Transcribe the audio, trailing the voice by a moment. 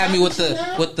Had me with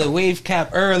the wave cap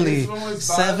early.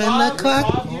 7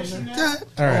 o'clock.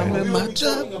 All right. I'm in my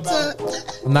job.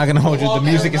 I'm not gonna hold you. The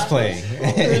music is playing.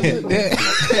 The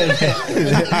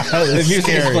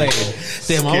music is playing.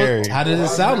 Damn, how did it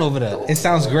sound over there? It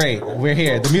sounds great. We're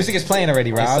here. The music is playing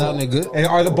already, Rob. It sounded good. And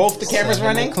are both the cameras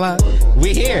running?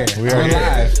 We here. We're here.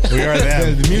 live. We are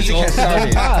them. The music has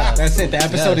started. That's it. The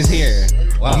episode is here.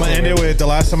 Wow. I'm gonna end it with the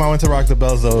last time I went to Rock the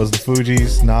Bells though was the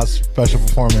Fugees, not special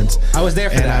performance. I was there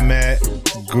for that. And I met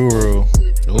Guru.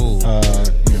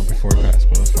 Before he passed,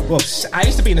 but it was fine. Well, I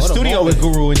used to be in the studio with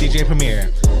Guru and DJ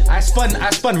Premier. I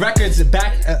spun records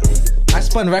back. I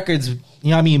spun records. You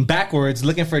know what I mean? Backwards,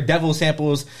 looking for devil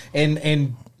samples.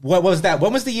 And what was that?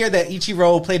 When was the year that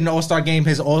Ichiro played an All-Star game?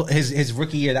 His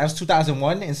rookie year. That was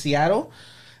 2001 in Seattle.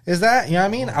 Is that, you know what I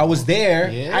mean? I was there.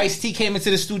 Yeah. Ice-T came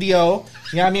into the studio,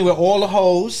 you know what I mean, with all the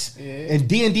hoes and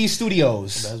D&D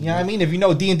Studios. That's you know what I mean? If you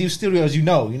know D&D Studios, you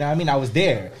know what I mean? I was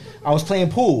there. I was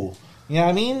playing pool. You know what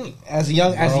I mean? As a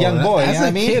young boy, you know what I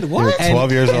mean? Kid, what?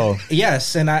 12 years old.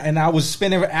 Yes, and I was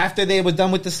spinning after they were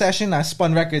done with the session. I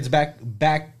spun records back. You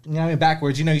know what I mean?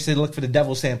 Backwards. You know, you said look for the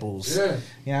devil samples. Yeah.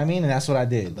 You know what I mean? And that's what I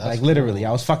did. That's literally,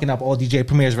 I was fucking up all DJ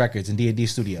Premier's records in D&D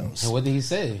Studios. And what did he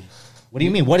say? What do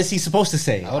you mean? What is he supposed to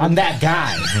say? I'm that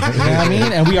guy. You know what I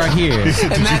mean? And we are here. And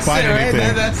that's it,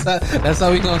 right? That's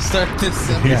how we gonna start this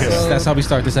episode. Yes, that's how we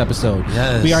start this episode.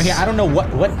 Yes. We are here. I don't know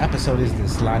what episode is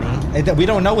this, Lonnie. We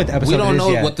don't know what the episode is. We don't know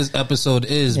yet. what this episode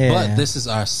is, but this is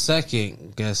our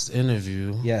second guest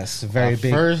interview. Yes, very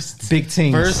big. Big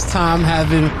team. First time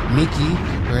having Miki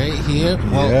right here.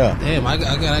 Well, damn, I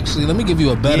got actually. Let me give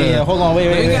you a better. Yeah, hold on, wait.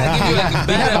 We gotta give you like a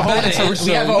better intro.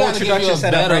 We have a whole introduction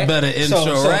set up, right? Better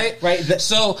intro, right? Right.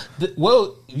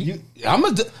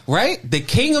 The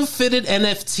king of fitted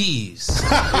NFTs.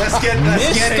 Let's get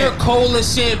Mr. Cola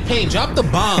Champagne. Drop the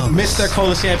bomb. Mr.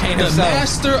 Cola Champagne the himself.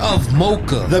 Master of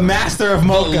Mocha. The Master of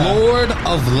Mocha. The Lord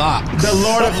of Locks. The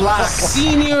Lord of Locks.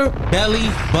 Senior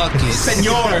Belly Buckets.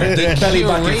 Senor. The Belly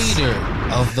curator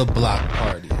of the block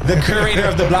party. The curator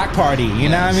of the block party. You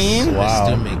know what I mean? Wow.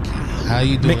 Mr. Miki. How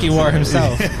you doing? Miki War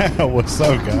himself. What's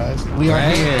up, guys? We are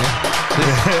here. Oh,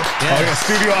 we got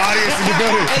studio audience in the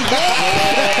building.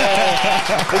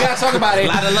 We gotta talk about it. A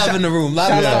lot of love in the room.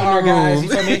 Shout out to our guys. You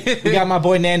feel me? We got my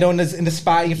boy Nando in the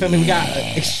spot. You feel me? We got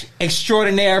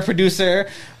extraordinaire producer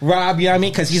Rob. You know what I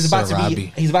mean? Because he's about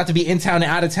to be in town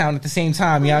and out of town at the same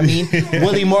time. You know what I mean?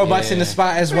 Willie Morbut's in the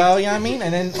spot as well. You know what I mean?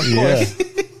 And then of course.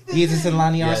 Jesus and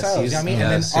Lonnie ourselves, you know what I mean?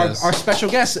 And then our special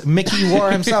guest, Miki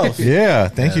War himself. Yeah,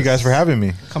 thank you guys for having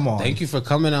me. Come on. Thank you for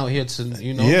coming out here to,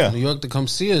 New York to come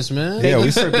see us, man. Thank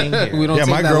you for being here. We don't take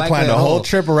my that girl planned a whole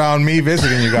trip around me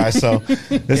visiting you guys, so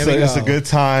it's a good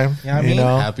time. You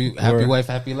know what I mean? Happy wife,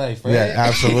 happy life, right? Yeah,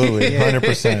 absolutely.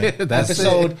 100%. That's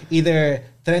episode either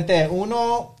 31,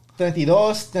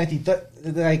 32, 33,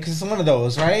 like it's one of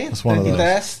those, right? It's one of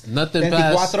those. Nothing 34.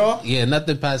 past. Yeah,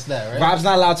 nothing past that, right? Rob's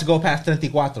not allowed to go past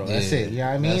 34. That's it. You know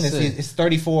what I mean? It's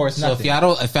 34. It's nothing.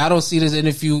 So if I don't see this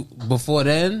interview before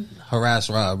then, harass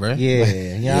Rob, right? Yeah,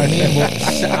 you know what I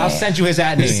mean? I'll send you his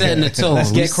ad name. We're setting the tone.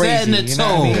 Let's get crazy. Setting the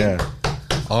tone. You know what I mean?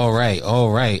 All right.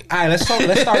 All right, let's start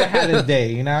with hat of the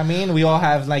day. You know what I mean? We all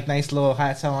have like nice little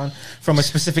hats on from a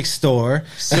specific store.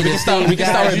 So we can start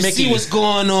with Miki. See what's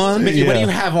going on. Miki, what do you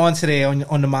have on today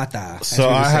on the Mata? So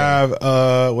I have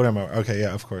what am I? Okay,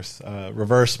 yeah, of course.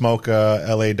 Reverse Mocha,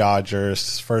 LA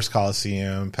Dodgers, First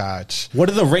Coliseum patch. What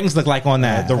do the rings look like on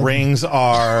that? The rings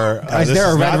are. Is there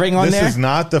a red ring on there? This is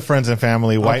not the Friends and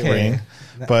Family white ring,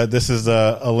 but this is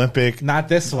the Olympic. Not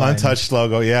this one. Untouched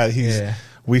logo. Yeah,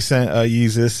 we sent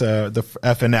Yeezus the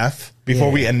FNF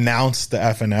before we announced the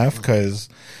FNF because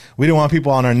we didn't want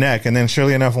people on our neck. And then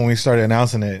surely enough, when we started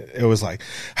announcing it, it was like,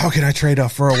 how can I trade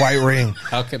up for a white ring?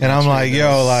 And I'm like,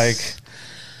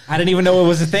 I didn't even know it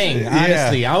was a thing,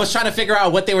 honestly. I was trying to figure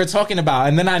out what they were talking about.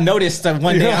 And then I noticed that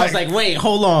one day, I was like, wait,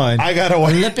 hold on. I got a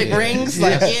white Olympic rings?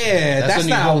 That's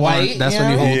not white. That's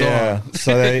when you hold on.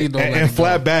 So and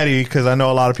flat baddie, because I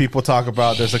know a lot of people talk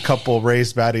about there's a couple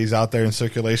raised baddies out there in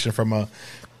circulation from a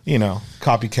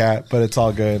copycat, but it's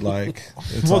all good. Like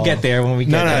we'll get there when we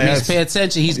get there. Please pay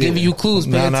attention. He's giving you clues.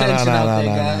 Pay attention out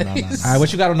there, guys. All right,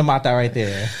 what you got on the Mata right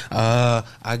there?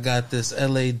 I got this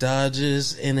LA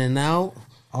Dodgers in and out.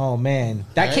 Oh man,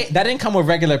 that didn't come with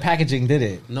regular packaging, did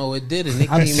it? No, it didn't.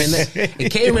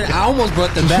 It came in. I almost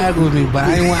brought the bag with me, but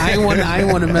I didn't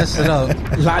want to mess it up.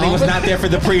 Lonnie was not there for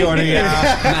the pre-order. You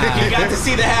got to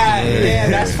see the hat. Yeah,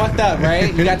 that's fucked up,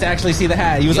 right? You got to actually see the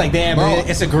hat. He was like, "Damn, bro,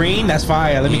 it's a green. That's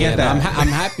fire. Let me get that." I'm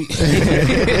happy.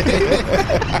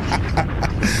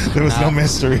 There was no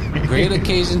mystery. Great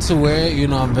occasion to wear it. You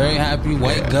know, I'm very happy.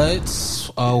 White guts,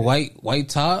 white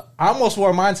top. I almost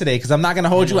wore mine today because I'm not going to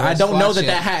hold you. I don't know that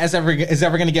hat is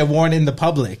ever going to get worn in the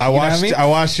public. I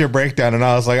watched your breakdown and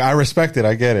I was like, I respect it.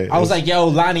 I get it. I was like, yo,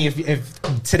 Lonnie, if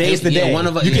today's the day, one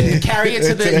of us, you can carry it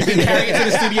to the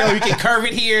studio. You can curve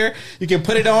it here. You can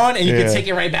put it on and you can take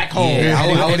it right back home.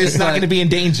 And it's not going to be in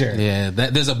danger. Yeah,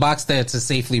 there's a box there to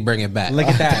safely bring it back. Look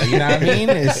at that. You know what I mean?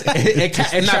 It's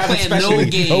not playing no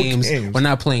games. We're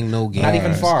not playing no games. Not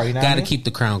even far. You know, got to keep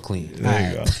the crown clean.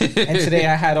 There you go. And today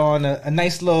I had on a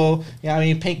nice little, you know what I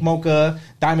mean, pink mocha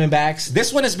Diamondbacks.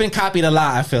 This one has been copied a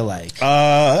lot, I feel like.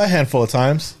 A handful of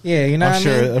times. Yeah, you know what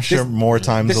I mean? I'm sure more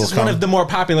times this is one of the more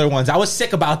popular ones. I was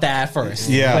sick about that at first.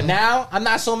 Yeah. But now I'm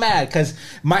not so mad because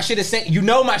my shit is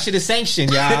my shit is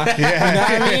sanctioned, y'all. Yeah. You know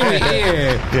what I mean? We're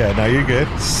here. Yeah, no, you're good.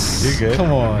 You're good.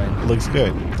 Come on. Looks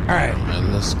good. All right.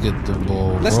 Man, let's get the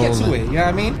ball Let's rolling. get to it. You know what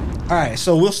I mean? All right,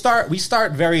 so we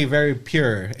start very, very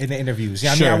pure in the interviews.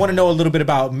 Yeah, I mean, I want to know a little bit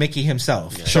about Miki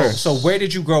himself. Yeah. Sure. So where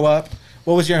did you grow up?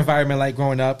 What was your environment like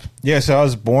growing up? Yeah, so I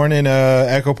was born in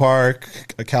Echo Park,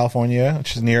 California,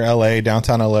 which is near LA,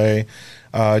 downtown LA,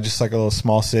 just like a little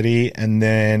small city, and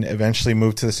then eventually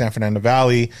moved to the San Fernando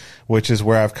Valley, which is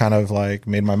where I've kind of like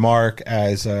made my mark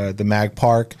as the Mag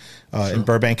Park in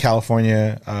Burbank,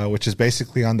 California, which is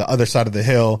basically on the other side of the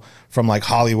hill from like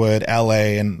Hollywood,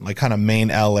 LA, and like kind of main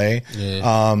LA.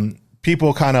 Yeah.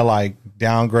 People kind of like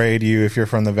downgrade you if you're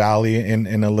from the Valley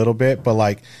in a little bit, but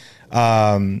like,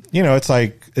 you know, it's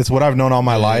like, it's what I've known all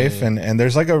my life. And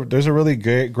there's like there's a really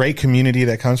great community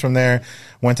that comes from there.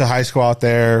 Went to high school out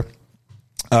there,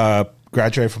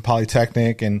 graduated from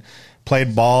Polytechnic and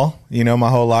played ball, you know, my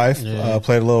whole life,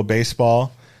 played a little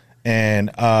baseball and,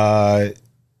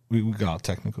 we got all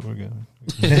technical. We're good.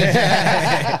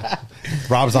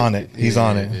 Rob's on it. He's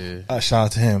on it. Shout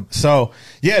out to him. So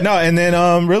yeah, no. And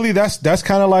then, really that's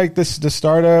kind of like the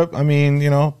startup. I mean, you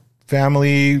know,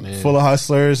 family full of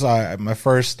hustlers. My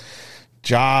first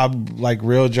job, like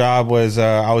real job was,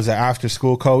 I was an after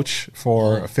school coach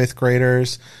for fifth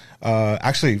graders,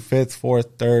 actually fifth,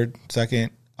 fourth, third,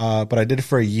 second. But I did it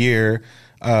for a year.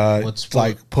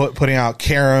 Like putting out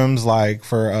caroms, like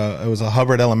for it was a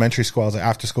Hubbard Elementary School. I was an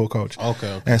after school coach.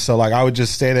 Okay. And so like I would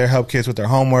just stay there, help kids with their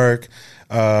homework,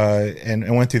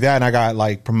 and went through that. And I got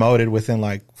like promoted within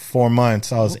like 4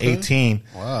 months. I was 18.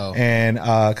 Wow. And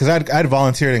because I'd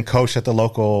volunteered and coached at the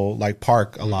local like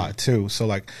park a lot too. So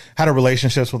like had a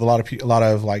relationships with a lot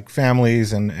of like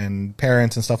families and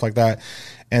parents and stuff like that.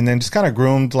 And then just kind of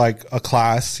groomed like a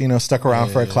class, you know, stuck around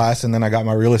for a class. And then I got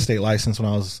my real estate license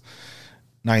when I was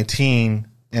 19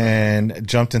 and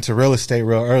jumped into real estate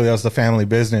real early. That was the family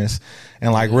business.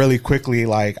 And like really quickly,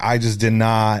 like I just did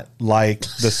not like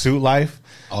the suit life.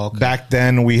 Okay. Back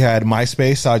then we had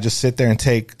MySpace, so I'd just sit there and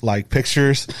take like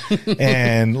pictures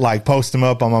and like post them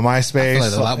up on my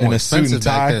MySpace like in a suit and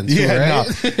tie. Then too,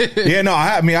 right?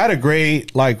 I mean, I had a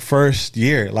great like first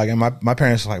year. Like, and my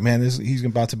parents were like, man, he's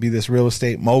about to be this real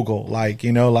estate mogul, like,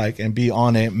 you know, like, and be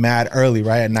on it mad early,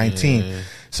 right at 19. Yeah.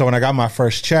 So when I got my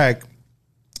first check,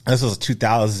 this was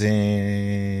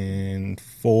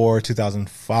 2004,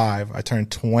 2005. I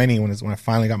turned 20 when I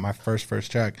finally got my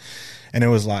first check, and it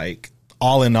was like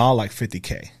all in all like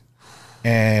 50K.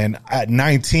 And at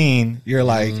 19, you're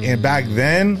like, and back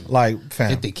then, like,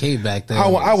 fam, 50K back then.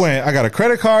 I got a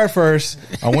credit card first.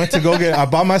 I went to I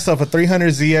bought myself a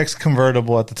 300ZX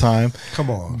convertible at the time. Come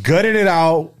on, gutted it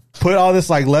out. Put all this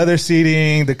like leather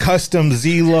seating, the custom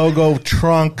Z logo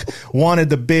trunk, wanted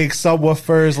the big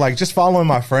subwoofers, like just following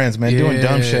my friends, man, doing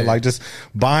dumb shit, like just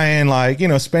buying, like, you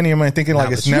know, spending your money thinking like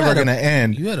it's never going to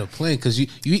end. You had a plan because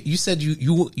you said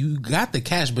you got the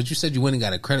cash, but you said you went and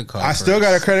got a credit card. I still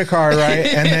got a credit card, right?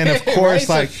 And then of course,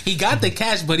 right? So he got the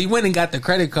cash, but he went and got the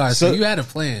credit card. So you had a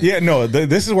plan. Yeah, no,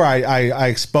 this is where I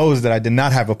exposed that I did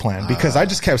not have a plan because I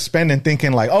just kept spending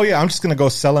thinking like, oh yeah, I'm just going to go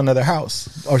sell another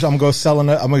house or I'm going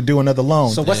to do another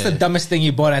loan. So what's the dumbest thing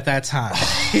you bought at that time?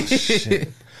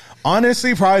 Shit.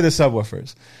 Honestly, probably the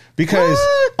subwoofers. Because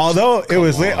although it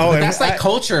was lit, that's like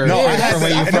culture. No, I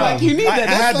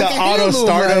had the auto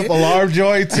startup alarm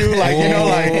joy too, like, you know,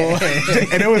 like,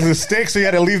 and it was a stick, so you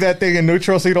had to leave that thing in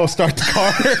neutral so you don't start the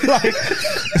car. Like,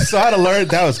 so I had to learn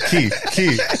that was key.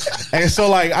 And so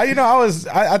like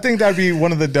I think that'd be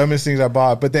one of the dumbest things I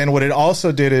bought. But then what it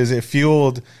also did is it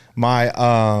fueled my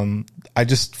I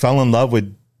just fell in love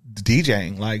with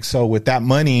DJing. Like, so with that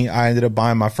money, I ended up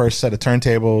buying my first set of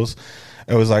turntables.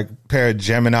 It was like a pair of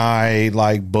Gemini,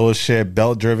 like bullshit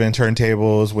belt driven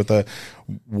turntables with a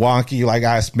wonky like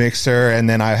ass mixer, and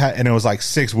then and it was like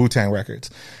 6 Wu-Tang records.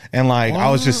 And like I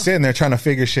was just sitting there trying to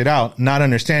figure shit out, not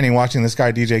understanding, watching this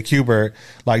guy DJ Qbert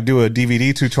like do a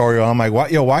DVD tutorial. I'm like, what?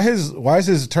 Yo, why is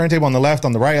his turntable on the left,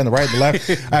 on the right, on the right, on the left?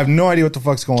 I have no idea what the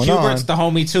fuck's going on. Qbert's the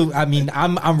homie too. I mean,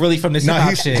 I'm really from this hip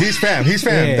hop shit. He's fam.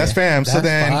 Yeah, that's fam. So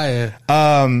then,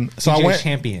 so DJ I went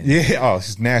champion. Yeah. Oh,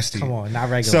 he's nasty. Come on, not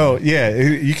regular. So yeah,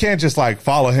 you can't just like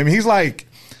follow him. He's like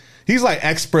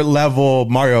expert level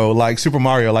Mario, like Super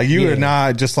Mario. Like you are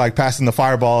not just like passing the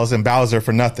fireballs and Bowser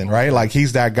for nothing, right? Like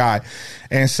he's that guy.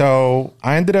 And so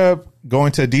I ended up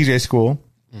going to DJ school.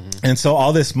 And so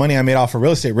all this money I made off of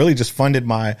real estate really just funded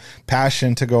my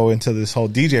passion to go into this whole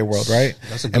DJ world, right?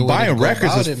 And buying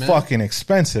records is fucking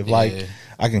expensive. Yeah. Like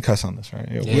I can cuss on this, right?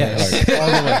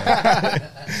 Yeah.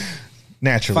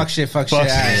 Naturally. Fuck shit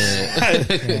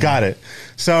ass. Got it.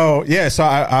 So yeah, so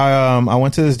I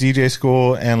went to this DJ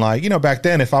school, and like, you know, back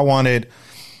then if I wanted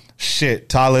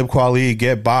Talib Kweli,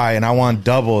 Get By, and I want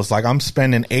doubles, like I'm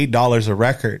spending $8 a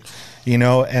record, you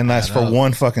know, and that's for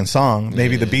one fucking song.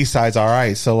 Maybe the B-side's all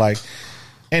right. So like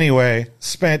anyway,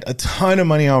 spent a ton of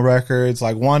money on records.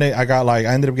 Like I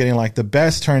ended up getting like the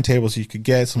best turntables you could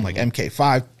get, some like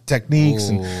MK5 techniques.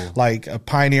 Ooh. And like a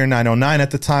Pioneer 909 at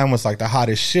the time was like the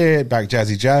hottest shit, back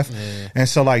Jazzy Jeff. And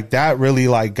so like that really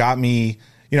like got me,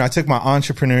 you know, I took my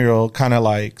entrepreneurial kind of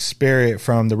like spirit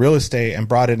from the real estate and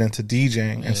brought it into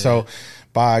DJing. And so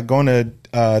by going to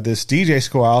this DJ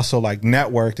school, I also like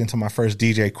networked into my first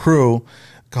DJ crew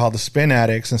called the Spin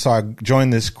Addicts. And so I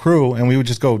joined this crew, and we would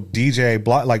just go DJ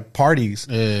like parties.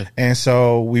 And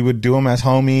so we would do them as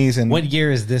homies. And what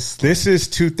year is this? This is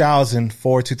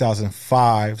 2004,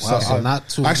 2005. Wow, so not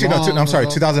too actually, long. No, I'm sorry,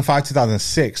 2005,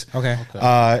 2006. Okay.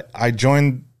 I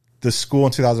joined the school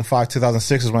in 2005,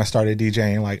 2006 is when I started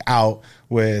DJing like out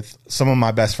with some of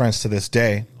my best friends to this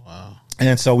day. Wow.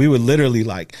 And so we would literally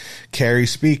like carry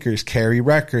speakers, carry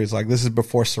records. Like this is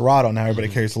before Serato. Now everybody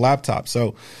carries a laptop.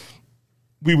 So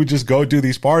we would just go do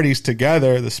these parties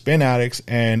together, the Spin Addicts.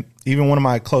 And even one of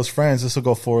my close friends, this will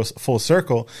go full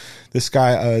circle, this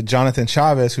guy, Jonathan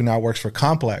Chavez, who now works for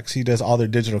Complex. He does all their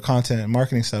digital content and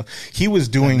marketing stuff. He was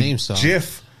doing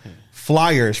GIF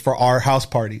flyers for our house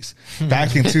parties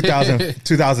back in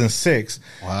 2006.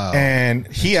 Wow. And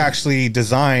he actually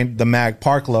designed the Mag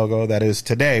Park logo that is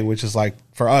today, which is like,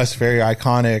 for us, very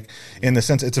iconic in the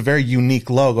sense it's a very unique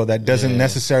logo that doesn't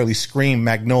necessarily scream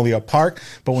Magnolia Park,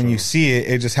 but when you see it,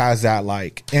 it just has that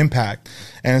like impact.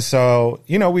 And so,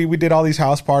 you know, we did all these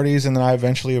house parties, and then I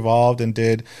eventually evolved and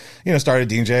did, you know, started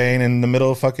DJing in the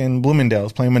middle of fucking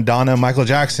Bloomingdale's, playing Madonna, Michael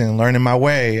Jackson, learning my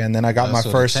way. And then I got my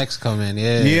first text coming.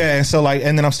 Yeah. And so like,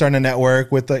 and then I'm starting to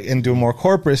network with and do more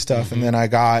corporate stuff. And then I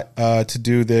got to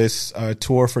do this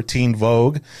tour for Teen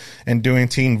Vogue, and doing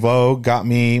Teen Vogue got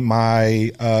me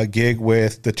my gig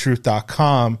with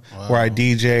thetruth.com where I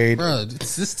DJ'd. Bro,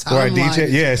 it's this time.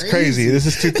 It's crazy. This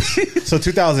is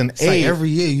 2008. It's like every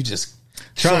year you just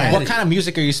trying. So what kind of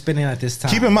music are you spinning at this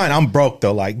time? Keep in mind, I'm broke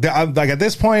though. Like at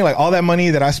this point, like all that money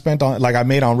that I spent on, like I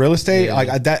made on real estate,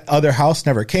 like that other house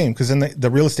never came, because then the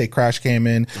real estate crash came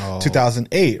in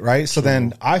 2008, right? So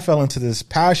then I fell into this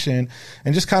passion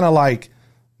and just kind of like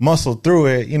muscled through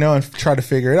it, you know, and try to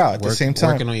figure it out at the same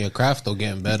time. Working on your craft though,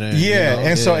 getting better.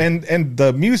 So and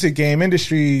the music game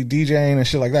industry, DJing and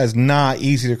shit like that is not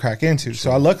easy to crack into.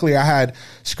 So luckily I had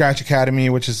Scratch Academy,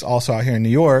 which is also out here in New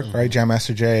York, right? Jam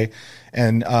Master Jay.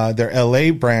 And their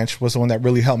LA branch was the one that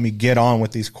really helped me get on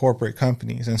with these corporate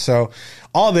companies. And so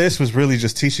all this was really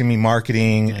just teaching me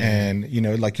marketing and, you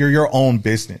know, like you're your own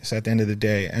business at the end of the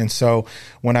day. And so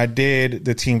when I did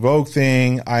the Teen Vogue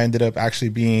thing, I ended up actually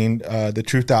being the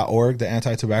truth.org, the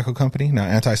anti-tobacco company, now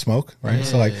anti-smoke, right?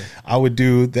 So like I would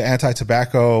do the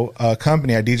anti-tobacco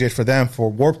company. I DJ'd for them for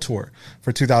Warped Tour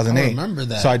for 2008. I remember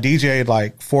that. So I DJ'd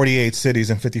like 48 cities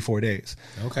in 54 days.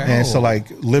 Okay. And so like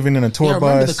living in a tour bus.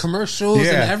 I remember the commercials and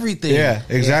everything. Yeah,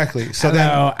 exactly. Yeah. So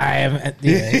Hello, I am. Oh,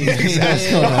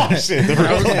 shit. I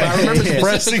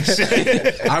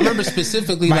remember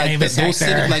specifically like those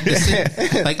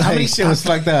cities, like how many shit was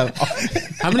fucked up.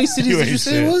 How many cities did you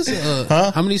say it was?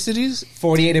 How many cities?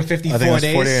 48 and 54 I think it was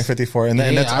days. 48 and 54, and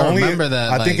that's I only. Remember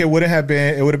that. I think it would have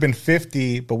been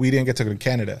 50, but we didn't get to go to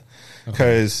Canada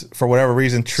because for whatever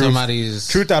reason,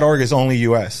 Truth.org is only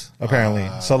U.S. apparently.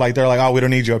 So like they're like, oh, we don't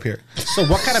need you up here. So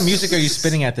what kind of music are you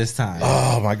spinning at this time?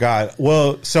 Oh my god.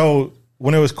 Well, so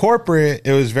when it was corporate,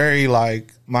 it was very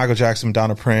like Michael Jackson,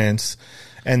 Madonna, Prince,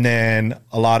 and then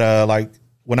a lot of like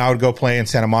when I would go play in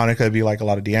Santa Monica, it'd be like a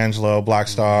lot of D'Angelo, Black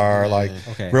Star, like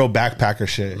real backpacker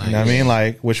shit. Nice. You know what I mean?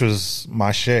 Like, which was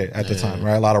my shit at the time,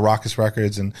 right? A lot of Raucous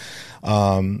Records and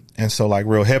so like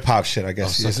real hip hop shit, I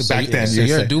guess. Back then. So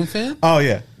you're a Doom fan? Oh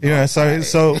yeah. You know,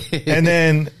 so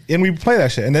and we play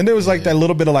that shit. And then there was like that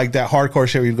little bit of like that hardcore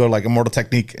shit where you'd go to like Immortal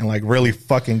Technique and like really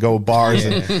fucking go bars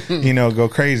and, you know, go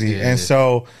crazy. And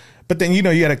so, but then, you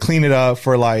know, you had to clean it up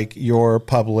for like your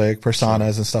public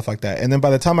personas and stuff like that. And then by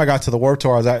the time I got to the Warped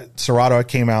Tour, I was at Serato, it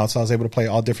came out. So I was able to play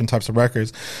all different types of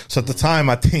records. So at the time,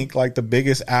 I think like the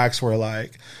biggest acts were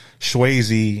like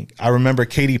Swayze. I remember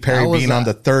Katy Perry being on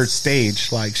the third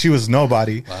stage. Like she was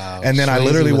nobody. Wow. And then Swayze I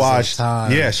literally watched.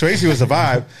 Yeah, Swayze was a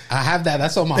vibe. I have that.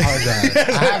 That's on my hard drive.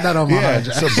 I have that on my hard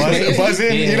drive. So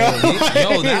buzzing, you know?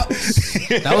 Yo,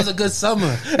 that was a good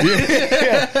summer.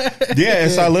 Yeah.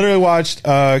 And so I literally watched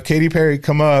Katy Perry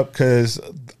come up because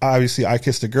obviously I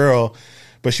Kissed a Girl.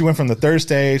 But she went from the third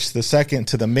stage to the second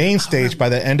to the main stage by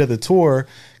the end of the tour,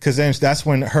 because then that's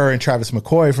when her and Travis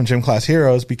McCoy from Gym Class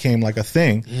Heroes became like a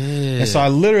thing. And so I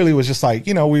literally was just like,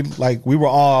 you know, we were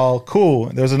all cool.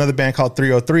 There was another band called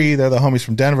 303. They're the homies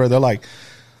from Denver. They're like,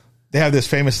 they have this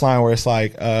famous line where it's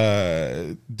like,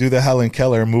 do the Helen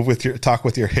Keller, talk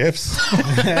with your hips.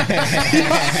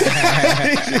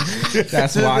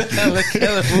 That's wacky.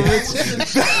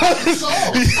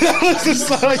 That was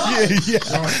just like, yeah.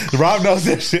 Rob knows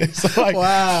that shit. So like,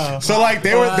 wow. So like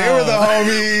they were the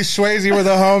homies, Swayze were the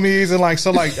homies, and like,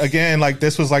 so like, again, like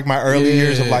this was like my early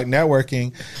years of like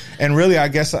networking. And really, I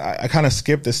guess I kind of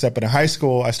skipped this step. But in high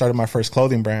school, I started my first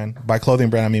clothing brand. By clothing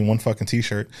brand, I mean one fucking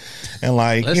t-shirt. And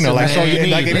like, you know, like, so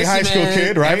like any high school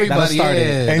kid, right? Everybody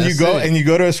started. And you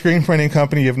go to a screen printing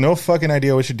company. You have no fucking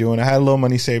idea what you're doing. I had a little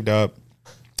money saved up.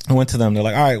 I went to them. They're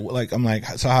like, all right, like, I'm like,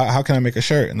 so how can I make a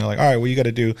shirt? And they're like, all right, what you got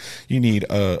to do, you need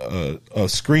a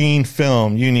screen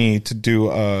film. You need to do,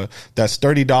 that's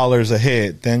 $30 a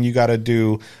hit. Then you got to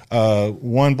do,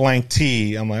 one blank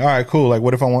tee. I'm like, all right, cool. Like,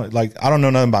 what if I want, like, I don't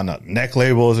know nothing about neck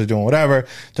labels or doing whatever.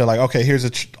 They're like, okay, here's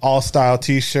a all style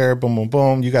t-shirt. Boom, boom,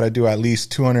 boom. You got to do at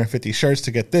least 250 shirts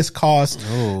to get this cost.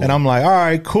 Ooh. And I'm like, all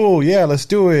right, cool. Yeah, let's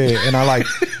do it. And I like,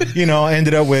 you know,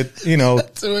 ended up with, you know,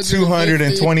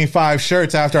 225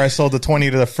 shirts after I sold the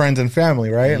 20 to the friends and family.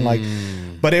 Right. And like,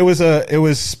 but it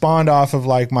was spawned off of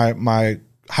like my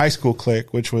high school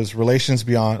clique, which was Relations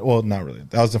Beyond. Well, not really.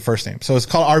 That was the first name. So it's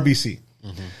called RBC.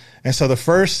 Mm-hmm. And so the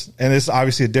first, and it's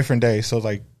obviously a different day, so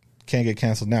like can't get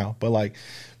canceled now. But like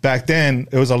back then,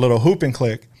 it was a little hooping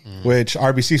clique, which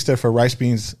RBC stood for Rice,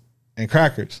 Beans, and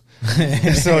Crackers.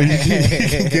 And so you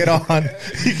can get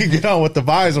on what the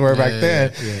vibes were back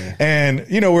then. Yeah. And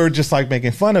you know, we were just like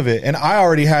making fun of it. And I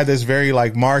already had this very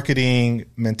like marketing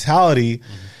mentality,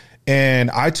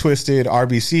 and I twisted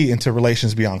RBC into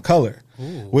Relations Beyond Color,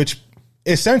 which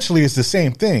essentially is the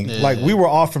same thing. Yeah. Like we were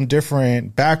all from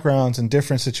different backgrounds and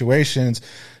different situations,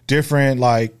 different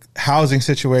like housing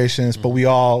situations, but we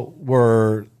all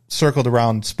were circled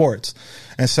around sports.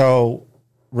 And so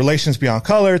Relations Beyond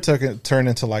Color turned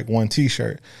into like one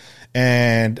t-shirt.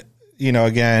 And, you know,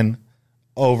 again,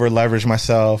 over leveraged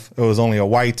myself. It was only a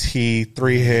white tee,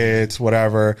 3 hits,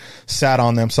 whatever, sat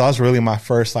on them. So that was really my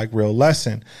first like real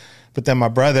lesson. But then my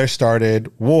brother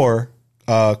started War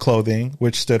clothing,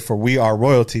 which stood for We Are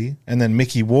Royalty. And then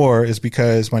Miki War is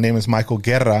because my name is Michael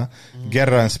Guerra.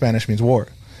 Guerra in Spanish means war.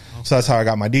 Okay. So that's how I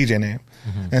got my DJ name.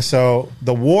 And so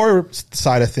the war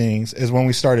side of things is when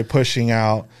we started pushing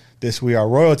out this We Are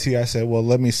Royalty. I said, well,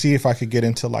 let me see if I could get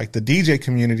into like the DJ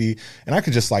community, and I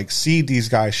could just like see these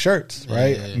guys' shirts,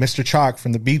 right? Yeah. Mr. Chalk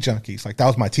from the Beat Junkies, like that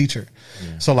was my teacher.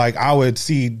 Yeah. So like I would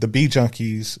see the Beat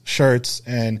Junkies shirts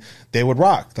and they would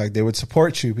rock, like they would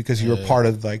support you because you were part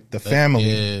of like the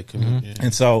family.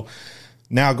 And so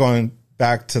now going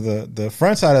back to the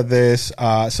front side of this,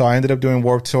 so I ended up doing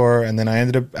Warped Tour, and then I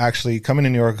ended up actually coming to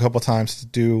New York a couple times to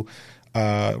do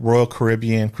Royal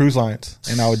Caribbean cruise lines,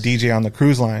 and I would DJ on the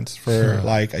cruise lines for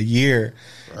like a year.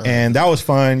 And that was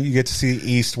fun. You get to see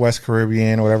East, West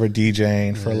Caribbean, or whatever,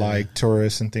 DJing for like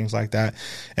tourists and things like that.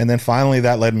 And then finally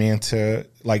that led me into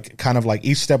like kind of like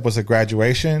each step was a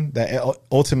graduation that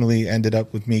ultimately ended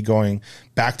up with me going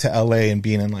back to LA and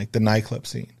being in like the nightclub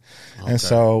scene. Okay. And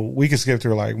so we could skip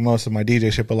through like most of my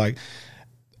DJ shit, but like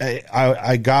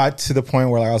I got to the point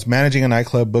where like I was managing a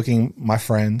nightclub, booking my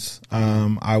friends. I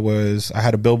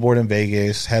had a billboard in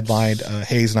Vegas, headlined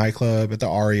Hayes nightclub at the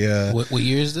Aria. What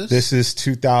year is this? This is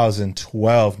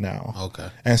 2012 now. Okay.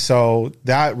 And so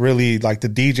that really like the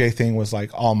DJ thing was like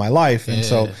all my life. And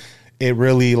so it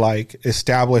really like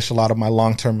established a lot of my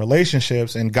long-term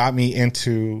relationships and got me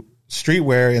into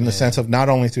streetwear in the sense of not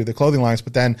only through the clothing lines,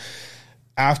 but then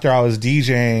after I was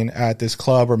DJing at this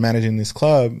club or managing this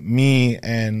club, me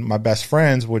and my best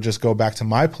friends would just go back to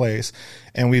my place,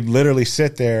 and we'd literally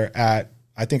sit there at,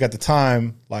 I think at the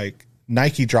time, like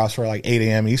Nike drops were like 8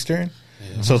 a.m. Eastern.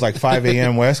 Yeah. So it's like 5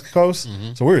 a.m. West Coast.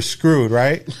 So we were screwed,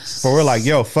 right? But we're like,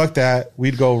 yo, fuck that.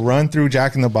 We'd go run through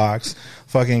Jack in the Box,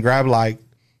 fucking grab like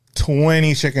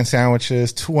 20 chicken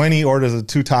sandwiches, 20 orders of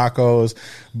 2 tacos,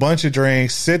 bunch of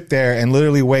drinks, sit there and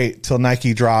literally wait till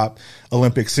Nike drop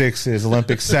Olympic 6s,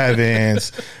 Olympic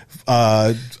 7s.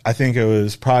 I think it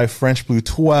was probably French Blue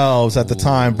 12s at the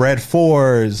time, Bread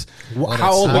 4s.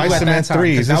 How old were you at that time?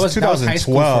 3s. That was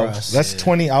 2012. That's yeah.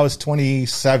 20. I was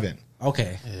 27.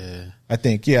 Okay. Yeah. I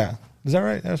think, yeah. Is that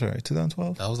right? That's right.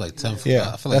 2012? That was like 10th.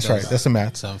 Yeah, I feel like that's right. That's the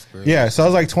math. 10th grade. Yeah, so I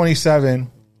was like 27.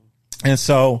 And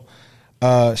so,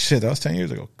 shit, that was 10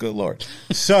 years ago. Good Lord.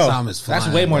 So, Time is flying,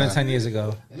 that's way more bro. than 10 years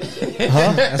ago.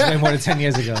 huh? That's way more than 10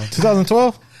 years ago.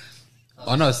 2012?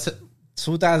 Oh, no. It's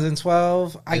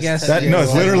 2012, I guess. That, no,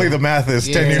 it's literally the math is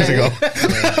 10 years ago.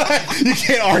 You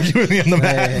can't argue with me on the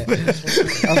math.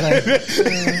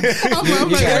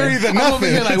 I'm over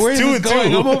here like, where is this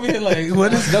going? I'm over here like,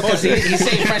 what is No, because he's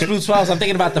saying French Blue 12s. I'm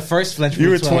thinking about the first French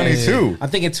Blue 12. You were 22. I'm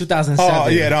thinking 2007. Oh,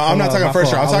 yeah, no, I'm not talking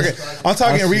first round. I'm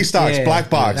talking restocks, yeah. black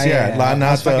box,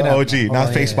 not the OG,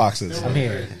 not face boxes. I'm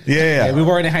here. Yeah. We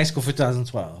weren't in high school for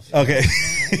 2012. Okay.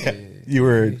 You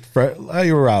were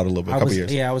out a little bit, a couple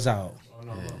years. Yeah, I was out.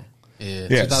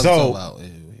 Yeah. So,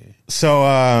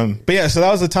 but yeah, so that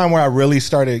was the time where I really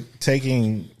started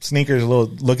taking sneakers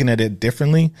looking at it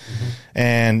differently.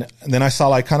 And then I saw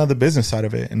like kind of the business side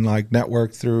of it and like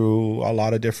networked through a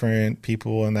lot of different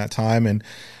people in that time. And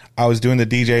I was doing the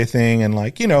DJ thing, and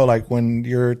like, you know, like when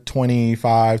you're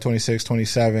 25, 26,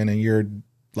 27 and you're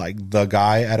like the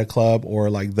guy at a club or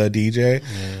like the DJ,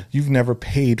 you've never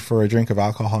paid for a drink of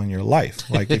alcohol in your life.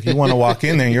 Like if you want to walk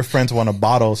in there and your friends want a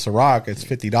bottle of Ciroc, it's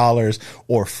 $50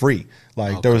 or free.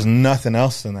 Like there was nothing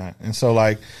else than that. And so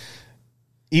like,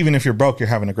 even if you're broke, you're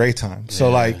having a great time. So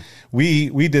like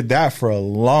we did that for a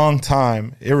long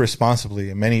time, irresponsibly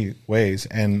in many ways,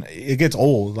 and it gets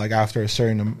old like after a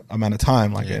certain amount of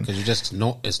time. Like, because you just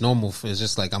know it's normal. It's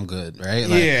just like I'm good, right?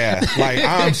 Like, like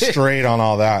I'm straight on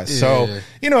all that. So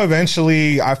you know,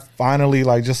 eventually I finally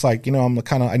like just like, you know,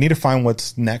 I need to find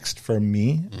what's next for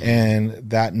me, and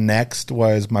that next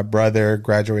was my brother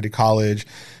graduated college.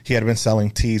 He had been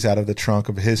selling teas out of the trunk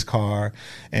of his car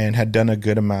and had done a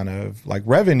good amount of like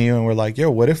revenue. And we're like, yo,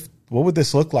 what would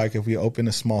this look like if we opened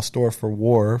a small store for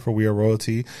We Are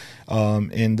Royalty,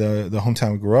 in the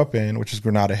hometown we grew up in, which is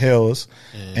Granada Hills.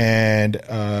 And,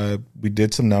 we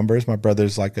did some numbers. My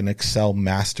brother's like an Excel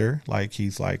master. Like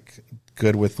he's like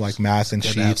good with like math and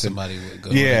sheets. Somebody with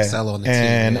good with Excel on the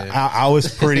and team. I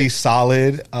was pretty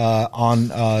solid on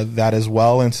that as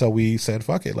well. And so we said,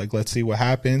 fuck it, like let's see what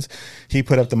happens. He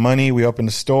put up the money. We opened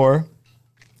the store,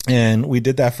 and we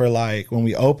did that for like, when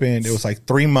we opened, it was like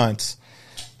 3 months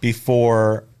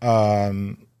before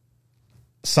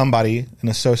somebody, an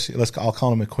associate, I'll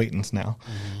call him acquaintance now,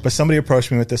 but somebody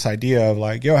approached me with this idea of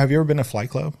like, yo, have you ever been to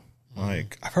Flight Club? I'm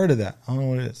like, I've heard of that. I don't know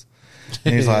what it is.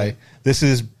 And he's like, this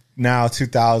is now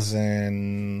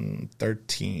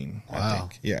 2013, I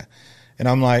think. Yeah. And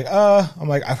I'm like,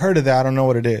 I've heard of that. I don't know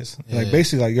what it is. Like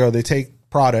basically like, yo, they take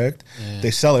product,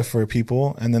 they sell it for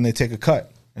people, and then they take a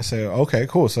cut and say, okay,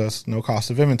 cool. So that's no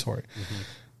cost of inventory.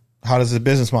 How does the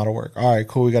business model work? All right,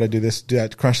 cool. We got to do this, do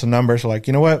that, crunch the numbers. We're like,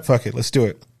 you know what? Fuck it. Let's do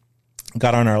it.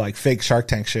 Got on our like fake Shark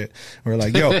Tank shit. We're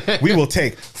like, yo, we will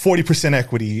take 40%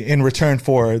 equity in return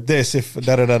for this if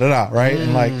right?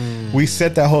 And like we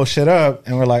set that whole shit up,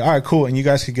 and we're like, all right, cool. And you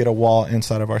guys could get a wall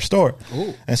inside of our store.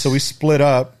 Ooh. And so we split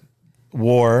up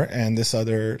War and this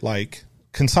other like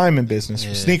consignment business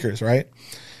for sneakers, right?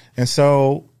 And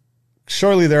so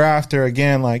shortly thereafter,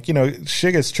 again, like, you know,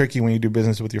 shit gets tricky when you do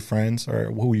business with your friends or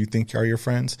who you think are your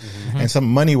friends, and some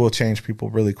money will change people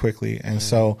really quickly. And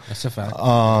so that's a fact.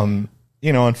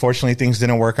 You know, unfortunately things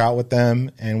didn't work out with them,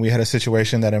 and we had a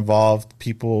situation that involved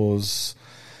people's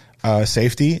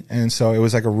safety. And so it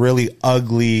was like a really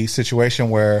ugly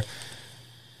situation where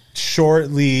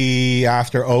shortly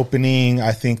after opening,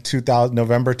 I think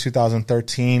November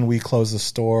 2013, we closed the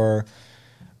store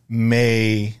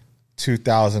May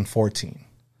 2014.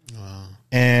 Wow.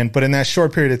 But in that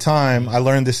short period of time, I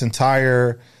learned this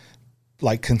entire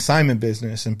like consignment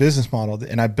business and business model,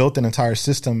 and I built an entire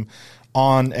system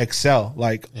on Excel,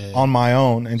 like on my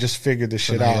own, and just figured this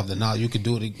shit out. Now you could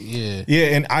do it.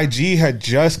 And IG had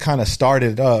just kind of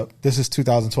started up. This is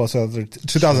 2012,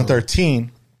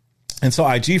 2013. And so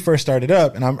IG first started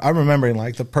up, and I'm remembering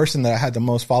like the person that had the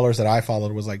most followers that I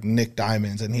followed was like Nick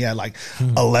Diamonds, and he had like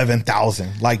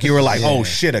 11,000. Like you were like, oh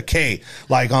shit, a K,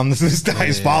 like on this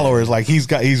guy's followers, like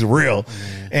he's real.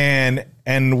 And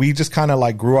we just kind of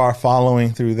like grew our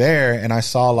following through there. And I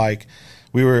saw like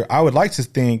I would like to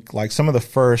think like some of the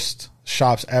first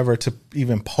shops ever to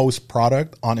even post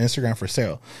product on Instagram for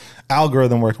sale.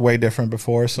 Algorithm worked way different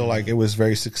before, so like it was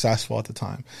very successful at the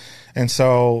time. And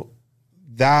so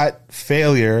that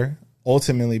failure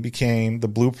ultimately became the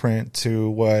blueprint to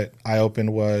what I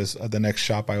opened was the next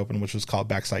shop I opened, which was called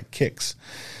Backside Kicks.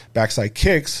 Backside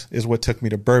Kicks is what took me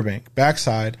to Burbank.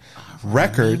 Backside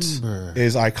Records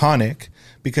is iconic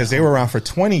because they were around for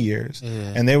 20 years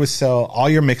and they would sell all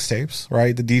your mixtapes,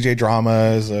 right? The DJ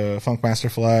Dramas,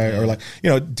 Funkmaster Flag, or like, you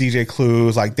know, DJ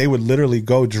Clues. Like they would literally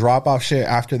go drop off shit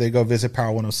after they go visit Power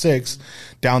 106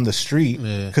 down the street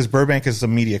because Burbank is the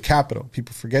media capital.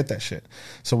 People forget that shit.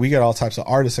 So we get all types of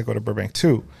artists that go to Burbank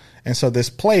too. And so this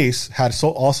place had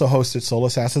also hosted Soul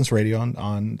Assassins Radio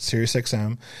on Sirius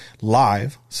XM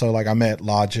live. So like I met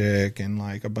Logic and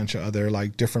like a bunch of other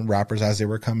like different rappers as they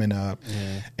were coming up.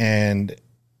 And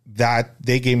that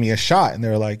they gave me a shot and they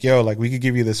were like, yo, like we could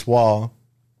give you this wall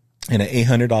and an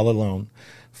 $800 loan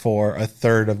for a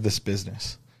third of this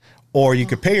business. Or you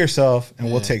could pay yourself and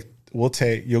you'll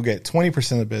get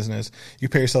 20% of the business. You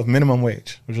pay yourself minimum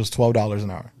wage, which was $12 an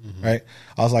hour. Right.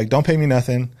 I was like, don't pay me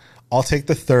nothing. I'll take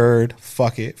the third,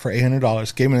 fuck it, for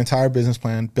 $800. Gave an entire business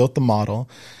plan, built the model.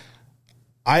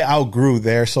 I outgrew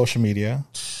their social media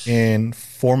in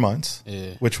 4 months,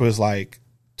 which was like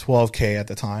 12K at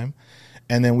the time.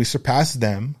 And then we surpassed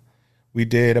them. We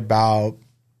did about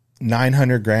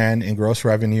 900 grand in gross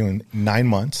revenue in 9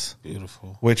 months.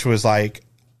 Beautiful. Which was like,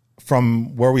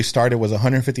 from where we started was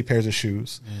 150 pairs of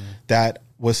shoes. That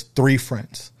was 3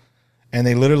 friends. And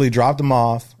they literally dropped them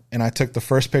off. And I took the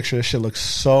first picture. This shit looked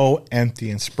so empty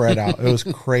and spread out. It was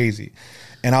crazy.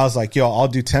 And I was like, yo, I'll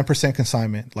do 10%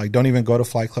 consignment. Like, don't even go to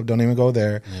Flight Club. Don't even go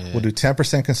there. We'll do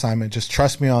 10% consignment. Just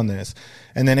trust me on this.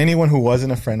 And then anyone who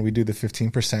wasn't a friend, we do the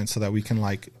 15% so that we can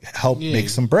like help make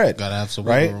some bread. Gotta have some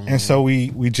right? And so we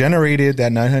generated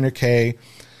that 900K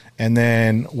and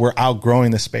then we're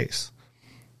outgrowing the space.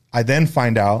 I then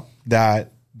find out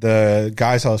that the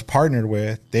guys I was partnered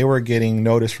with, they were getting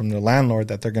notice from the landlord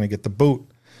that they're going to get the boot.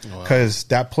 Because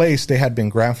that place, they had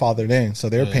been grandfathered in. So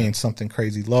they were paying something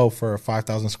crazy low for a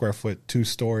 5,000 square foot, 2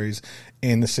 stories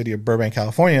in the city of Burbank,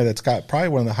 California. That's got probably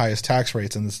one of the highest tax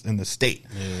rates in the state.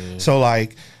 So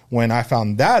like when I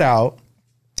found that out,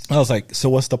 I was like,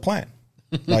 so what's the plan?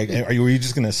 Like, were you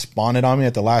just going to spawn it on me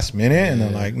at the last minute? And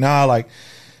then like, nah, like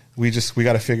we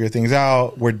got to figure things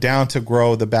out. We're down to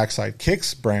grow the Backside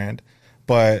Kicks brand,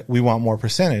 but we want more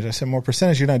percentage. I said, more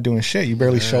percentage? You're not doing shit. You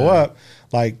barely show up.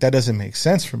 Like, that doesn't make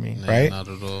sense for me, right? Not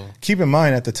at all. Keep in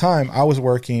mind, at the time, I was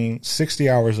working 60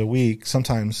 hours a week,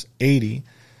 sometimes 80,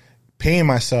 paying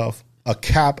myself a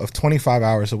cap of 25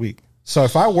 hours a week. So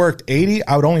if I worked 80,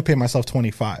 I would only pay myself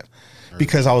 25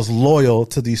 because I was loyal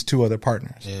to these 2 other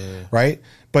partners, right?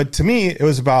 But to me, it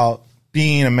was about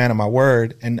being a man of my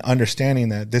word and understanding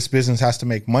that this business has to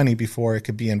make money before it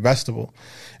could be investable.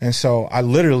 And so I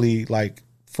literally, like,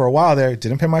 for a while there,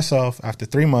 didn't pay myself. After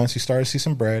 3 months, you started to see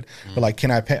some bread. But like,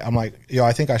 can I pay? I'm like, yo,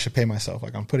 I think I should pay myself.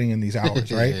 Like, I'm putting in these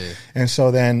hours, right? And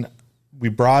so then we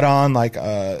brought on like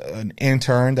an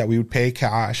intern that we would pay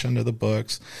cash under the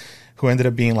books, who ended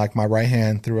up being like my right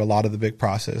hand through a lot of the big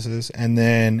processes. And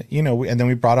then, you know, and then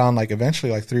we brought on like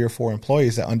eventually like 3 or 4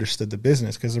 employees that understood the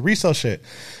business, because the resale shit,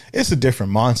 it's a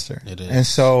different monster. It is. And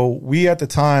so we, at the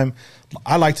time,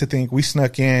 I like to think we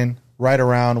snuck in right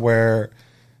around where,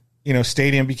 you know,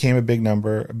 Stadium became a big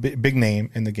number, a big name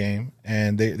in the game,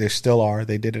 and they still are.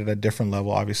 They did it at a different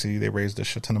level. Obviously, they raised a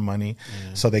shit ton of money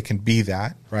so they can be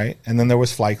that, right? And then there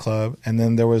was Flight Club, and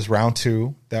then there was Round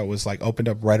 2 that was like opened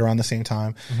up right around the same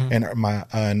time,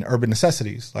 and Urban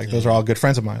Necessities. Like those are all good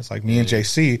friends of mine. It's like me and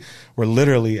JC were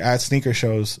literally at sneaker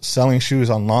shows selling shoes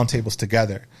on lawn tables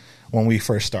together when we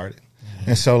first started.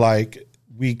 And so like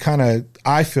we kind of,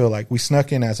 I feel like we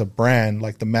snuck in as a brand,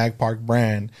 like the Mag Park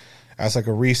brand, as like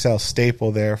a resale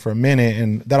staple there for a minute.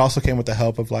 And that also came with the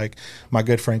help of like my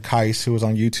good friend Kais, who was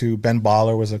on YouTube. Ben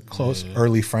Baller was a close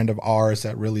early friend of ours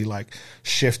that really like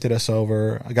shifted us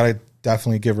over. I gotta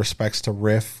definitely give respects to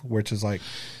Riff, which is like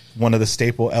one of the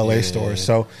staple LA stores.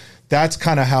 So that's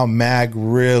kind of how Mag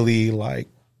really like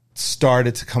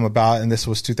started to come about, and this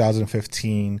was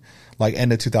 2015, like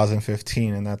end of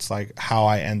 2015, and that's like how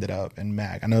I ended up in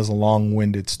MAG. I know it's a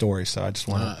long-winded story, so I just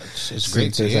want to. It's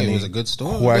great to hear. It was a good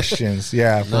story. Questions,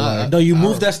 yeah. No, you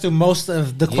moved us through most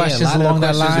of the questions along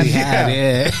that line.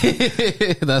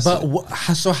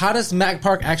 So how does MAG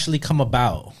Park actually come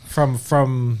about from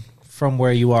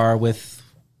where you are with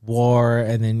War,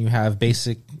 and then you have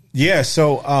basic? Yeah,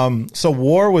 so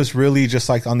War was really just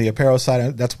like on the apparel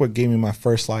side. That's what gave me my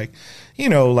first, like, you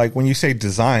know, like when you say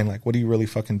design, like what are you really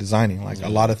fucking designing? Like a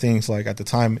lot of things, like at the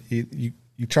time, you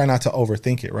try not to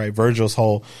overthink it, right? Virgil's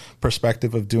whole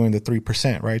perspective of doing the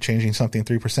 3%, right? Changing something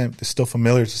 3% is still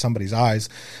familiar to somebody's eyes,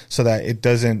 so that it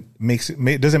doesn't make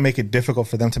it difficult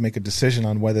for them to make a decision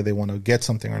on whether they want to get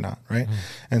something or not, right?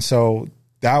 And so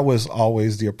that was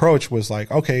always the approach, was like,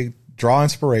 okay, draw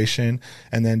inspiration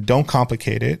and then don't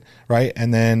complicate it, right?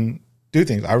 And then do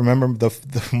things. I remember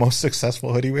the most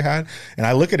successful hoodie we had, and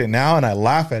I look at it now and I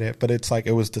laugh at it, but it's like,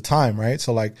 it was the time, right?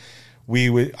 So like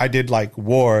I did like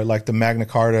War, like the Magna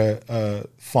Carta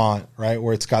font, right,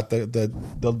 where it's got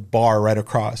the bar right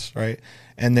across, right?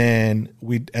 And then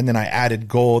I added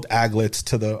gold aglets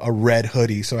to a red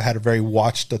hoodie, so it had a very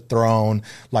Watch the Throne,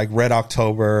 like Red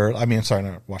October. I mean, I'm sorry,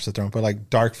 not Watch the Throne, but like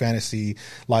dark fantasy,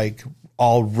 like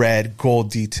all red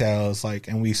gold details, like,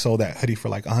 and we sold that hoodie for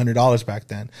like $100 back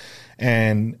then.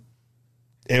 And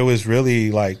it was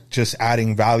really like just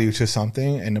adding value to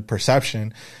something and the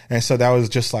perception. And so that was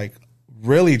just like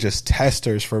really just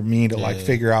testers for me to like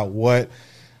figure out what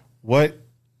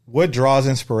draws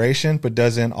inspiration, but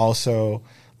doesn't also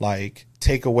like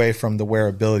take away from the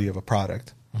wearability of a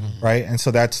product. Right. And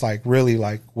so that's like really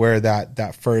like where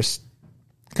that first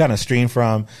kind of stream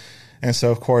from. And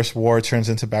so, of course, War turns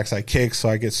into Backside Kicks, so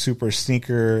I get super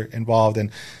sneaker involved.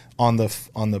 And on the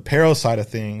apparel side of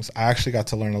things, I actually got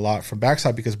to learn a lot from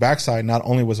Backside, because Backside not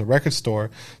only was a record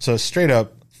store, so straight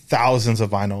up thousands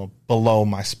of vinyl below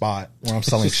my spot where I'm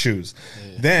selling shoes.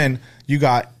 Then you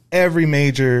got every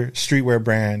major streetwear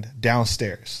brand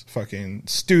downstairs. Fucking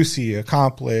Stussy,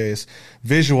 Accomplice,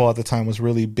 Visual at the time was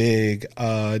really big,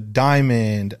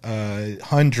 Diamond,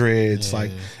 Hundreds, like,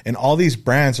 and all these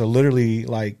brands are literally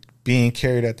like being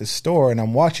carried at the store, and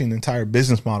I'm watching the entire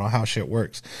business model, how shit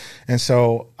works. And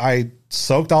so I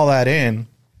soaked all that in,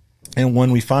 and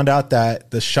when we found out that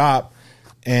the shop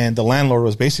and the landlord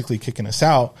was basically kicking us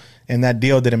out, and that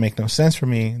deal didn't make no sense for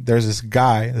me, there's this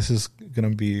guy, this is going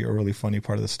to be a really funny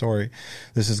part of the story,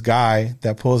 there's this guy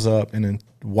that pulls up in a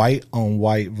white on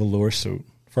white velour suit.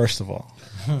 First of all,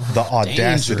 the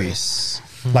audacity. Dangerous.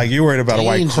 Like, you're worried about a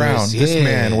white crown. This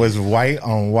man was white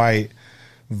on white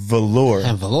velour,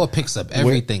 and velour picks up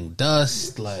everything,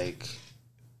 dust, like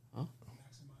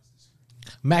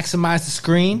maximize the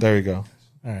screen. There you go.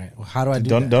 All right, well, how do I do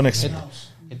that?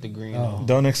 Hit the green.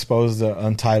 Don't expose the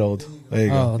untitled. There you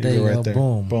go. There you go. There.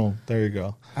 Boom. There you go.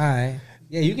 All right.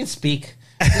 Yeah, you can speak.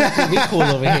 We cool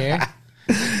over here.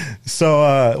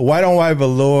 So white on white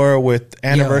velour with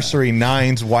anniversary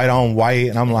 9s, white on white,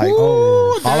 and I'm like,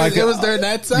 ooh, it was during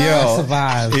that time.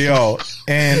 Yo,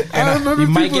 and I remember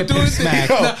people doing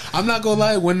that. I'm not gonna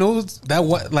lie, when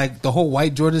the whole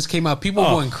white Jordans came out, people were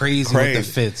going crazy with the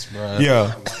fits, bro.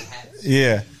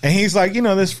 Yeah. And he's like,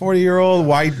 this 40-year-old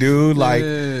white dude, like,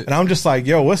 and I'm just like,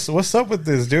 yo, what's up with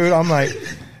this dude? I'm like,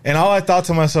 and all I thought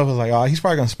to myself was like, oh, he's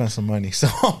probably gonna spend some money. So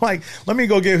I'm like, let me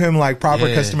go give him like proper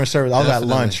customer service. I was at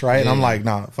lunch, right? And I'm like,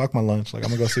 nah, fuck my lunch. Like, I'm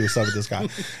gonna go see what's up with this guy.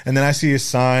 And then I see his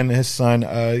son. His son,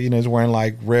 is wearing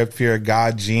like ripped Fear of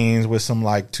God jeans with some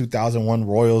like 2001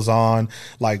 Royals on.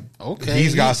 Like,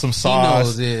 he's got some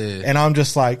sauce. And I'm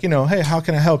just like, hey, how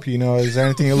can I help you? Is there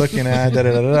anything you're looking at? Da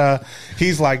da da da.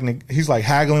 He's like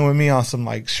haggling with me on some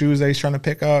like shoes that he's trying to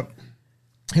pick up.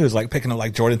 He was like picking up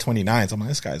like Jordan 29s. I'm like,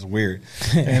 this guy's weird.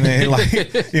 And then like,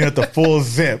 the full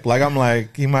zip. Like, I'm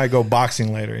like, he might go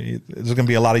boxing later. There's going to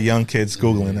be a lot of young kids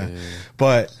Googling that.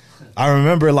 But I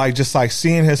remember like just like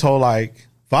seeing his whole like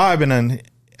vibe. And then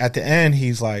at the end,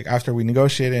 he's like, after we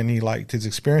negotiated and he liked his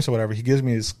experience or whatever, he gives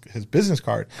me his business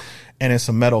card, and it's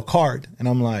a metal card. And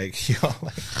I'm like, yo,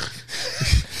 like,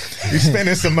 you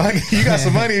spending some money. You got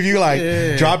some money if you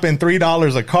like dropping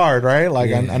 $3 a card, right?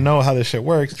 Like, I know how this shit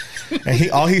works. And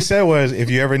all he said was,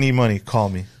 if you ever need money, call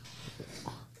me.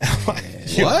 Like,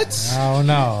 what? Oh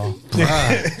no.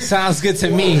 Sounds good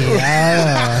to me.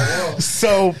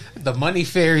 So the money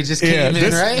fairy just came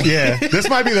in, right? Yeah. This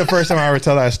might be the first time I ever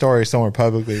tell that story somewhere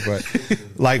publicly, but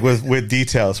like with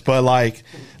details. But like,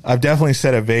 I've definitely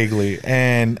said it vaguely.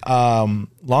 And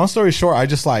long story short, I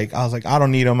was like, I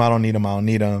don't need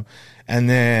them. And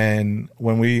then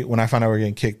when I found out we were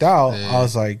getting kicked out, I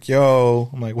was like, yo,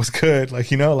 I'm like, what's good?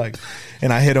 Like,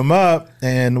 and I hit him up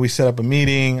and we set up a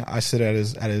meeting. I sit at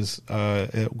his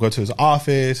go to his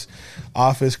office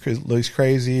looks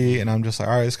crazy. And I'm just like,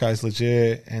 all right, this guy's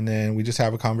legit. And then we just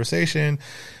have a conversation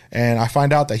and I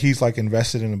find out that he's like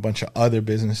invested in a bunch of other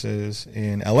businesses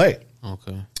in LA.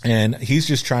 Okay. And he's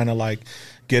just trying to like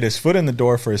get his foot in the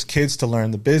door for his kids to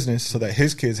learn the business so that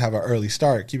his kids have an early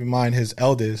start. Keep in mind his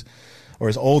oldest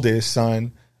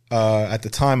son, at the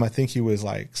time, I think he was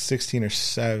like 16 or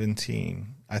 17,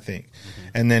 I think. Mm-hmm.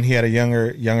 And then he had a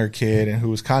younger kid and who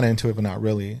was kind of into it, but not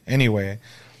really. Anyway,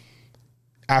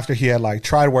 after he had like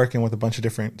tried working with a bunch of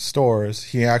different stores,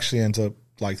 he actually ends up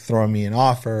like throwing me an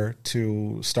offer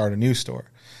to start a new store.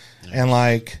 Nice. And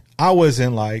like, I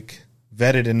wasn't like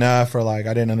vetted enough or like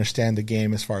I didn't understand the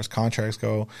game as far as contracts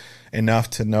go enough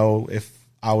to know if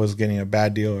I was getting a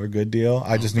bad deal or a good deal.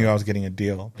 I just knew I was getting a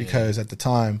deal because at the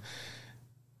time,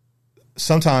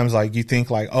 sometimes like you think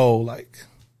like, oh, like,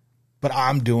 but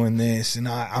I'm doing this and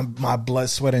I'm my blood,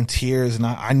 sweat and tears and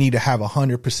I need to have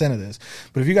 100% of this.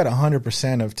 But if you got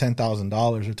 100% of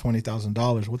 $10,000 or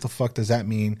 $20,000, what the fuck does that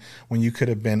mean when you could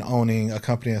have been owning a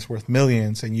company that's worth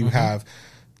millions and you have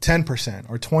 10%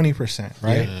 or 20%,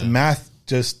 right? Yeah. The math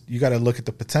you got to look at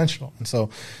the potential. And so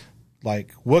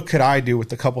like, what could I do with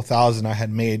the couple thousand I had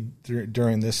made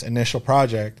during this initial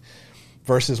project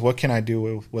versus what can I do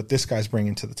with what this guy's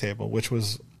bringing to the table, which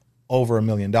was over $1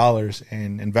 million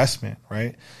in investment,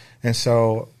 right? And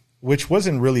so, which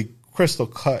wasn't really crystal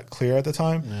clear at the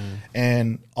time.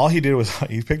 And all he did was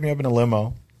he picked me up in a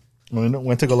limo,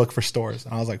 went to go look for stores.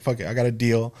 And I was like, fuck it, I got a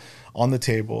deal on the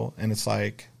table. And it's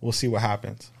like, we'll see what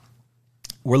happens.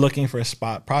 We're looking for a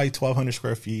spot, probably 1,200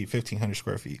 square feet, 1,500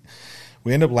 square feet.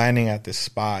 We end up landing at this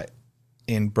spot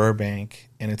in Burbank,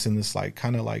 and it's in this like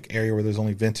kind of like area where there's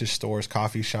only vintage stores,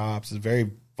 coffee shops. It's very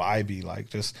vibey,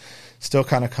 like just still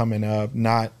kind of coming up,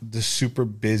 not the super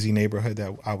busy neighborhood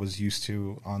that I was used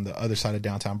to on the other side of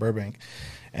downtown Burbank.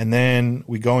 And then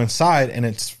we go inside, and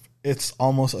it's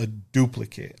almost a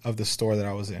duplicate of the store that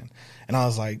I was in. And I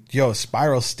was like, yo,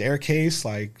 spiral staircase,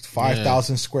 like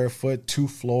 5,000 square foot, 2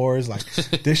 floors. Like,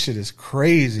 this shit is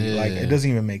crazy. Like, it doesn't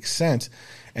even make sense.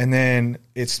 And then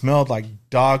it smelled like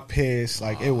dog piss.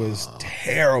 Like, it was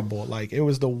terrible. Like, it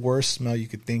was the worst smell you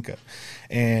could think of.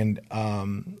 And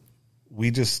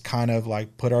we just kind of,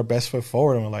 like, put our best foot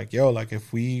forward. And we're like, yo, like,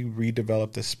 if we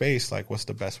redevelop this space, like, what's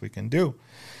the best we can do?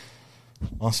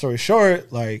 Long story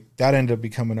short, like, that ended up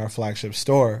becoming our flagship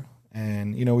store.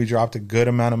 And, we dropped a good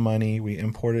amount of money. We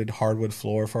imported hardwood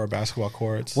floor for our basketball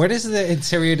courts. Where does the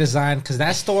interior design, because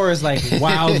that store is like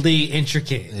wildly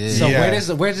intricate. So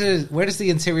where does the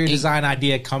interior design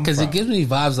idea come from? Because it gives me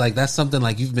vibes like that's something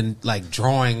like you've been like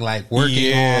drawing, like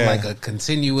working on, like a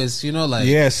continuous, like.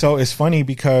 Yeah, so it's funny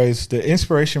because the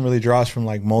inspiration really draws from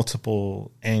like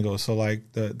multiple angles. So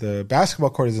like the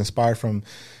basketball court is inspired from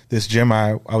this gym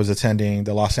I was attending,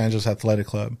 the Los Angeles Athletic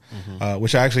Club,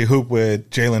 which I actually hoop with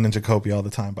Jalen and Jacoby all the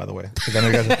to know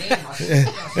you guys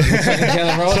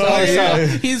Jalen Rose.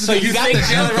 So you think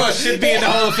Jalen Rose should be in the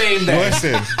Hall of Fame there?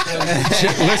 Listen,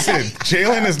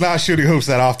 Jalen is not shooting hoops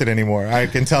that often anymore. I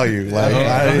can tell you. Like,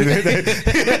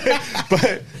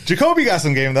 but Jacoby got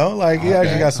some game though. Like, he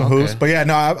actually got some hoops. But yeah,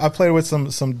 no, I played with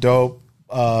some dope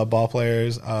ball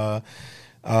players.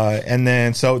 And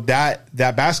then so that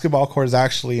basketball court is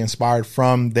actually inspired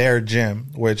from their gym,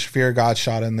 which Fear God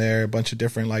shot in there. A bunch of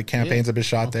different like campaigns have been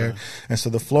shot there. And so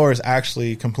the floor is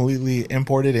actually completely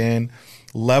imported in,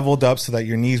 leveled up so that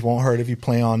your knees won't hurt if you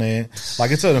play on it. Like,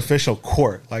 it's an official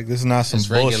court. Like, this is not some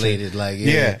bullshit. Regulated, like,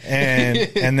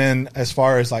 And then as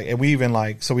far as like, we even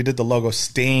like, so we did the logo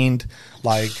stained,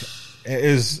 like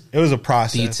it was a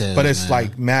process, details, but it's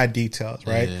like mad details,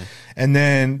 right? And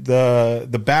then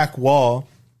the back wall,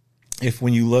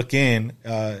 when you look in,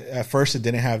 at first it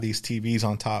didn't have these TVs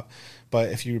on top, but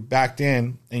if you backed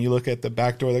in and you look at the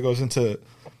back door that goes into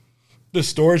the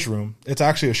storage room, it's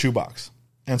actually a shoebox.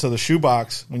 And so the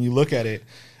shoebox, when you look at it,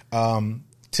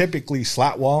 typically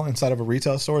slat wall inside of a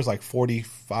retail store is like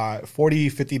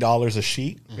 $50 a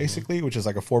sheet, basically, which is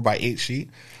like a 4x8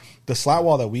 sheet. The slat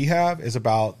wall that we have is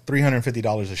about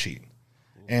 $350 a sheet,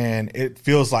 and it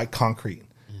feels like concrete.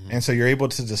 And so you're able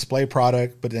to display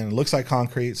product, but then it looks like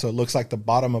concrete. So it looks like the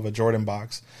bottom of a Jordan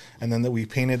box. And then we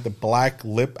painted the black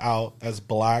lip out as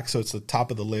black. So it's the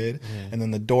top of the lid. And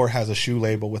then the door has a shoe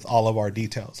label with all of our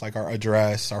details, like our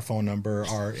address, our phone number,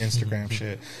 our Instagram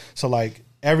shit. So like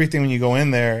everything when you go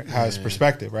in there has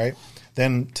perspective, right?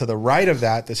 Then to the right of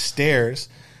that, the stairs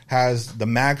has the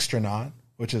Magstronaut,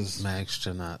 which is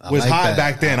Magstronaut. Was like hot that.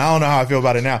 Back then. I don't know how I feel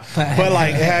about it now, but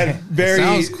like it had very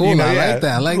sounds cool. You know, I like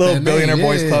that. I like little that Billionaire name.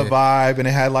 Boys Club vibe, and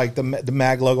it had like the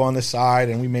Mag logo on the side,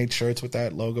 and we made shirts with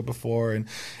that logo before, and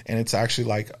it's actually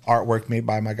like artwork made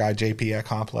by my guy JP at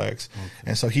Complex,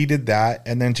 and so he did that,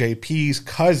 and then JP's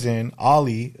cousin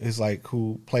Ollie is like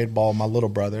who played ball, my little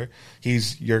brother.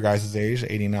 He's your guys' age,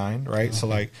 89, right? So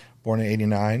like. Born in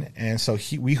 89, and so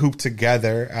we hooped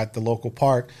together at the local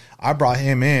park. I brought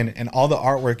him in, and all the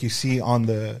artwork you see on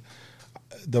the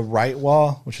right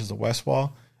wall, which is the west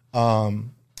wall, and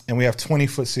we have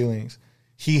 20-foot ceilings.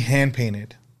 He hand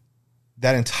painted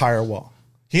that entire wall.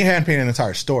 He hand painted an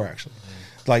entire store, actually.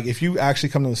 Like if you actually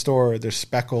come to the store, there's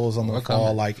speckles on the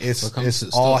wall. Like it's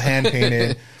all hand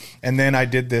painted. And then I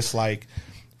did this like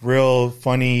real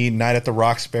funny Night at the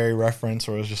Roxbury reference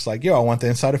where it was just like, yo, I want the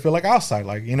inside to feel like outside.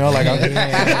 Like, you know, like I'm and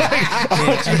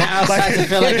the outside to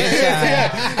feel like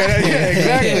inside.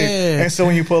 Exactly. And so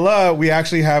when you pull up, we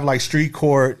actually have like street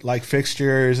court, like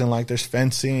fixtures and like there's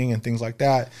fencing and things like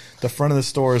that. The front of the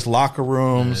store is locker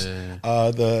rooms.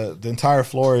 The entire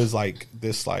floor is like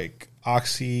this like I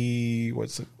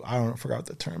forgot what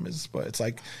the term is, but it's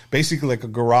like basically like a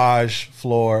garage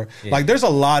floor. Like there's a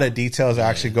lot of details that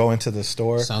actually go into the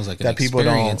store. Sounds like that people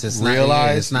don't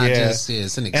realize. It's not just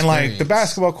it's an experience. And like the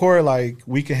basketball court, like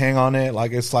we can hang on it.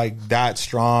 Like it's like that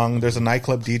strong. There's a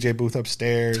nightclub DJ booth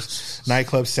upstairs.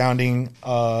 Nightclub sounding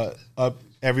up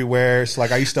everywhere. So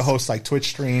like I used to host like Twitch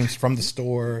streams from the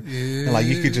store, and like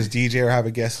you could just DJ or have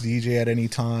a guest DJ at any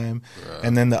time.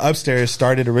 And then the upstairs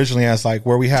started originally as like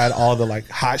where we had all the like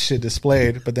hot shit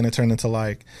displayed, but then it turned into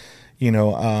like, you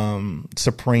know,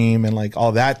 Supreme and like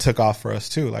all that took off for us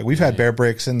too. Like we've had Bear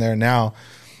Bricks in there now,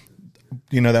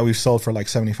 you know, that we've sold for like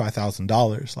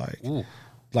 $75,000.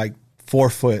 Like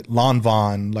 4-foot Lon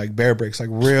Von, like Bear Bricks, like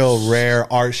real rare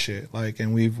art shit. Like,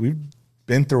 and we've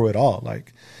been through it all.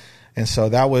 Like. And so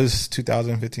that was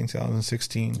 2015,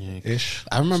 2016 ish.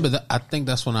 I remember that. I think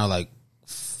that's when I like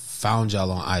found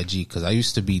y'all on IG because I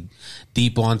used to be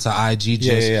deep onto IG.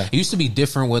 It used to be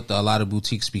different with a lot of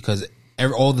boutiques because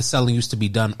all the selling used to be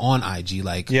done on IG.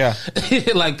 Like,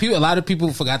 like a lot of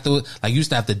people forgot to like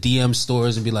used to have to DM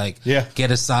stores and be like, get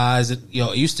a size. And, you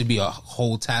know, it used to be a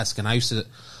whole task. And I used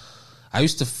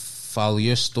to follow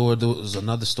your store. There was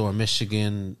another store in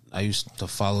Michigan I used to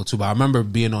follow too, but I remember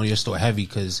being on your store heavy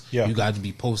because you guys would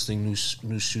be posting new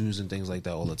shoes and things like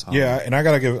that all the time. Yeah, and I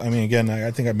gotta give. I mean, again,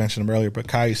 I think I mentioned him earlier, but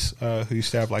Kais, who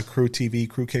used to have like Crew TV,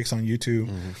 Crew Kicks on YouTube,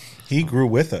 he grew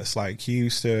with us. Like he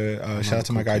used to shout out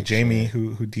to my guy Jamie,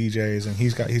 who DJs, and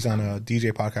he's on a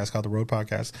DJ podcast called the Road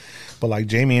Podcast. But like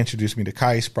Jamie introduced me to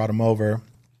Kais, brought him over,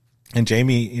 and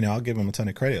Jamie, you know, I'll give him a ton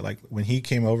of credit. Like when he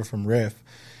came over from Riff.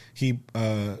 He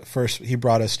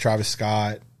brought us Travis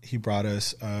Scott. He brought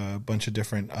us a bunch of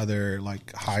different other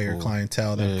like higher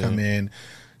clientele that would come in,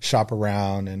 shop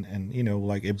around, and you know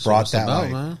like it brought that about,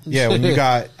 like man? When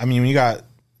you got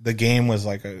the game was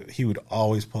like he would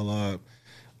always pull up.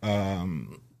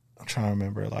 I'm trying to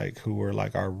remember like who were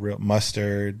like our real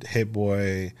Mustard, Hit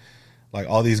Boy, like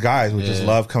all these guys would just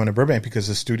love coming to Burbank because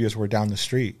the studios were down the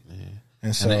street.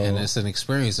 And so, and it's an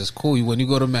experience. It's cool when you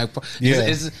go to Mac.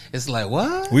 It's like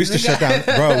what we used to shut down,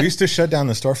 bro. We used to shut down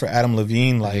the store for Adam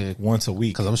Levine like once a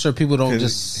week because I'm sure people don't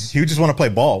he would just want to play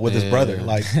ball with his brother.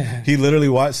 Like he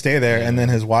literally stay there, and then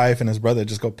his wife and his brother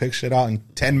just go pick shit out in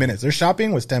 10 minutes. Their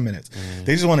shopping was 10 minutes.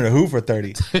 They just wanted to hoop for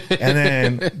 30, and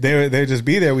then they just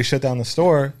be there. We shut down the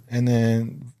store, and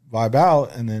then vibe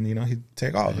out, and then you know he'd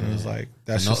take off, and it was like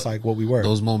that's just like what we were.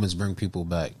 Those moments bring people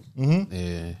back.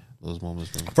 Those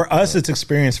moments for us, it's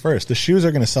experience first. The shoes are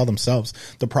going to sell themselves.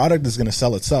 The product is going to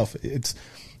sell itself. It's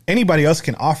anybody else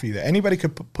can offer you that. Anybody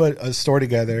could put a store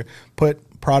together,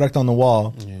 put product on the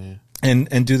wall,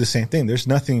 and do the same thing. There's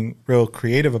nothing real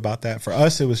creative about that. For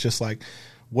us, it was just like,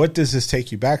 what does this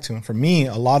take you back to? And for me,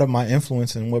 a lot of my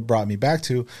influence and what brought me back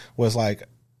to was like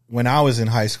when I was in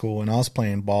high school and I was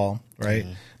playing ball, right?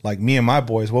 Like me and my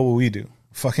boys, what would we do?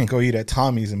 Fucking go eat at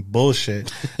Tommy's and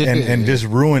bullshit and just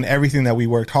ruin everything that we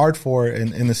worked hard for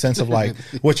in the sense of like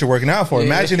what you're working out for.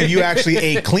 Imagine if you actually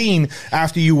ate clean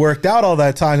after you worked out all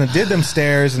that time and did them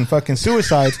stairs and fucking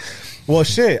suicides. Well,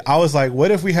 shit. I was like,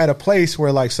 what if we had a place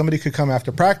where like somebody could come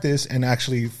after practice and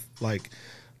actually like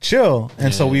chill?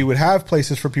 And so we would have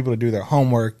places for people to do their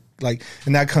homework. Like,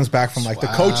 and that comes back from like the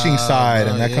coaching side,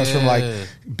 and that comes from like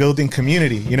building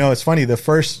community. You know, it's funny. The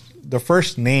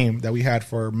first name that we had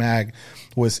for MAG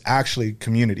was actually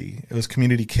Community. It was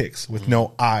Community Kicks with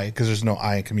no I, because there's no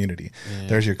I in community.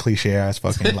 There's your cliche ass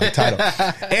fucking like title.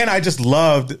 And I just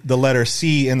loved the letter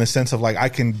C in the sense of like I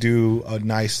can do a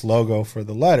nice logo for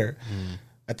the letter.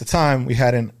 At the time, we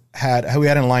hadn't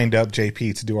hadn't lined up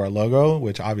JP to do our logo,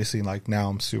 which obviously like now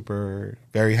I'm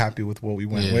very happy with what we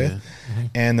went with. Mm-hmm.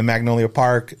 And the Magnolia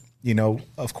Park, you know,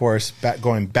 of course,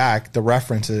 going back, the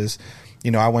references,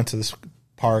 you know, I went to this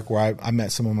park where I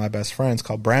met some of my best friends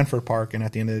called Branford Park. And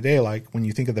at the end of the day, like when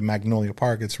you think of the Magnolia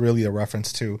Park, it's really a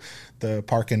reference to the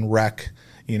Park and Rec,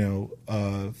 you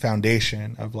know,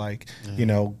 foundation of like, you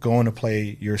know, going to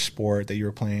play your sport that you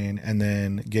were playing and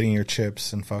then getting your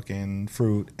chips and fucking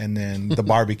fruit and then the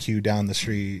barbecue down the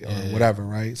street or whatever,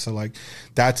 right? So like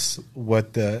that's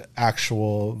what the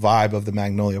actual vibe of the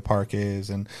Magnolia Park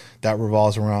is, and that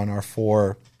revolves around our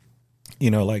four, you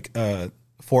know, like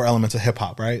four elements of hip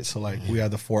hop, right? So like we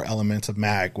have the four elements of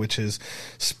mag, which is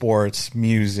sports,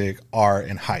 music, art,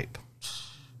 and hype.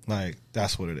 Like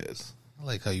that's what it is. I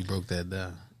like how you broke that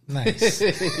down. Nice.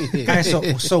 Guys,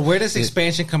 so where does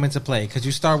expansion come into play? Because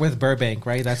you start with Burbank,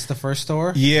 right? That's the first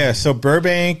store? Yeah, so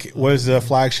Burbank was the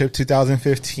flagship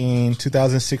 2015.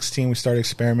 2016, we started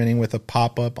experimenting with a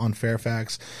pop-up on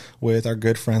Fairfax with our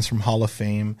good friends from Hall of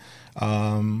Fame.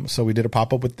 So we did a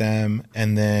pop-up with them,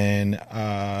 and then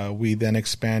we then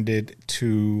expanded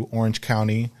to Orange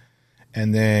County.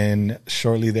 And then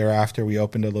shortly thereafter, we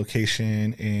opened a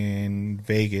location in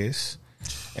Vegas.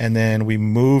 And then we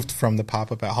moved from the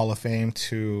pop-up at Hall of Fame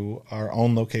to our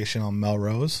own location on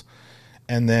Melrose.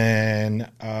 And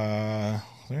then and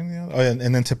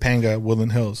then Topanga,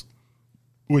 Woodland Hills,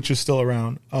 which is still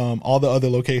around. All the other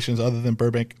locations other than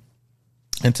Burbank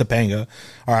and Topanga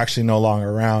are actually no longer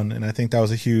around. And I think that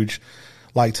was a huge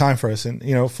like time for us. And,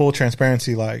 you know, full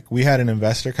transparency, like we had an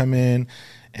investor come in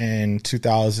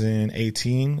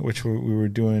 2018, which we were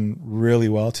doing really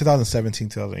well, 2017,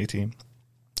 2018.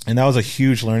 And that was a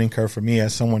huge learning curve for me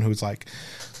as someone who's like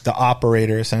the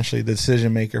operator, essentially the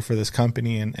decision maker for this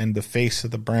company and the face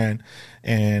of the brand.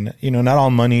 And, you know, not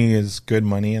all money is good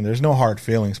money and there's no hard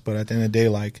feelings, but at the end of the day,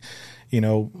 like, you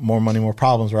know, more money, more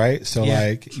problems, right? So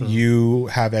you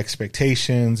have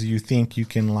expectations, you think you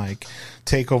can like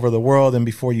take over the world. And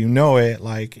before you know it,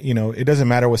 like, you know, it doesn't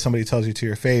matter what somebody tells you to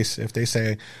your face. If they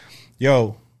say,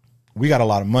 yo, we got a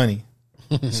lot of money.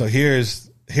 So here's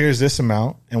this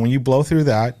amount. And when you blow through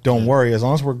that, don't worry. As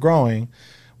long as we're growing,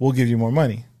 we'll give you more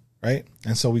money. Right.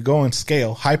 And so we go and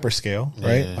scale, hyperscale.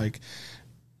 Right. Yeah. Like,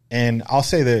 and I'll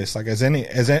say this, like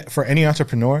for any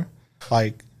entrepreneur,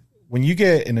 like when you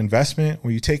get an investment,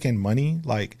 when you take in money,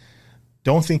 like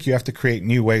don't think you have to create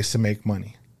new ways to make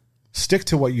money. Stick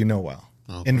to what you know well.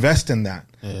 Okay. Invest in that.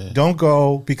 Yeah. Don't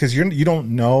go because you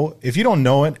don't know. If you don't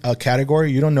know a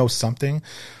category, you don't know something.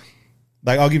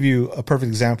 Like I'll give you a perfect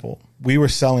example. We were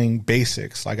selling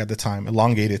basics, like at the time,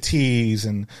 elongated tees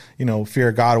and, you know, Fear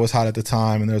of God was hot at the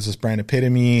time. And there was this brand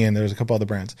Epitome and there was a couple other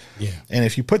brands. Yeah. And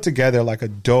if you put together like a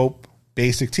dope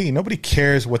basic tee, nobody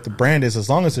cares what the brand is as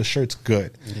long as the shirt's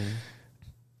good. Mm-hmm.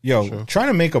 Yo, trying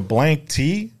to make a blank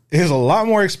tee is a lot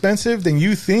more expensive than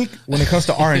you think when it comes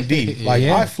to R&D. Like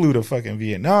I flew to fucking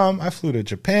Vietnam, I flew to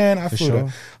Japan, I flew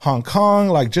to Hong Kong,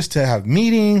 like just to have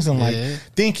meetings and like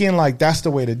thinking like that's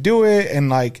the way to do it. And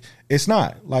like, it's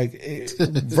not like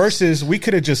versus we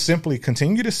could have just simply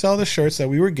continued to sell the shirts that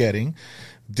we were getting.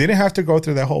 Didn't have to go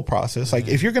through that whole process. Like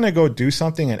if you're going to go do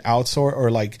something and outsource or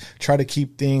like try to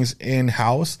keep things in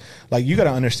house, like you got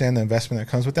to understand the investment that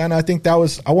comes with that. And I think I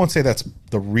won't say that's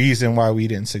the reason why we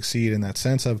didn't succeed in that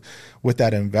sense of with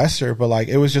that investor, but like,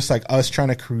 it was just like us trying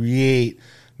to create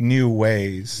new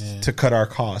ways to cut our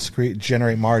costs,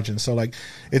 generate margins. So like,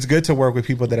 it's good to work with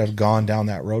people that have gone down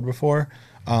that road before.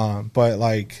 But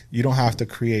like you don't have to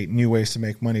create new ways to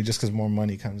make money just because more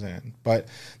money comes in. But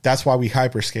that's why we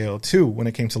hyperscale too when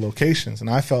it came to locations. And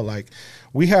I felt like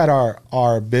we had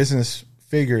our business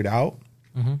figured out.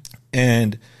 Mm-hmm.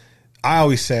 And I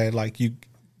always said like you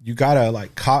gotta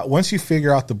like once you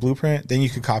figure out the blueprint, then you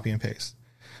can copy and paste.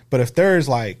 But if there's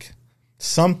like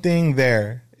something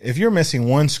there, if you're missing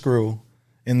one screw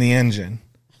in the engine,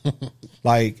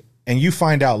 like, and you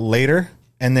find out later,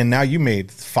 and then now you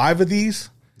made 5 of these.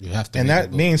 You have to, and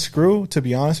that main screw, to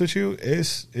be honest with you,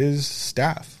 is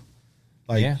staff,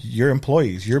 like your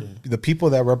employees, the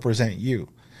people that represent you.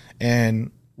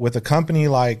 And with a company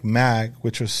like MAG,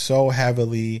 which was so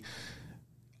heavily,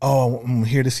 oh, I'm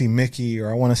here to see Miki,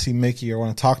 or I want to see Miki, or I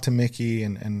want to talk to Miki,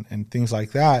 and things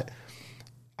like that.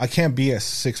 I can't be at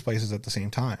 6 places at the same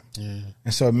time,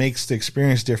 and so it makes the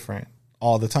experience different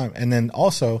all the time. And then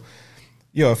also,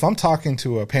 if I'm talking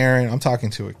to a parent, I'm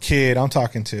talking to a kid, I'm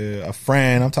talking to a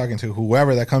friend, I'm talking to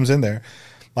whoever that comes in there,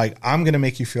 like I'm going to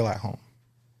make you feel at home.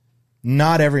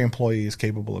 Not every employee is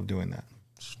capable of doing that.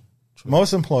 True.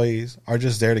 Most employees are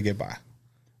just there to get by,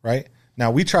 right? Now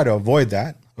we try to avoid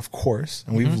that, of course,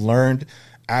 and we've learned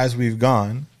as we've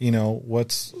gone,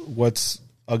 what's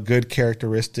a good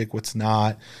characteristic, what's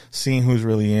not, seeing who's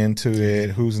really into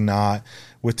it, who's not.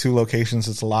 With 2 locations,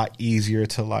 it's a lot easier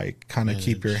to like kind of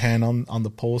keep your hand on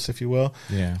the pulse, if you will.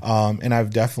 Yeah. And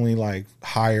I've definitely like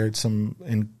hired some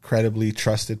incredibly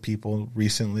trusted people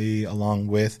recently, along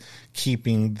with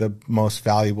keeping the most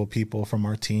valuable people from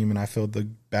our team. And I feel the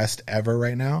best ever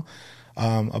right now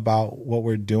about what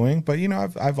we're doing. But, you know,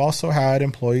 I've also had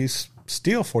employees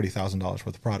steal $40,000 worth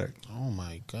of product. Oh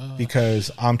my god! Because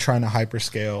I'm trying to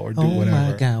hyperscale or do whatever.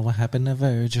 Oh my god! What happened to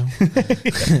Virgil?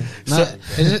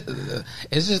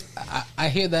 It's just I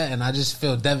hear that and I just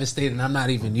feel devastated. And I'm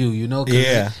not even you know. 'Cause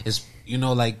it's you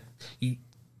know, like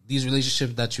these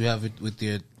relationships that you have with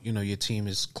your your team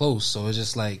is close. So it's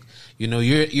just like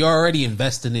you're already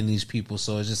investing in these people.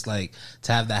 So it's just like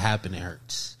to have that happen, it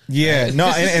hurts. Yeah, no,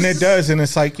 and it does, and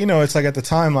it's like it's like at the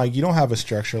time, like you don't have a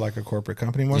structure like a corporate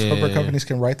company. Most corporate companies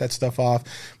can write that stuff off,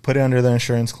 put it under their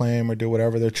insurance claim, or do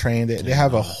whatever. They're trained. They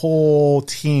have a whole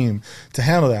team to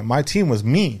handle that. My team was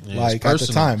me, like at the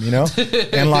time,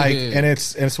 and like, and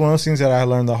it's one of those things that I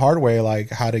learned the hard way, like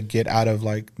how to get out of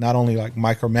like not only like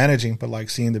micromanaging, but like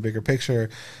seeing the bigger picture,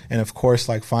 and of course,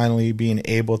 like finally being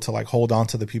able to like hold on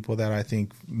to the people that I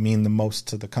think mean the most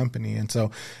to the company, and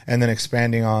then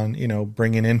expanding on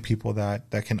bringing in people that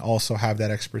can also have that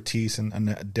expertise and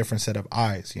a different set of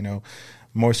eyes.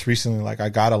 Most recently, like I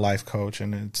got a life coach,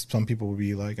 and some people would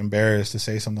be like embarrassed to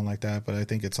say something like that, but I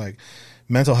think it's like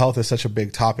mental health is such a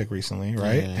big topic recently,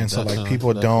 right? And so like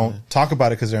people don't talk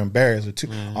about it because they're embarrassed.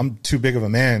 I'm too big of a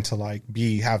man to like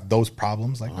have those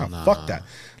problems. Like, fuck that.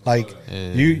 Like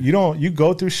you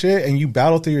go through shit and you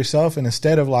battle through yourself, and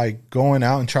instead of like going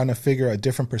out and trying to figure a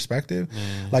different perspective,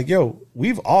 like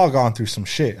we've all gone through some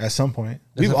shit at some point.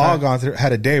 We've all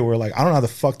had a day where like I don't know how the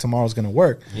fuck tomorrow's gonna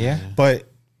work. Yeah. But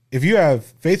if you have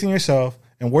faith in yourself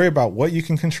and worry about what you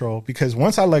can control, because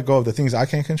once I let go of the things I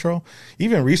can't control,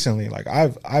 even recently, like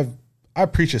I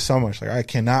preach it so much, like I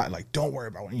cannot, like, don't worry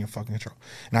about what you can fucking control.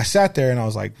 And I sat there and I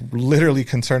was like literally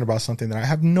concerned about something that I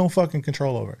have no fucking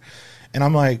control over. And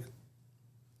I'm like,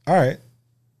 all right,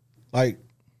 like,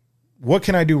 what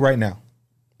can I do right now?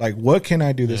 Like, what can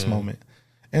I do this moment?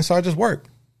 And so I just work.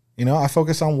 I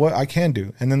focus on what I can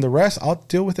do. And then the rest, I'll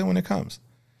deal with it when it comes.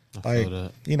 I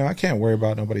can't worry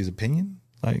about nobody's opinion.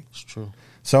 Like, it's true.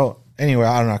 So anyway,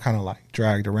 I don't know, I kind of like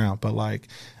dragged around, but like,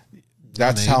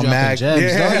 that's how Mag.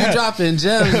 Yeah. You dropping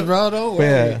gems, bro. Don't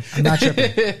worry. Yeah. I'm not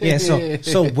tripping. Yeah.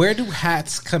 So where do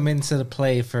hats come into the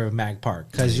play for Mag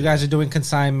Park? Because you guys are doing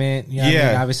consignment. What I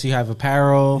mean? Obviously, you have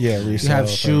apparel. Yeah. Resale, you have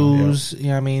shoes. Apparel,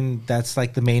 what I mean? That's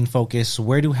like the main focus.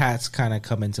 Where do hats kind of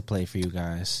come into play for you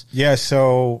guys? Yeah.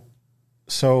 So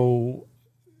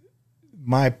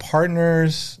my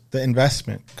partners, the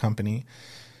investment company,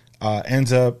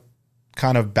 ends up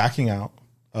kind of backing out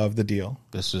of the deal.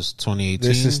 This is 2018.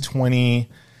 This is 2019.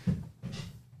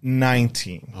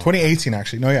 2018,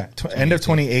 actually. No, yeah. End of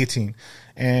 2018.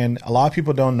 And a lot of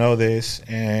people don't know this.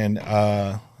 And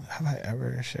have I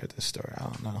ever shared this story? I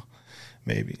don't know.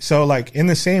 Maybe. So, like, in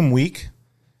the same week,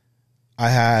 I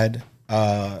had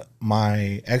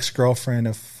my ex-girlfriend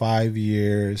of 5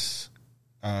 years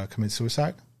commit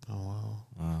suicide. Oh,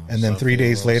 wow. And then 3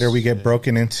 days later, we get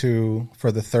broken into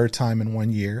for the 3rd time in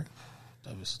 1 year.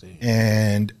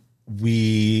 And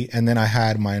then I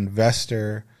had my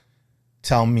investor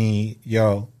tell me,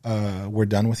 we're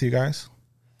done with you guys.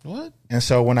 What? And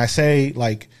so when I say,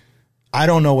 like, I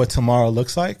don't know what tomorrow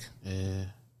looks like,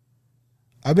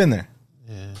 I've been there.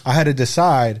 Yeah. I had to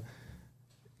decide,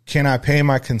 can I pay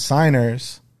my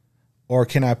consigners or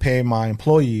can I pay my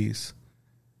employees,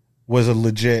 was a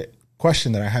legit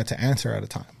question that I had to answer at a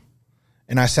time.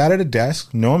 And I sat at a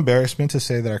desk, no embarrassment to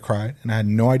say that I cried, and I had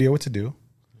no idea what to do.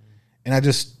 And I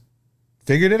just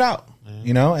figured it out, and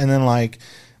then like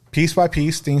piece by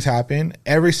piece, things happen.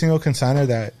 Every single consigner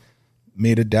that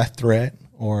made a death threat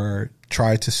or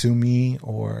tried to sue me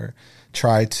or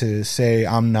tried to say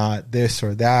I'm not this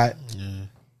or that,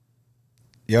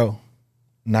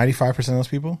 95% of those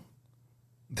people,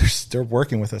 they're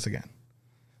working with us again.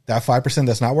 That 5%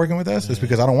 that's not working with us is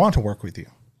because I don't want to work with you.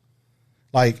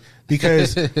 Like,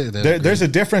 because there's a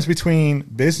difference between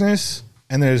business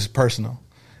and there's personal.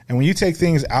 And when you take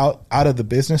things out of the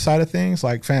business side of things,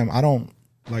 like, fam,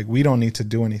 we don't need to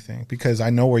do anything because I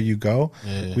know where you go.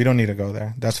 Yeah. We don't need to go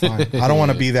there. That's fine. I don't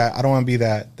want to be that. I don't want to be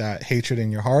that hatred in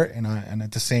your heart, and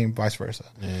at the same vice versa.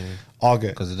 Yeah. All good.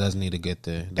 Because it doesn't need to get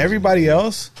there. Everybody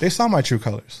else, they saw my true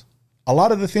colors. A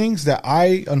lot of the things that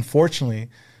I unfortunately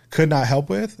could not help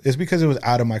with is because it was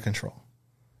out of my control,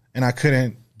 and I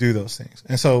couldn't do those things.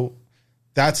 And so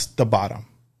that's the bottom.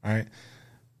 All right.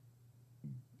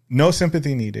 No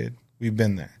sympathy needed. We've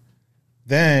been there.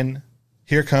 Then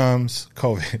here comes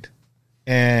COVID,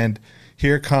 and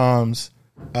here comes,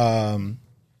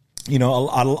 you know,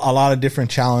 a lot of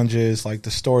different challenges, like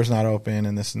the store's not open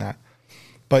and this and that.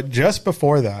 But just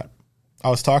before that, I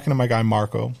was talking to my guy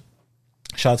Marco.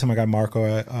 Shout out to my guy Marco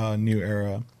at New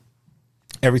Era.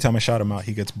 Every time I shout him out,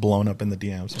 he gets blown up in the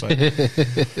DMs. But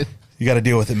you got to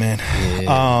deal with it, man.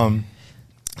 Yeah.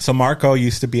 So Marco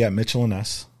used to be at Mitchell &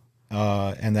 Ness,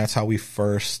 and that's how we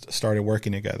first started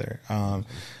working together.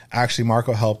 Actually,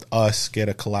 Marco helped us get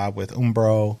a collab with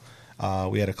Umbro.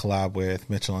 We had a collab with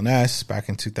Mitchell & Ness back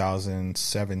in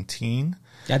 2017.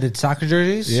 Yeah, did soccer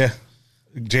jerseys? Yeah.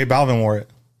 J Balvin wore it.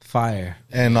 Fire.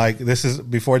 And like, this is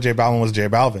before J Balvin was J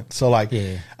Balvin. So like,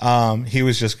 he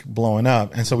was just blowing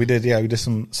up. And so we did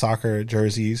some soccer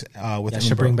jerseys, with I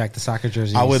should bring back the soccer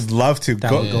jerseys. I would love to.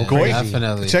 Goik,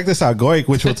 definitely. Check this out. Goik,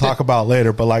 which we'll talk about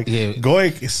later, but like,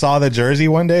 Goik saw the jersey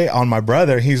one day on my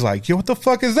brother. He's like, yo, what the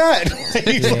fuck is that?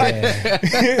 He's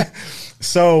like,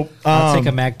 so, I'll take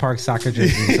a Mag Park soccer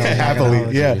jersey. So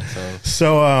happily. Yeah.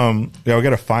 So, we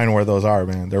gotta find where those are,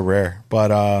 man. They're rare,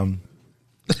 but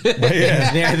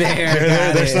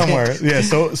yeah, they're somewhere. Yeah,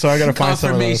 so I gotta find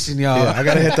some of those. Y'all. Yeah, I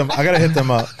gotta hit them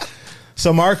up.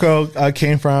 So Marco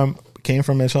came from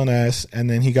Mitchell & Ness, and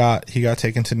then he got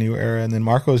taken to New Era, and then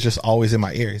Marco was just always in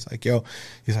my ear. He's like, you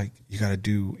gotta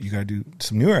do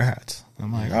some New Era hats.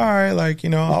 I'm like, all right, like, you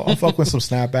know, I'll fuck with some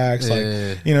snapbacks.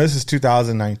 Like, you know, this is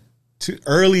 2009,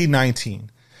 early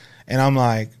 19, and I'm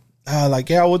like,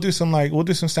 we'll do some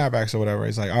snapbacks or whatever.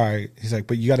 He's like, all right. He's like,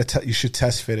 but you should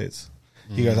test fitteds.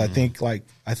 He goes, I think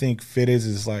fitteds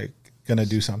is like gonna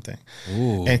do something.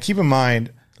 Ooh. And keep in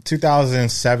mind,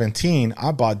 2017,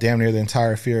 I bought damn near the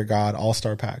entire Fear of God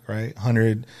All-Star pack, right?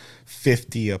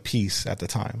 150 a piece at the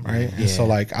time, right? Yeah. And so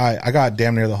like I got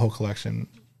damn near the whole collection,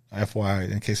 FYI,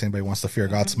 in case anybody wants the Fear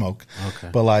of God smoke. Okay.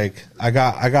 But like I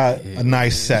got a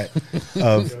nice set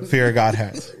of Fear of God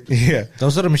hats. Yeah.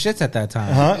 Those are the shits at that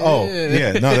time. Huh? Oh,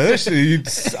 yeah. No,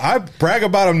 I brag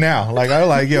about them now. Like I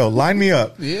like, yo, line me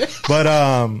up. Yeah. But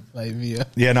line me up.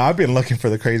 Yeah, no, I've been looking for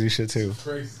the crazy shit too.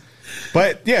 Crazy.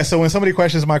 But yeah, so when somebody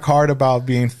questions my card about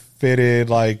being fitted,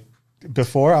 like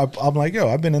before, I'm like, yo,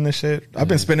 I've been in this shit. I've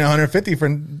been spending 150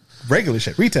 for regular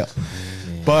shit, retail.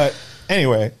 But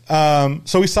anyway,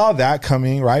 so we saw that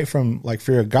coming, right, from like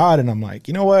Fear of God, and I'm like,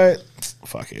 you know what?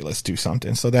 Fuck it, let's do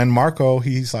something. So then Marco,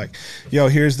 he's like, yo,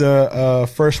 here's the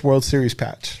first World Series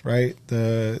patch, right?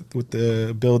 With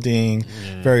the building,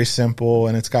 very simple,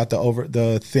 and it's got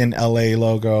the thin LA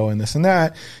logo and this and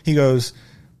that. He goes,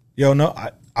 yo, no,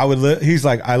 I would he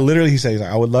says,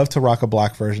 I would love to rock a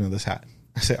black version of this hat.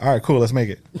 I said, all right, cool, let's make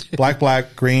it.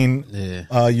 Black, green,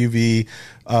 UV,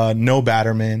 no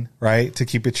Batterman, right? To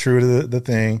keep it true to the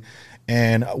thing.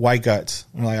 And white guts.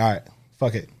 I'm like, all right,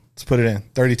 fuck it. Let's put it in.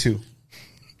 30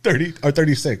 or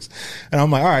 36. And I'm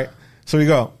like, all right. So we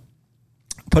go.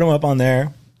 Put them up on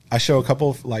there. I show a couple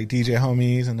of like DJ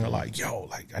homies, and they're like, yo,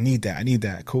 like, I need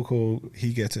that. Cool.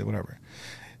 He gets it, whatever.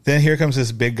 Then here comes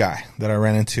this big guy that I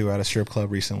ran into at a strip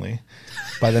club recently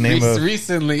by the name of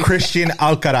Christian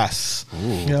Alcaraz.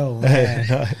 Yo,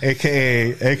 man.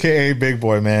 AKA Big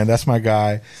Boy, man. That's my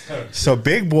guy. So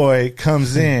Big Boy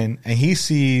comes in and he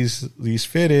sees these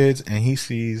fitteds and he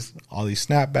sees all these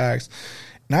snapbacks.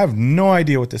 And I have no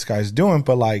idea what this guy's doing,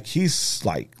 but like he's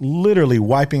like literally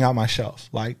wiping out my shelf,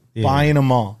 like buying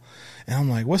them all. And I'm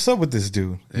like, what's up with this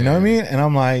dude? You know what I mean? And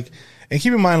I'm like, and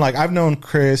keep in mind, like I've known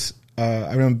Chris,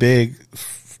 I've been big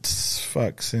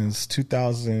since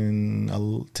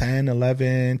 2010,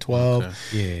 11, 12. Okay.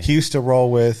 Yeah. He used to roll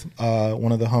with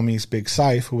one of the homies, Big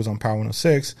Syfe, who was on Power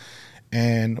 106,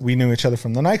 and we knew each other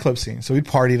from the nightclub scene. So we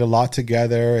partied a lot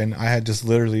together, and I had just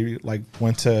literally like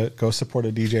went to go support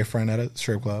a DJ friend at a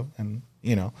strip club, and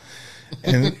you know,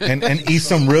 and eat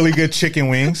some really good chicken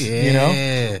wings, you know,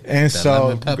 and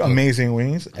so amazing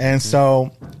wings, and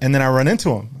so and then I run into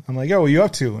him. I'm like, yo, what you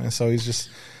up to? And so he's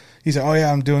like, oh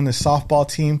yeah, I'm doing this softball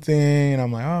team thing. And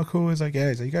I'm like, oh, cool. He's like, yeah.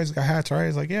 He's like, you guys got hats, right?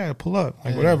 He's like, yeah, pull up,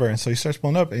 like whatever. And so he starts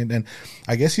pulling up, and then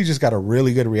I guess he just got a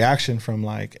really good reaction from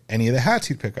like any of the hats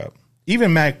he'd pick up,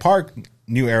 even Mag Park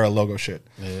New Era logo shit.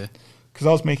 Yeah. Because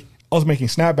I was making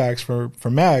snapbacks for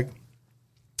Mag,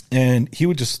 and he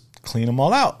would just clean them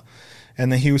all out,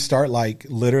 and then he would start like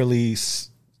literally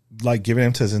like giving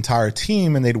them to his entire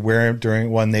team, and they'd wear them during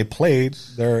when they played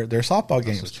their softball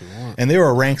games. And they were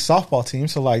a ranked softball team,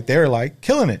 so like they were like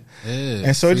killing it.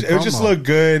 And so it just looked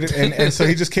good, and so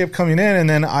he just kept coming in, and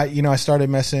then I started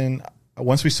messing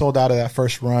once we sold out of that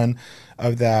first run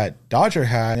of that Dodger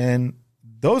hat, and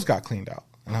those got cleaned out,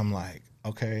 and I'm like,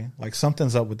 okay, like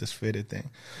something's up with this fitted thing.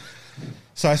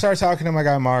 So I started talking to my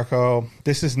guy Marco.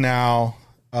 This is now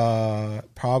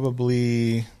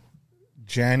probably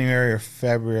January or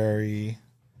February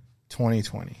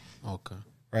 2020. Okay.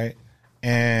 Right?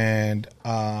 And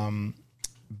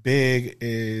Big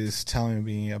is telling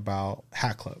me about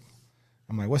Hat Club.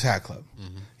 I'm like, what's Hat Club?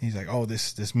 Mm-hmm. He's like, oh,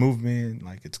 this movement,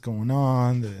 like it's going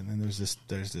on, and then there's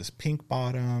this pink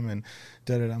bottom, and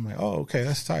da-da-da. I'm like, oh, okay,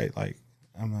 that's tight. Like,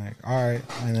 I'm like, all right.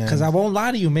 Because I won't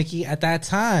lie to you, Mickey, at that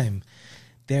time,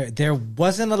 there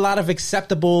wasn't a lot of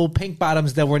acceptable pink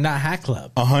bottoms that were not Hat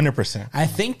Club. 100%. I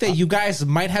think that you guys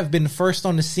might have been first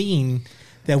on the scene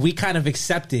that we kind of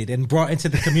accepted and brought into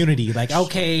the community. Like,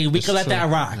 okay, we could let that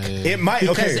rock. Yeah. It might,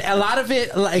 because a lot of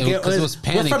it, like, it was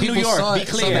we're from New York. Be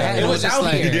clear, it was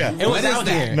out here. Yeah. It was out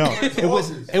there. No, it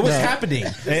was happening,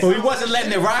 but we wasn't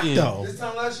letting it rock though. This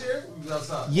time last year, we was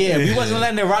outside. Yeah, we wasn't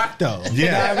letting it rock though.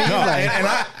 Yeah, you know what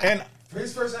I mean? For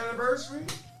his first anniversary.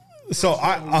 So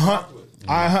I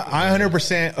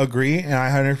 100% agree, and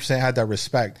I 100% had that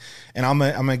respect. And I'm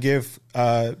gonna give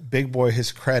Big Boy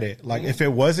his credit. Like, if it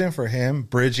wasn't for him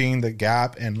bridging the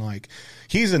gap, and like,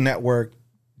 he's a network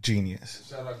genius.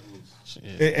 Shout out Goose.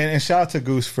 And shout out to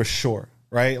Goose for sure.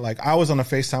 Right? Like, I was on a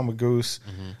FaceTime with Goose.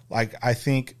 Mm-hmm. Like, I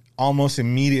think almost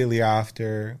immediately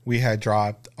after we had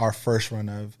dropped our first run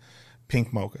of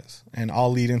Pink Mochas, and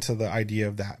I'll lead into the idea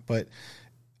of that. But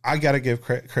I got to give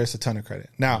Chris a ton of credit.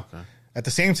 Now, at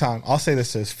the same time, I'll say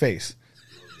this to his face.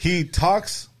 He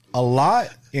talks a lot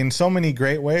in so many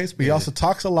great ways, but he also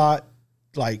talks a lot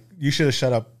like, you should have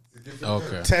shut up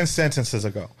 10 sentences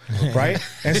ago, right?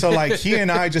 And so, like, he and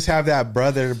I just have that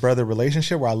brother-to-brother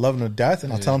relationship where I love him to death,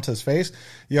 and I'll tell him to his face,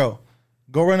 yo,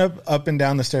 go run up and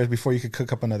down the stairs before you could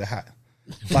cook up another hat.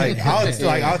 Like,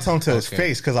 I'll tell him to his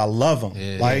face because I love him.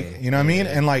 Yeah, like, you know what I mean?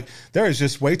 And like, there is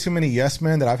just way too many yes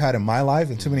men that I've had in my life,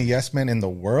 and too many yes men in the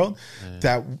world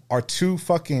that are too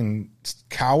fucking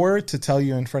coward to tell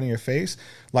you in front of your face,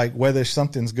 like, whether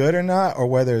something's good or not, or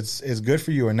whether it's good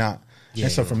for you or not. Yeah,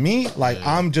 and so for me, like,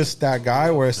 I'm just that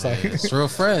guy where it's like, it's real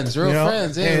friends, real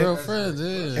friends, real friends.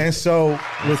 Yeah. And so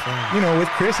with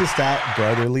Chris, it's that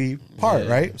brotherly part,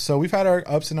 right? So we've had our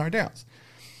ups and our downs.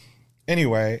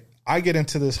 Anyway, I get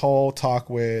into this whole talk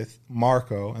with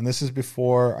Marco, and this is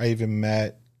before I even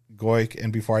met Goik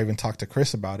and before I even talked to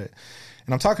Chris about it.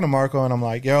 And I'm talking to Marco, and I'm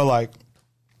like, yo, like,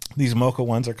 these Mocha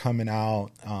ones are coming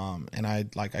out, and I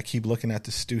keep looking at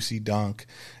the Stussy Dunk,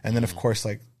 and then of course,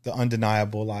 like, the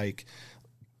undeniable, like,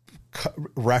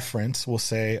 reference, we'll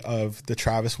say, of the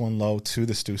Travis One Low to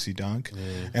the Stussy Dunk,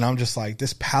 and I'm just like,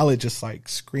 this palette just like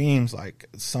screams like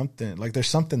something, like there's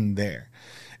something there.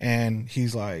 And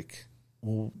he's like,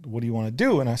 well, what do you want to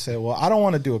do? And I said, well, I don't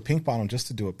want to do a pink bottom just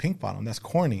to do a pink bottom. That's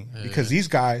corny, because these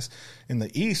guys in the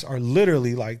East are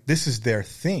literally like, this is their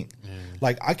thing.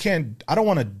 Like, I don't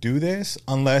want to do this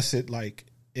unless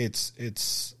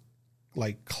it's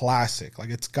like classic. Like,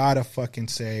 it's gotta fucking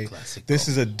say, classical. This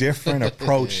is a different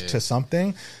approach to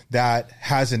something that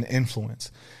has an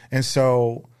influence. And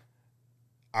so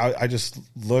I just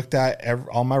looked at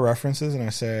all my references, and I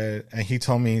said, and he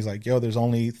told me, he's like, yo, there's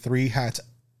only 3 hats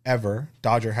ever,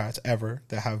 Dodger hats ever,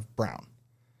 that have brown,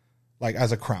 like,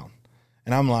 as a crown.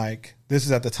 And I'm like, this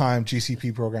is at the time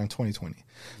GCP program 2020.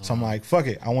 So I'm like, fuck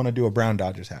it, I want to do a brown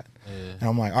Dodgers hat. And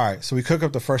I'm like, all right. So we cook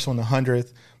up the first one, the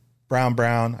 100th,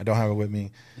 brown. I don't have it with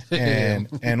me.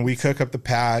 And we cook up the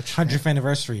patch. 100th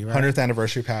anniversary, right? 100th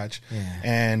anniversary patch. Yeah.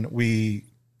 And we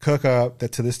cook up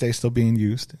that to this day still being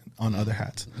used on other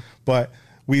hats. But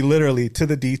we literally, to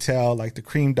the detail, like the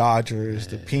cream Dodgers,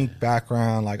 the pink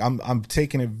background, like I'm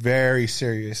taking it very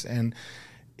serious. And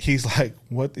he's like,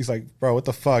 what? He's like, bro, what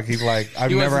the fuck? He's like,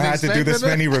 I've never had to do this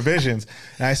many revisions.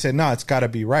 And I said, no, it's got to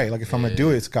be right. Like, if I'm going to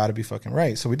do it, it's got to be fucking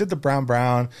right. So we did the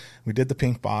brown, we did the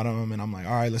pink bottom, and I'm like,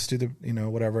 all right, let's do the,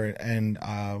 whatever. And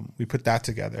we put that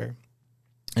together.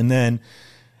 And then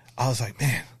I was like,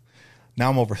 man, now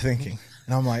I'm overthinking.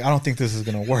 And I'm like, I don't think this is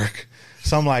going to work.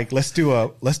 So I'm like, let's do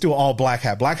an all black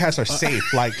hat. Black hats are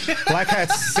safe. Like, black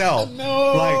hats sell.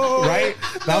 No. Like, right?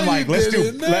 Now I'm like, let's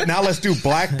do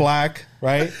black,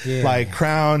 right? Yeah. Like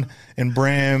crown and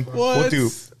brim. What? We'll do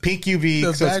pink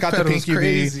UV. So it's got the pink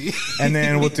UV. And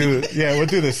then we'll do the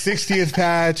 60th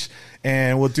patch,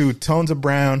 and we'll do tones of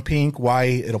brown, pink,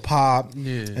 white. It'll pop.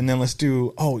 Yeah. And then let's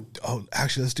do,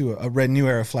 let's do a red new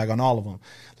era flag on all of them.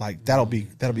 Like, that'll be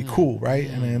cool, right?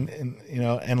 And then,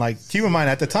 and like, keep in mind,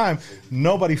 at the time,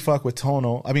 nobody fucked with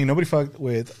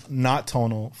not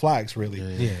tonal flags, really.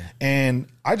 Yeah. And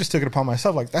I just took it upon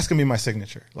myself, like, that's gonna be my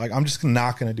signature. Like, I'm just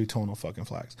not gonna do tonal fucking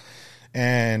flags.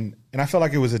 And I felt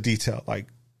like it was a detail,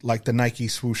 like the Nike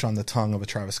swoosh on the tongue of a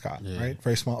Travis Scott, right?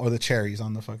 Very small, or the cherries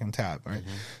on the fucking tab, right?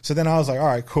 So then I was like, all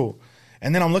right, cool.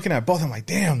 And then I'm looking at both. I'm like,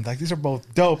 damn, like, these are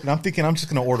both dope. And I'm thinking I'm just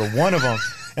gonna order one of them.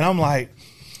 And I'm like,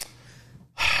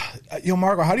 yo,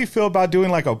 Marco, how do you feel about doing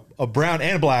like a brown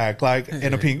and black, like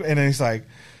in a pink? And then he's like,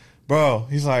 bro,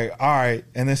 he's like, all right.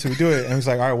 And then so we do it. And he's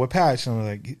like, all right, what patch? And I'm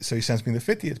like, so he sends me the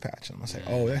 50th patch. And I'm like,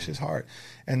 oh, that shit's hard.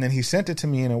 And then he sent it to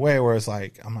me in a way where it's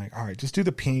like, I'm like, all right, just do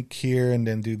the pink here and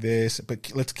then do this.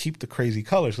 But let's keep the crazy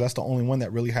colors. That's the only one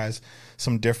that really has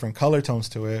some different color tones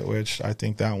to it, which I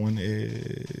think that one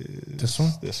is this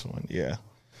one. This one, yeah.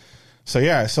 So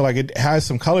yeah, so like it has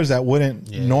some colors that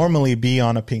wouldn't normally be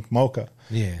on a pink mocha.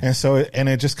 Yeah. And so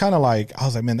it just kind of like, I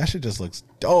was like, man, that shit just looks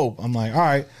dope. I'm like, all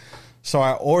right. So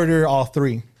I ordered all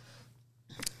 3.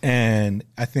 And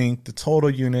I think the total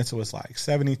units was like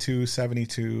 72,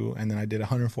 72, and then I did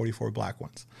 144 black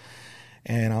ones.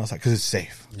 And I was like, because it's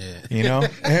safe, you know.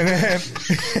 And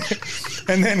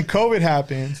then COVID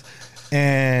happens,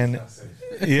 and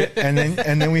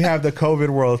then we have the COVID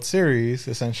World Series,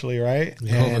 essentially, right?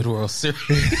 COVID World Series.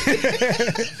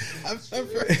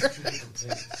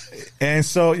 And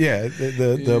so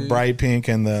the bright pink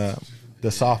and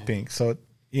the soft pink. So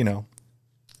you know,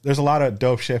 there's a lot of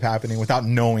dope shit happening without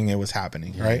knowing it was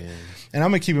happening, right? And I'm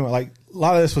gonna keep it like a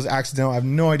lot of this was accidental. I have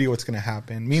no idea what's gonna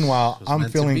happen. Meanwhile, I'm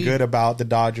feeling good about the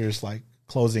Dodgers like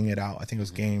closing it out. I think it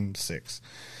was Game 6,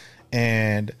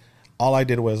 and all I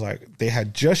did was like they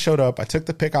had just showed up. I took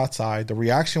the pick outside. The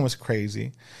reaction was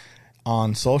crazy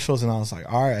on socials, and I was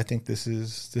like, all right, I think this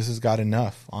has got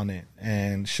enough on it.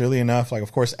 And surely enough, like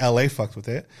of course LA fucked with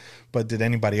it, but did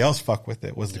anybody else fuck with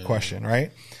it was the question,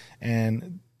 right?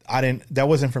 And that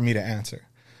wasn't for me to answer.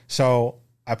 So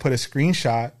I put a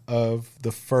screenshot of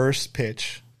the first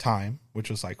pitch time, which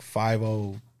was like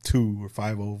 5:02 or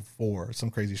 5:04, some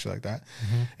crazy shit like that.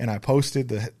 And I posted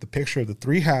the picture of the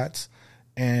 3 hats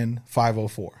and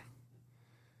 5:04.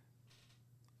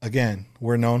 Again,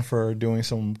 we're known for doing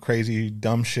some crazy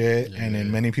dumb shit. And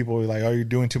then many people were like, oh, you're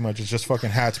doing too much. It's just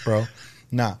fucking hats, bro.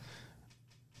 Nah.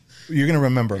 You're going to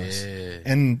remember us.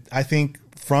 And I think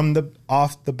from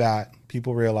off the bat,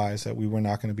 people realized that we were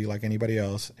not going to be like anybody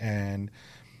else. And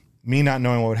me not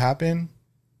knowing what would happen,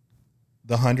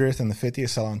 the 100th and the 50th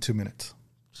sold out in 2 minutes.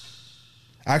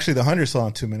 Actually, the 100th sold out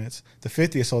in 2 minutes. The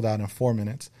 50th sold out in 4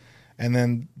 minutes. And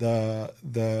then the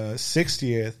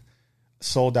 60th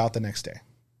sold out the next day.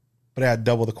 But it had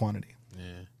double the quantity.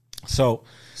 Yeah. So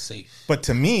safe. But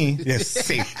to me, it's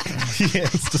safe. Yeah,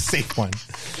 it's the safe one.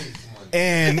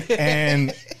 And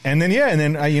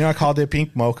then I called it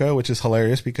pink mocha, which is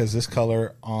hilarious because this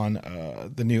color on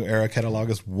the new era catalog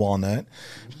is walnut,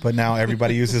 but now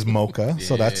everybody uses mocha,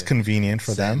 so that's convenient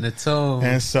for them.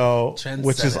 And so,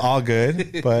 which is all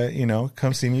good. But you know,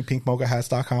 come see me,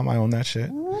 pinkmochahats.com. I own that shit.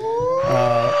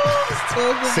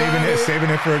 Saving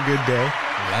it for a good day.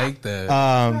 I like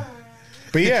that.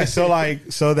 But yeah,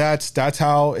 so that's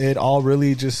how it all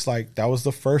really just like that was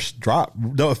the first drop,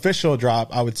 the official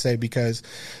drop, I would say, because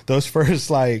those first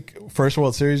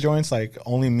World Series joints, like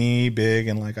only me, Big,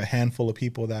 and like a handful of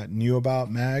people that knew about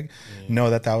Mag know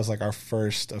that was like our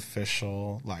first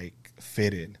official like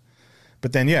fitted.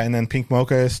 But then and then Pink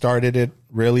Mocha started it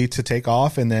really to take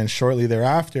off, and then shortly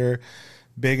thereafter,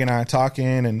 Big and I are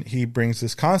talking, and he brings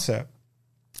this concept,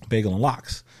 Bagel and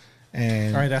Locks.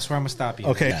 And all right, that's where I'm gonna stop you.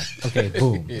 Okay. Okay.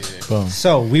 Boom. Boom.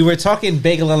 So we were talking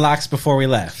Bagel and Locks before we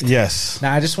left. Yes.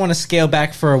 Now I just want to scale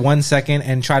back for 1 second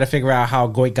and try to figure out how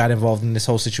Goik got involved in this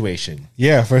whole situation.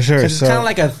 Yeah, for sure. It's kind of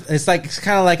like I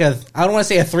don't want to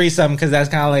say a threesome because that's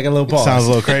kind of like a little pause. Sounds a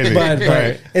little crazy, but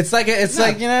it's like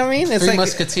you know what I mean? It's Three like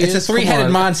Musketeers. It's a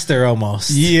 3-headed monster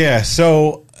almost. Yeah.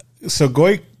 So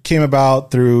Goik came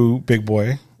about through Big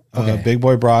Boy. Okay. Big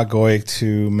Boy brought Goik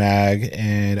to Mag,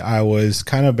 and I was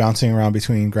kind of bouncing around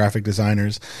between graphic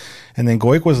designers. And then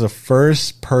Goik was the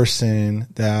first person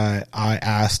that I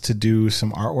asked to do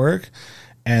some artwork.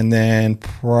 And then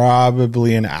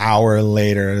probably an hour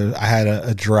later, I had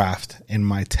a draft in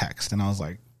my text, and I was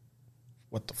like,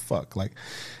 what the fuck? Like,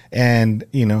 and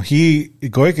you know,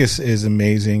 Goik is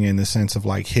amazing in the sense of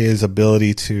like his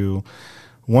ability to,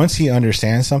 once he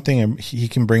understands something, he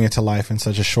can bring it to life in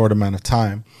such a short amount of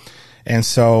time. And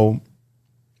so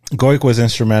Goik was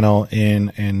instrumental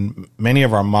in many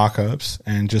of our mock-ups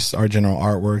and just our general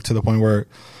artwork, to the point where,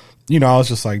 you know, I was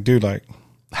just like, dude, like,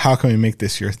 how can we make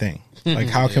this your thing? Like,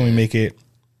 how can we make it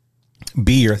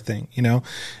be your thing, you know?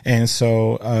 And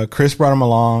so Chris brought him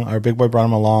along, our Big Boy brought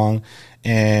him along,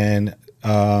 and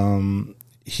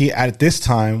he, at this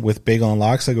time with Bagel and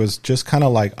Locks, like, it was just kind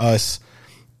of like us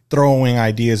throwing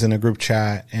ideas in a group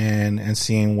chat and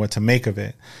seeing what to make of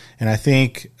it. And I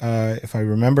think, if I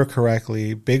remember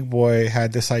correctly, Big Boy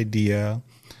had this idea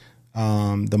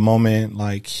the moment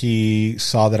like he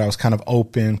saw that I was kind of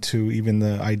open to even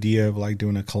the idea of like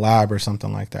doing a collab or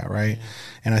something like that, right?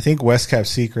 And I think West Cap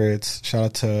Secrets, shout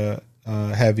out to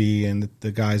Heavy and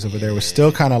the guys over there were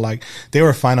still kind of like, they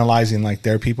were finalizing like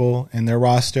their people and their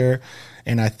roster.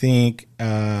 And I think,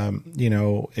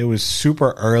 it was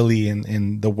super early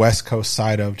in the West Coast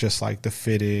side of just like the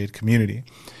fitted community.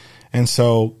 And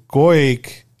so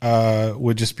Goik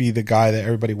would just be the guy that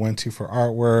everybody went to for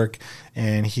artwork.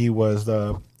 And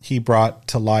he brought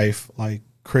to life like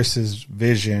Chris's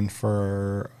vision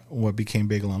for what became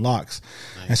Bagel and Locks.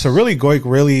 Nice. And so really Goik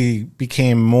really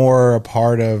became more a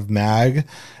part of MAG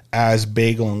as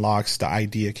Bagel and Locks, the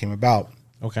idea came about.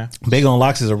 Okay. Bagel and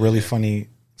Locks is a really funny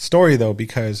story though,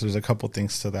 because there's a couple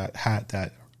things to that hat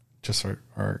that just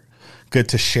are good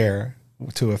to share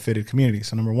to a fitted community.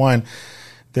 So number one,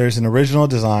 there's an original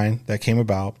design that came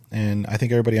about, and I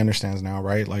think everybody understands now,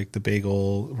 right? Like the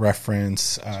bagel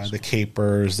reference, the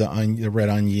capers, the red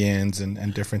onions,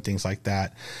 and different things like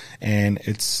that. And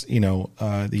it's,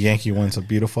 the Yankee one's a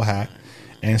beautiful hat.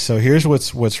 And so here's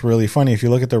what's really funny. If you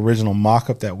look at the original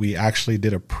mock-up that we actually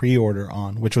did a pre-order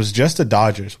on, which was just the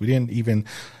Dodgers. We didn't even,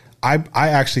 I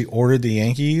actually ordered the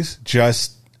Yankees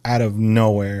just out of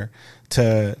nowhere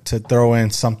to throw in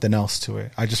something else to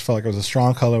it. I just felt like it was a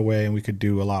strong colorway and we could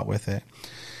do a lot with it.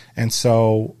 And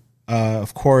so,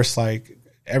 of course, like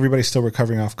everybody's still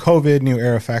recovering off COVID. New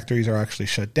Era factories are actually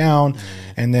shut down.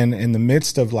 And then in the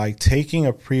midst of like taking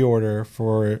a pre-order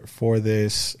for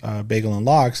this Bagel and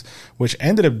Locks, which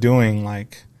ended up doing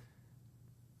like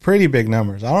pretty big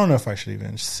numbers. I don't know if I should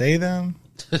even say them,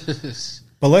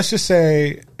 but let's just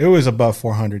say it was above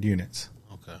 400 units.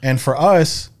 Okay. And for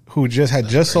us, who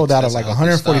just sold out of like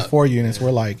 144 units, we're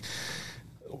like,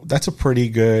 that's a pretty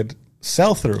good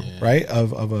sell through, right?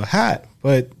 Of a hat.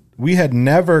 But we had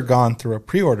never gone through a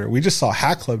pre-order. We just saw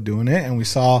Hat Club doing it, and we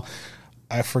saw,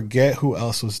 I forget who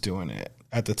else was doing it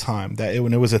at the time,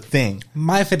 when it was a thing.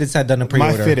 My Fitteds had done a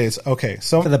pre-order. My Fitteds, okay.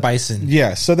 So for the Bison.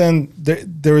 Yeah. So then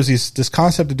there was this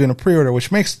concept of doing a pre-order, which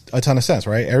makes a ton of sense,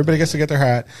 right? Everybody gets to get their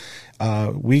hat.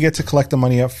 We get to collect the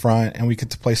money up front, and we get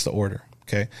to place the order.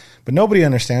 Okay. But nobody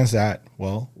understands that,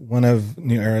 well, one of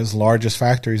New Era's largest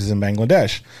factories is in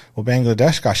Bangladesh. Well,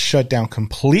 Bangladesh got shut down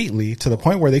completely to the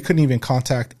point where they couldn't even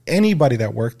contact anybody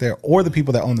that worked there or the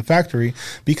people that owned the factory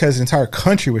because the entire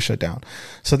country was shut down.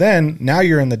 So then now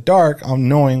you're in the dark on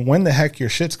knowing when the heck your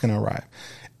shit's going to arrive.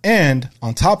 And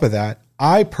on top of that,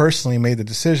 I personally made the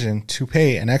decision to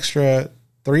pay an extra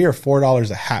 $3 or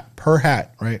 $4 a hat per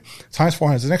hat, right? Times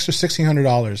 400 is an extra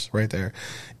 $1,600 right there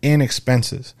in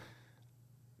expenses.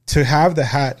 To have the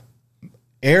hat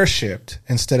airshipped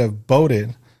instead of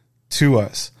boated to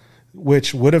us,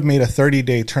 which would have made a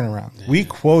 30-day turnaround. Yeah. We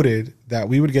quoted that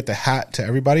we would get the hat to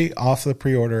everybody off the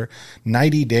pre-order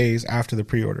 90 days after the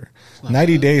pre-order.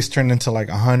 90 days turned into like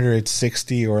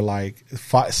 160 or like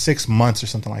 6 months or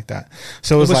something like that.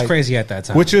 So it was like, crazy at that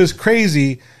time. Which was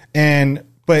crazy.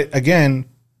 But again,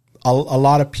 a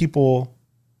lot of people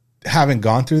haven't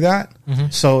gone through that.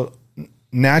 Mm-hmm. So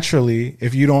naturally,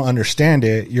 if you don't understand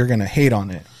it, you're going to hate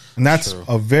on it. And that's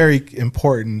a very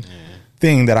important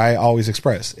thing that I always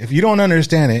express. If you don't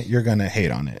understand it, you're going to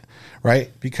hate on it, right?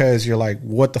 Because you're like,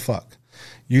 what the fuck?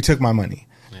 You took my money.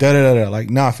 Da-da-da-da. Like,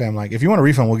 nah, fam. Like, if you want a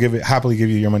refund, we'll happily give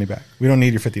you your money back. We don't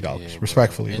need your $50,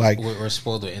 respectfully. Like, we're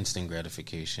spoiled with instant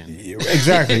gratification.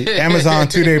 Exactly. Amazon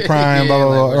 2-day Prime, blah,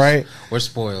 blah, blah, right? We're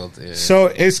spoiled. Yeah. So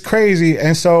it's crazy.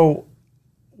 And so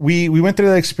we went through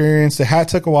that experience. The hat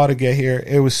took a while to get here.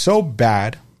 It was so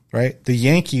bad, right? The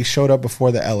Yankees showed up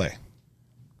before the LA.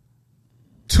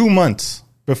 2 months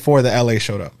before the LA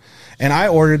showed up. And I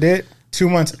ordered it 2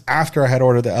 months after I had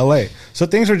ordered the LA. So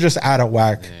things were just out of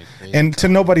whack. And to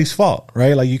nobody's fault,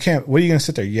 right? Like, you can't, what are you going to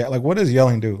sit there? Yeah, like, what does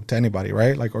yelling do to anybody,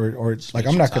 right? Like, or like,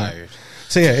 I'm not going to.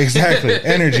 So yeah, exactly.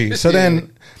 Energy. So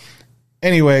then,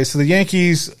 anyway, so the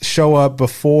Yankees show up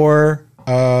before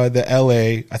the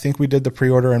LA. I think we did the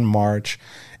pre-order in March,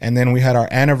 and then we had our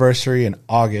anniversary in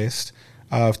August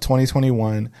of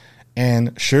 2021.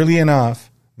 And surely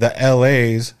enough, the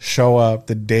LAs show up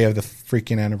the day of the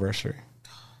freaking anniversary.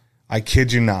 I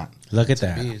kid you not. Look at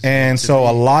that. And so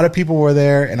a lot of people were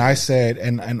there, and I said,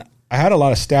 and I had a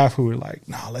lot of staff who were like,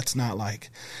 no, let's not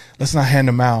hand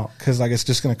them out, because like it's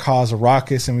just going to cause a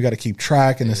ruckus and we got to keep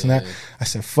track and this and that. I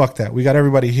said, fuck that. We got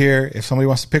everybody here. If somebody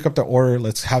wants to pick up the order,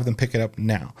 let's have them pick it up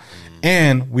now.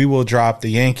 And we will drop the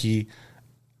Yankee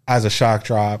as a shock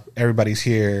drop. Everybody's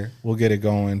here. We'll get it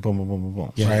going. Boom, boom, boom, boom,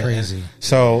 boom. Yeah, right? Crazy.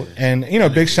 So, and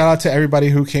big shout out to everybody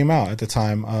who came out at the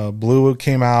time. Blue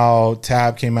came out,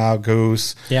 Tab came out,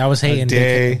 Goose. Yeah, I was hating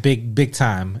big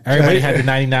time. Everybody had the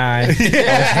 99. I was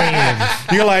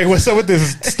hating. You're like, what's up with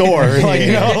this store? Like,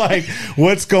 like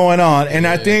what's going on? And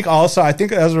I think as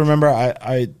I remember,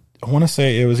 I want to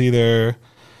say it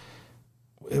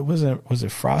was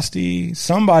it Frosty?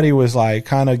 Somebody was like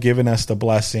kind of giving us the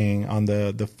blessing on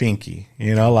the Finky,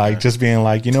 you know, like just being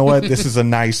like, you know what, this is a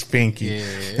nice Finky.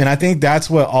 And I think that's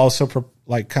what also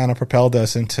kind of propelled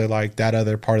us into like that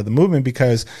other part of the movement,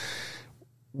 because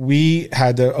we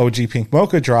had the OG Pink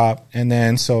Mocha drop, and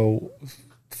then so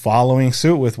following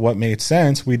suit with what made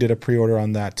sense, we did a pre-order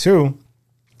on that too.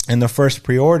 And the first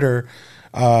pre-order,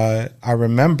 I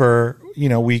remember, you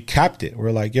know, we capped it.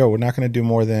 We're like, yo, we're not going to do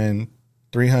more than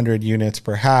 300 units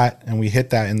per hat. And we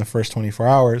hit that in the first 24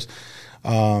 hours.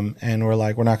 And we're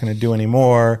like, we're not going to do any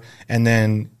more. And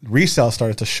then resale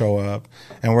started to show up,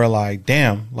 and we're like,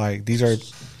 damn, like these are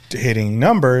hitting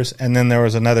numbers. And then there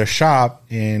was another shop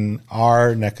in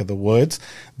our neck of the woods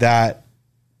that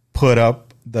put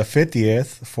up the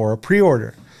 50th for a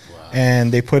pre-order. Wow.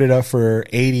 And they put it up for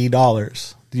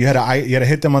 $80. You had to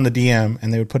hit them on the DM,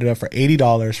 and they would put it up for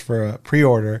 $80 for a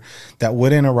pre-order that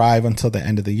wouldn't arrive until the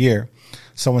end of the year.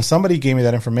 So when somebody gave me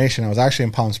that information, I was actually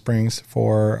in Palm Springs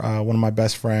for one of my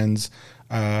best friends'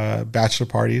 bachelor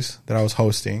parties that I was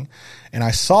hosting, and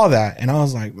I saw that, and I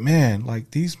was like, man,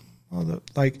 like these,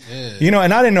 you know,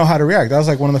 and I didn't know how to react. That was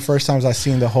like one of the first times I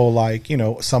seen the whole, like, you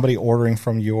know, somebody ordering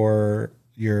from your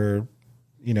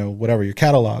you know, whatever, your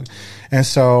catalog. And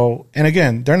so, and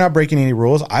again, they're not breaking any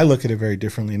rules. I look at it very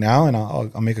differently now, and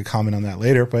I'll make a comment on that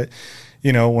later. But,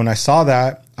 you know, when I saw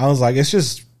that, I was like, it's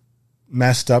just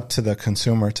messed up to the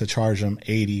consumer to charge them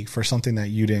 $80 for something that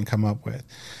you didn't come up with.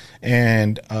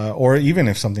 And, or even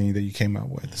if something that you came up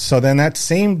with. So then that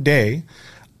same day,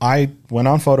 I went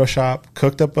on Photoshop,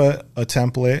 cooked up a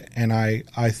template, and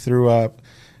I threw up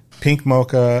Pink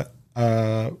Mocha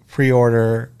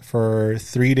pre-order for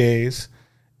 3 days,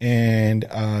 and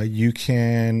you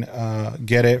can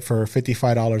get it for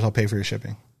 $55. I'll pay for your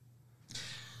shipping.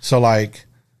 So like,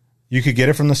 you could get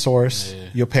it from the source. Yeah.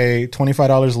 You'll pay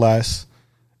 $25 less,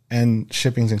 and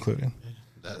shipping's included.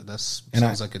 That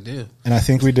sounds like a deal. And I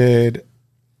think we did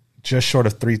just short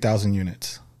of 3,000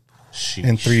 units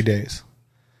in 3 days.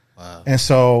 Wow. And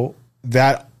so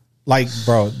that, like,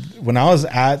 bro, when I was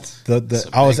at the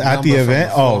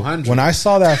event, when I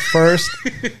saw that first,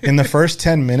 in the first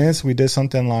 10 minutes, we did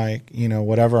something like, you know,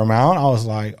 whatever amount, I was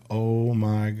like, oh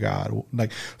my God.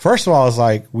 Like, first of all, I was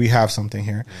like, we have something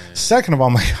here. Yeah. Second of all,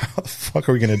 I'm like, how the fuck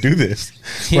are we going to do this?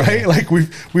 Yeah. Right? Like,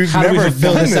 we've never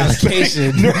done this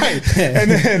allocation. Like, right. And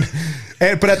then,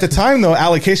 but at the time though,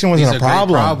 allocation wasn't a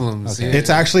problem. Problems. Okay. Yeah. It's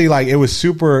actually like, it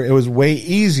was way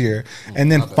easier.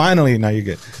 And then finally, now you're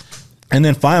good. And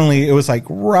then finally, it was like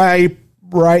right.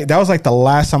 That was like the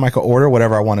last time I could order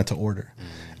whatever I wanted to order.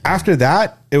 After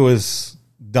that, it was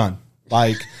done.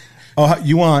 Like, oh,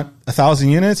 you want 1,000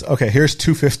 units? Okay, here's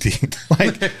 250.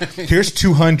 Like, here's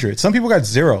 200. Some people got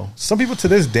 0. Some people to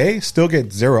this day still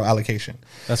get 0 allocation.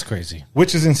 That's crazy.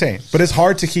 Which is insane. But it's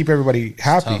hard to keep everybody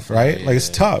happy, tough, right? Yeah, like, it's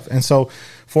tough. And so,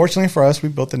 fortunately for us, we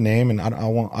built the name, and I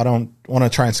don't want to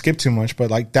try and skip too much, but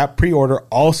like that pre-order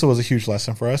also was a huge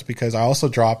lesson for us, because I also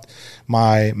dropped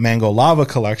my Mango Lava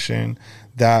collection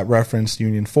that referenced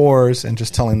Union 4s and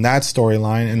just telling that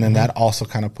storyline. And then that also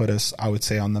kind of put us, I would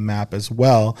say, on the map as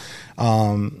well.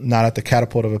 Not at the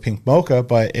catapult of a Pink Mocha,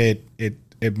 but it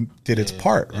did its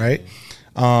part, right?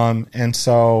 And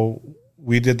so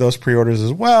we did those pre-orders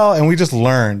as well, and we just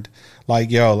learned,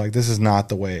 like, yo, like, this is not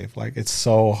the wave. Like, it's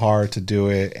so hard to do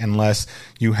it unless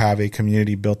you have a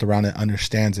community built around it,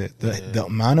 understands it. The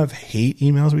amount of hate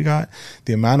emails we got,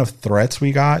 the amount of threats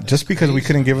we got, just because we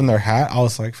couldn't give them their hat, I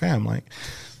was like, fam, like,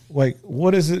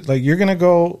 what is it? Like, you're going to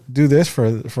go do this for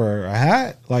a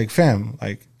hat? Like, fam,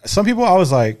 like, some people, I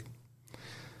was like,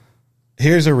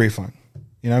 here's a refund.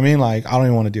 You know what I mean? Like, I don't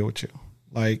even want to deal with you.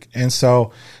 Like, and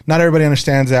so not everybody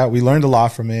understands that. We learned a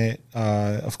lot from it.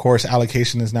 Of course,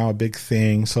 allocation is now a big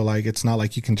thing. So like, it's not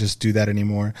like you can just do that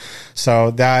anymore.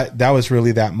 So that was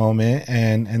really that moment.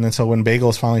 And then so when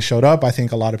bagels finally showed up, I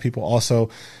think a lot of people also,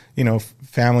 you know,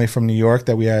 family from New York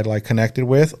that we had like connected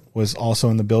with was also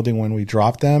in the building when we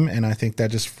dropped them. And I think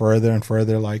that just further and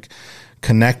further like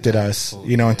connected us,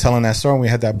 you know, and telling that story. And we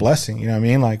had that blessing, you know what I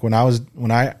mean? Like when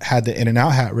I had the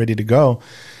In-N-Out hat ready to go,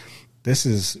 this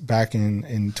is back in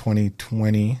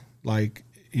 2020, like,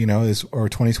 you know, or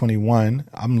 2021.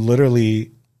 I'm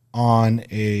literally on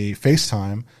a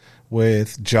FaceTime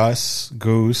with Just,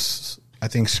 Goose, I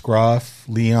think Scruff,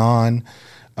 Leon,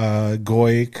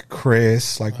 Goik,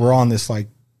 Chris. Like, we're on this like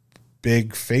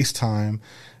big FaceTime.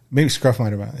 Maybe Scruff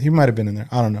might have been. He might have been in there.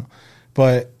 I don't know.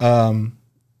 But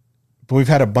we've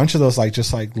had a bunch of those like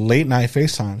just like late night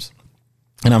FaceTimes.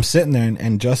 And I'm sitting there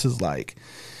and Just is like,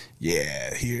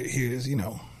 yeah, here's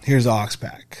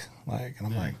Oxpack. Like, and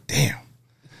I'm like, damn.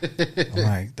 I'm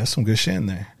like, that's some good shit in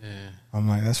there. Yeah. I'm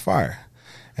like, that's fire.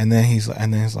 And then he's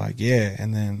like, yeah.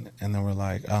 And then we're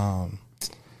like, and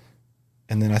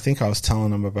then I think I was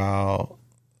telling him about,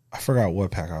 I forgot what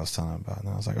pack I was telling him about. And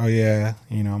I was like, oh yeah,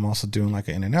 I'm also doing like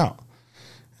an In-N-Out.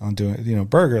 I'm doing,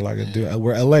 burger, like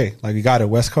we're LA, like we got it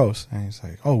West Coast. And he's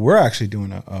like, oh, we're actually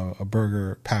doing a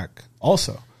burger pack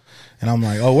also. And I'm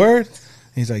like, oh, word?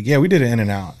 And he's like, yeah, we did an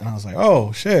In-N-Out. And I was like,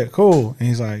 oh shit, cool. And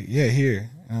he's like, yeah,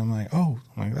 here. And I'm like, oh,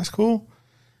 that's cool.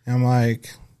 And I'm like,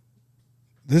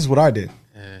 this is what I did.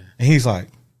 Yeah. And he's like,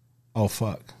 oh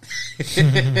fuck.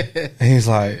 And he's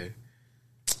like,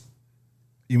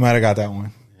 you might have got that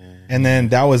one. Yeah. And then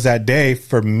that was that day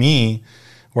for me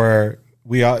where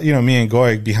we all, me and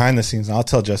Goy behind the scenes, and I'll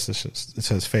tell Justice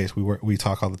to his face, we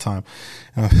talk all the time.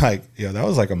 And I'm like, yeah, that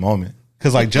was like a moment.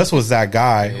 Cause like Just was that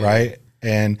guy, right?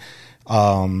 And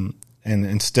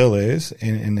still is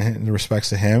in respects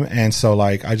to him. And so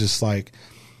like, I just like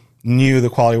knew the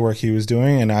quality work he was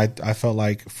doing. And I felt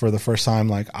like for the first time,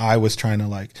 like I was trying to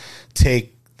like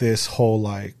take this whole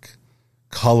like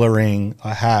coloring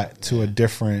a hat to a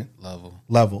different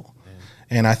level. Yeah.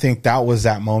 And I think that was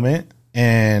that moment.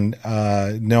 And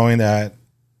knowing that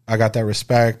I got that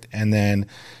respect, and then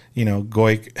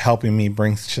Goik helping me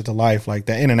bring shit to life, like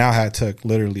that In-N-Out hat took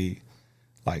literally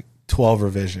like 12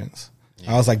 revisions.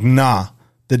 Yeah. I was like, nah,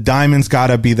 the diamond's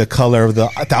gotta be the color of the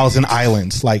 1,000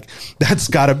 Islands. Like that's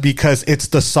gotta, because it's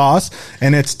the sauce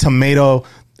and it's tomato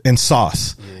and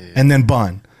sauce and then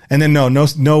bun. And then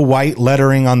no white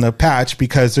lettering on the patch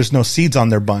because there's no seeds on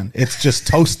their bun. It's just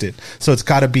toasted. So it's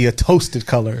got to be a toasted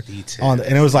color. And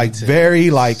it was like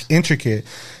very like intricate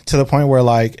to the point where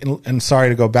like, and sorry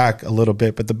to go back a little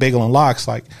bit, but the bagel and lox,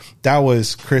 like that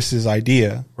was Chris's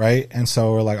idea, right? And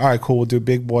so we're like, all right, cool, we'll do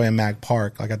Big Boy and Mag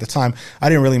Park. Like at the time, I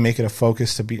didn't really make it a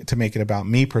focus to make it about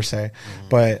me per se,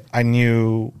 but I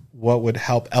knew what would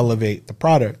help elevate the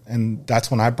product. And that's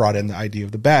when I brought in the idea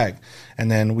of the bag. And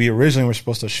then we originally were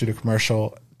supposed to shoot a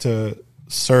commercial to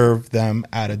serve them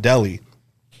at a deli.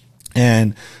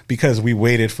 And because we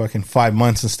waited fucking 5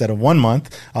 months instead of 1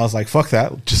 month, I was like, fuck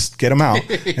that, just get them out.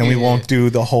 And we won't do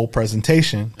the whole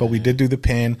presentation. But we did do the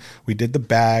pin, we did the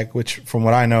bag, which from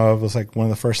what I know of was like one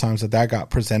of the first times that got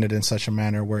presented in such a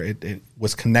manner where it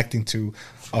was connecting to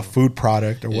a food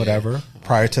product or whatever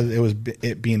prior to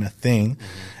it being a thing.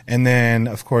 And then,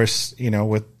 of course,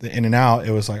 with the In-N-Out,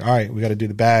 it was like, all right, we got to do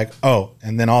the bag. Oh,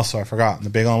 and then also, I forgot, the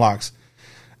bagel and lox.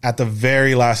 At the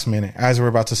very last minute, as we're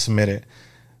about to submit it,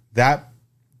 that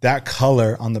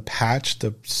color on the patch,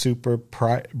 the super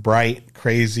bright,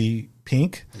 crazy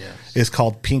pink, is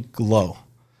called Pink Glow.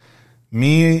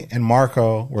 Me and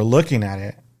Marco were looking at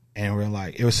it, and we're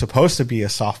like, it was supposed to be a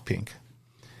soft pink.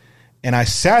 And I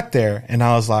sat there, and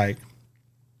I was like,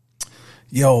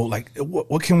 yo, like,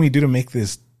 what can we do to make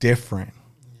this different?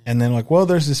 And then like, well,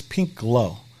 there's this pink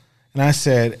glow. And I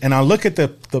said, and I look at the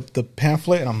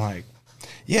pamphlet and I'm like,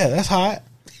 yeah, that's hot.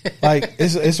 Like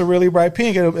it's a really bright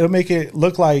pink. It'll make it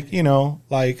look like,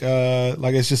 like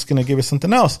it's just going to give it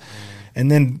something else.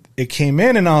 And then it came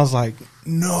in and I was like,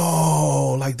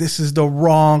 no, like this is the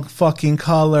wrong fucking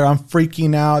color. I'm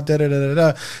freaking out. Da, da, da, da,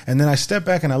 da. And then I step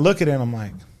back and I look at it and I'm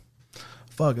like,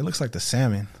 fuck, it looks like the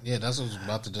salmon. Yeah, that's what I was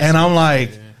about to do. And I'm like,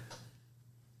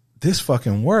 this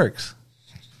fucking works.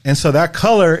 And so that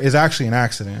color is actually an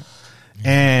accident.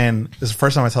 And this is the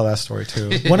first time I tell that story too.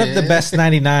 One of the best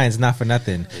 99s, not for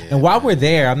nothing. Yeah. And while we're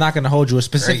there, I'm not going to hold you. A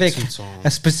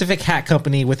specific hat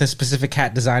company with a specific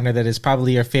hat designer that is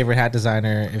probably your favorite hat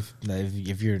designer,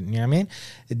 if you're, you know what I mean,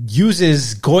 it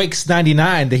uses Goik's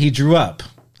 99 that he drew up.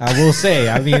 I will say.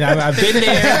 I mean, I've been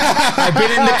there. I've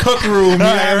been in the cook room. You know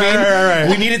what I mean? Right.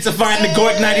 We needed to find the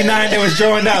Goik 99 that was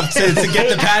drawing up to get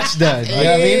the patch done. You know what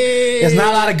I mean? There's not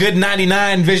a lot of good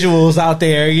 99 visuals out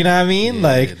there. You know what I mean? Yeah,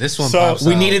 like this one. So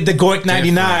we needed the Goik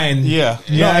 99. Yeah.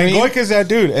 You know what I mean? Goik is that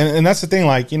dude, and that's the thing.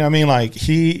 Like, you know what I mean? Like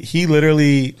he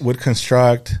literally would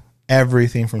construct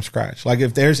everything from scratch. Like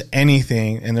if there's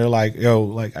anything, and they're like, yo,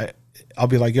 like I'll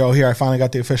be like, yo, here, I finally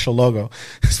got the official logo.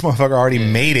 This motherfucker already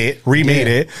made it, remade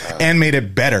it, and made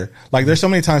it better. Like, there's so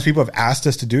many times people have asked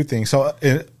us to do things. So,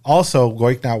 also,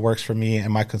 Goik now works for me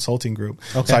and my consulting group.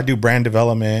 Okay. So, I do brand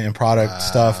development and product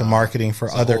stuff and marketing for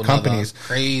other companies.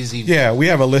 Crazy. Yeah, we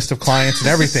have a list of clients and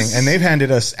everything. And they've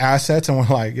handed us assets, and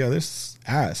we're like, yo, this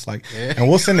ass. Like, and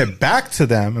we'll send it back to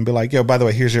them and be like, yo, by the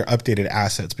way, here's your updated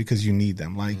assets because you need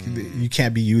them. Like, you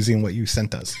can't be using what you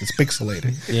sent us. It's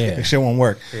pixelated. Like, shit won't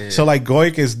work. So like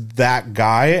Goik is that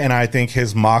guy, and I think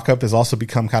his mock-up has also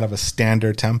become kind of a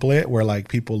standard template where like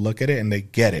people look at it and they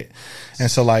get it. And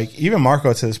so like even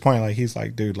Marco, to this point, like he's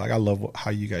like, dude, like I love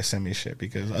how you guys send me shit,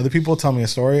 because other people tell me a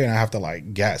story and I have to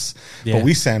like guess. But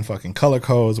we send fucking color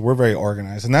codes. We're very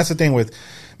organized. And that's the thing with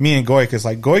me and Goik, is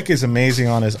like Goik is amazing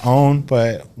on his own,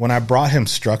 but when I brought him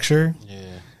structure,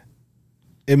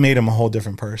 it made him a whole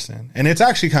different person. And it's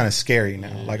actually kind of scary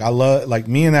now. Like I love, like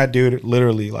me and that dude,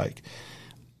 literally, like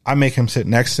I make him sit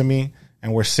next to me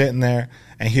and we're sitting there,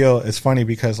 and it's funny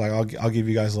because like I'll give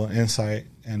you guys a little insight,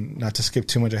 and not to skip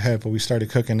too much ahead, but we started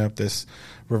cooking up this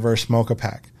reverse mocha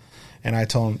pack. And I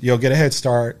told him, yo, get a head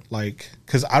start. Like,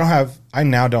 cause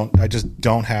I just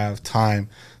don't have time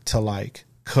to like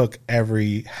cook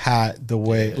every hat the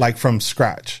way, like from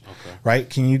scratch, right?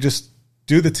 Can you just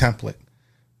do the template?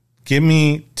 Give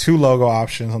me 2 logo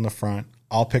options on the front.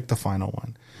 I'll pick the final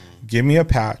one. Give me a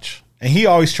patch. And he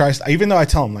always tries, even though I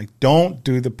tell him like, don't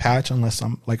do the patch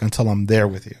until I'm there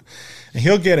with you. And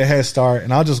he'll get a head start,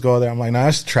 and I'll just go there. I'm like, nah,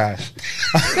 that's trash.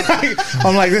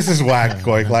 I'm like, this is whack,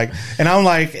 Goik. Like, and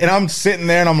I'm sitting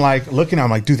there and I'm like looking, I'm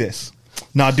like, do this.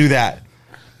 No, do that.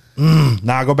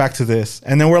 Now go back to this.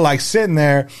 And then we're like sitting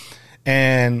there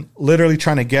and literally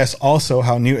trying to guess also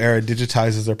how New Era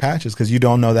digitizes their patches, because you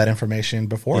don't know that information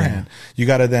beforehand. You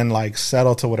got to then like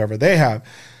settle to whatever they have.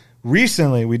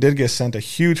 Recently, we did get sent a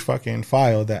huge fucking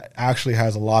file that actually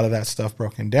has a lot of that stuff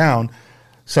broken down.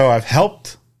 So I've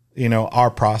helped, our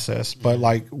process, but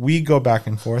like we go back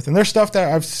and forth, and there's stuff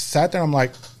that I've sat there, I'm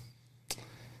like,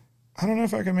 I don't know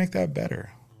if I can make that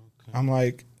better. I'm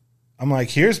like,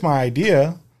 here's my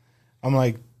idea. I'm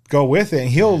like, go with it. And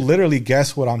he'll literally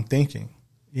guess what I'm thinking,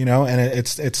 and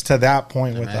it's to that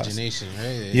point with us. Imagination,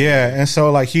 right? Yeah. And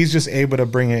so like, he's just able to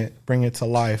bring it to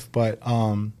life. But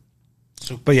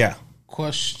yeah.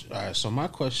 Question. All right. So my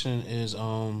question is,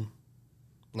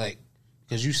 like,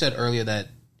 because you said earlier that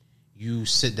you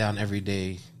sit down every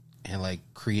day and like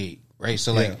create, right?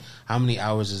 So like, how many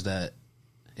hours is that?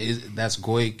 That's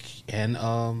Goik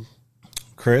and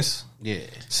Chris. Yeah.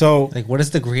 So like, what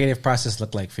does the creative process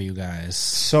look like for you guys?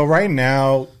 So right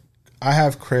now, I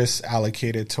have Chris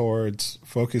allocated towards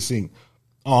focusing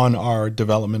on our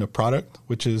development of product,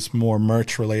 which is more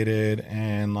merch related,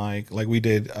 and like we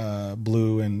did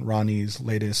Blue and Ronnie's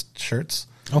latest shirts.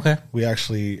 Okay. We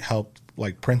actually helped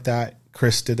like print that.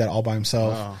 Chris did that all by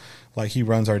himself. Wow. Like he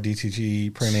runs our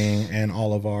DTG printing and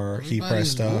all of our heat press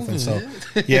stuff. And so,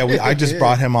 I just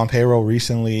brought him on payroll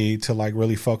recently to like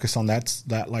really focus on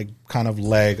that like kind of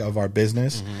leg of our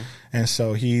business. And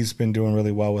so he's been doing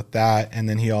really well with that. And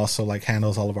then he also like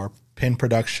handles all of our pin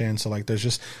production. So like there's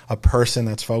just a person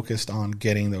that's focused on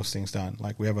getting those things done.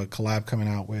 Like we have a collab coming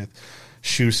out with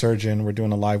Shoe Surgeon. We're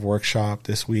doing a live workshop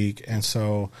this week. And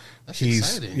so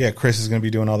Chris is going to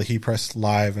be doing all the heat press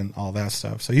live and all that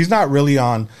stuff. So he's not really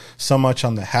on so much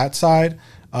on the hat side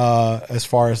as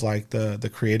far as like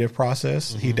the creative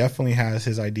process. He definitely has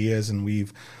his ideas,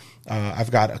 and I've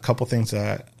got a couple things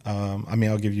that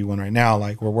I'll give you one right now.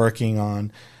 Like we're working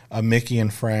on a Mickey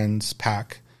and Friends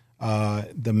pack.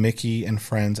 The Mickey and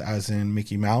Friends as in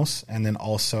Mickey Mouse, and then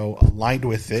also aligned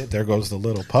with it, there goes the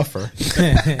little puffer,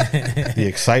 the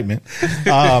excitement.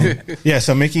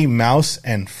 So Mickey Mouse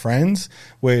and Friends,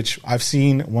 which I've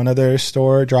seen one other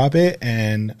store drop it,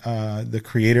 and the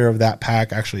creator of that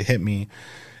pack actually hit me,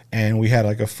 and we had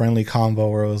like a friendly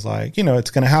convo where it was like,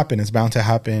 it's going to happen. It's bound to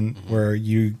happen where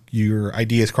your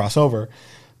ideas cross over.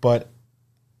 But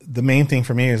the main thing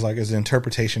for me is like, is the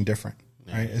interpretation different?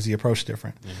 Right? Is the approach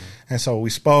different? And so we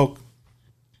spoke,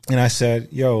 and I said,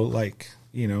 yo, like,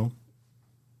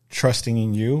 trusting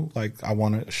in you, like, I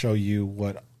want to show you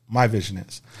what my vision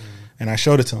is. And I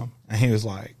showed it to him, and he was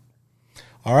like,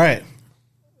 all right,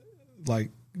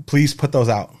 like, please put those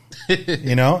out,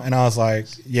 And I was like,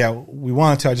 yeah, we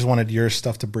wanted to. I just wanted your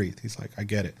stuff to breathe. He's like, I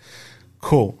get it.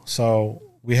 Cool. So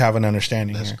we have an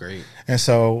understanding here. That's great. And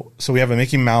so we have a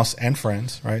Mickey Mouse and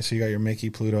Friends, right? So you got your Mickey,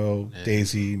 Pluto,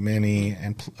 Daisy, Minnie,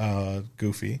 and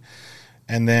Goofy.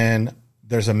 And then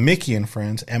there's a Mickey and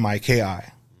Friends, Miki,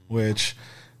 which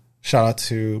shout out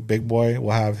to Big Boy.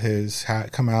 Will have his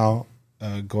hat come out.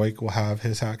 Goik will have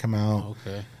his hat come out.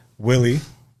 Okay. Willie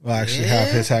will actually have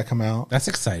his hat come out. That's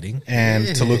exciting.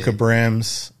 And Toluca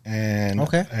Brims and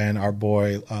our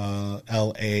boy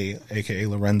L.A., a.k.a.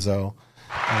 Lorenzo,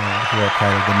 who are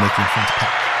part of the Mickey and Friends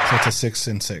pack. So it's a 6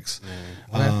 and 6.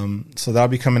 So that'll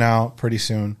be coming out pretty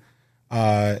soon.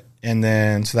 And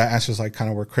then, so that answers like kind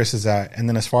of where Chris is at. And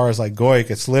then as far as like Goik,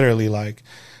 it's literally like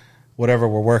whatever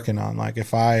we're working on. Like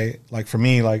if I, like for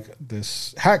me, like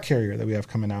this hat carrier that we have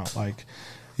coming out, like,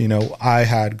 you know, I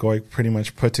had Goik pretty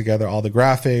much put together all the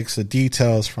graphics, the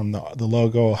details from the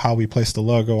logo, how we place the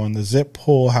logo on the zip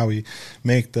pull, how we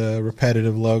make the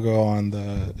repetitive logo on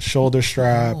the shoulder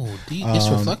strap. Oh, it's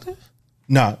reflective?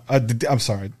 No, I'm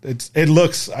sorry. It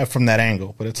looks from that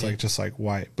angle, but it's like just like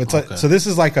white. But it's like, so this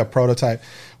is like a prototype.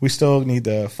 We still need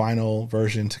the final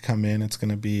version to come in. It's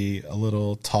going to be a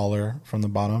little taller from the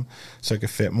bottom, so it could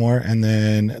fit more. And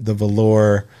then the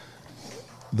velour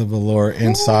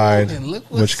inside,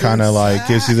 which kind of like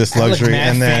gives you this luxury.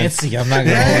 And then fancy. I'm not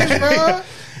gonna hold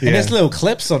you. And there's little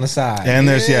clips on the side. And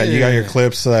there's you got your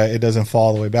clips so that it doesn't fall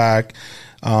all the way back.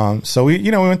 So we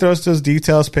went through those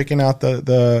details, picking out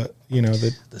the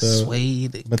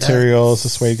suede materials, the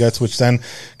suede guts, which then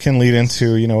can lead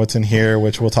into, you know, what's in here,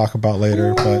 which we'll talk about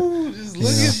later. But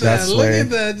just look at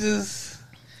that. Just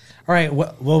all right.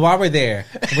 Well, while we're there,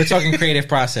 we're talking creative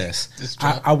process.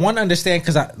 I want to understand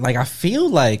because I feel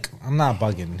like I'm not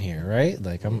bugging here, right?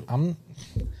 Like I'm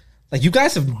like you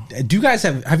guys have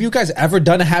you guys ever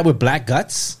done a hat with black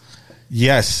guts?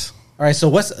 Yes. All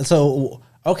right.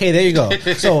 Okay, there you go.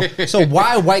 So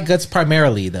why white guts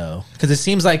primarily though? Because it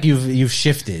seems like you've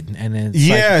shifted and it's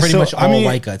like pretty much all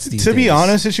white guts these days. To be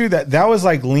honest with you, that was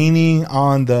like leaning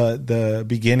on the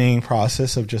beginning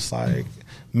process of just like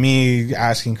me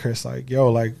asking Chris like, yo,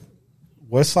 like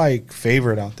what's like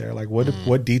favorite out there? Like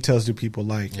what details do people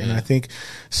like? And I think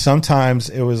sometimes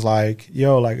it was like,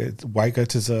 yo, like white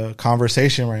guts is a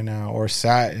conversation right now, or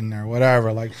satin or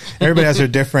whatever. Like everybody has their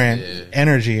different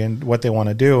energy and what they want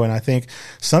to do. And I think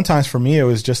sometimes for me, it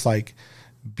was just like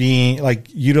being like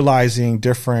utilizing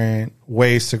different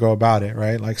ways to go about it.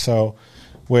 Right. Like, so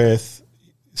with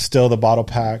still the bottle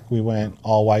pack, we went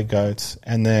all white guts,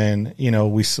 and then, you know,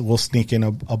 we'll sneak in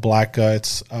a black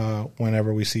guts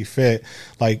whenever we see fit.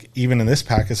 Like even in this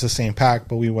pack, it's the same pack,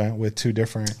 but we went with two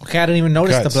different. Okay, I didn't even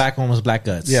notice guts. The black one was black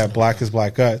guts. Yeah, black is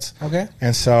black guts. Okay,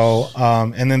 and so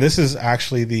and then this is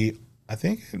actually I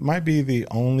think it might be the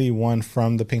only one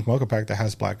from the pink mocha pack that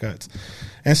has black guts.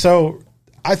 And so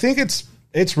I think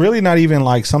it's really not even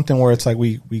like something where it's like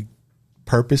we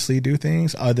purposely do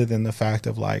things, other than the fact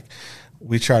of like,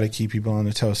 we try to keep people on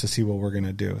their toes to see what we're going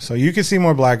to do. So you can see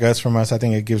more black guts from us. I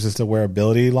think it gives us the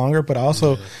wearability longer, but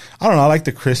also, I don't know, I like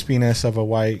the crispiness of a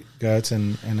white guts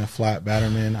and a flat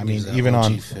Batterman. I mean, even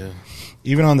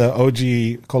on the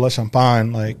OG Cola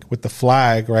Champagne, like with the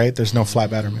flag, right? There's no flat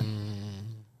Batterman.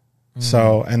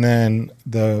 So, and then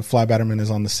the flat Batterman is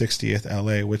on the 60th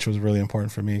LA, which was really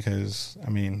important for me because,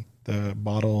 I mean, the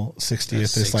bottle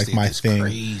 60th is like my thing,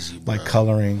 crazy, like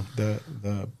coloring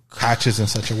the patches in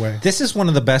such a way. This is one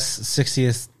of the best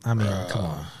 60th. I mean, come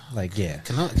on, like Can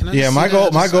I my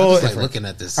goal is like looking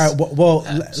at this. All right, well,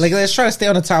 like let's try to stay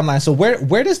on the timeline. So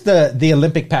where does the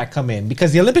Olympic pack come in?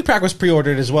 Because the Olympic pack was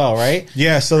pre-ordered as well, right?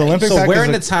 Yeah. So the Olympic pack. So where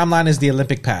in the timeline is the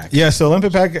Olympic pack? Yeah. So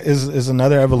Olympic pack is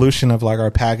another evolution of like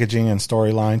our packaging and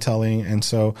storyline telling. And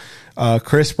so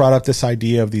Chris brought up this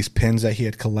idea of these pins that he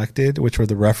had collected, which were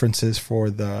the references for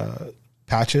the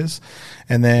patches,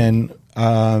 and then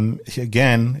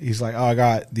he's like, oh, I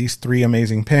got these 3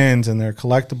 amazing pins and they're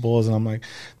collectibles, and I'm like,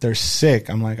 they're sick.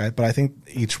 I'm like, but I think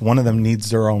each one of them needs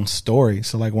their own story,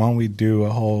 so like, why don't we do a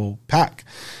whole pack?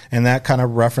 And that kind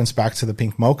of referenced back to the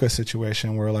pink mocha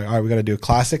situation, where like, all right, we got to do a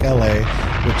classic LA,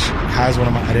 which has one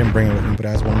of my, I didn't bring it with me, but it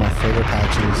has one of my favorite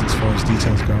patches as far as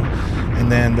details go. And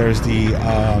then there's the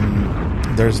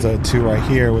 2 right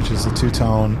here, which is the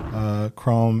two-tone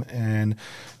chrome and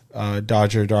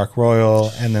Dodger Dark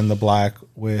Royal, and then the black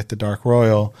with the Dark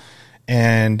Royal.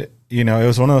 And, you know, it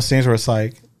was one of those things where it's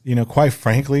like, you know, quite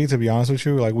frankly, to be honest with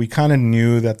you, like we kind of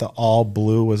knew that the all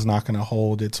blue was not going to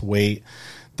hold its weight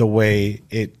the way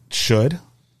it should,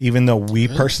 even though we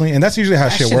personally, and that's usually how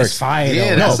shit works. Fire,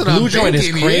 yeah, no, blue joint is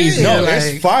crazy. No, like,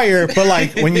 it's fire. But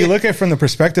like when you look at it from the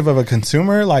perspective of a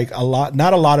consumer, like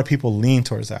not a lot of people lean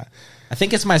towards that. I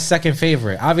think it's my second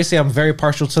favorite. Obviously, I'm very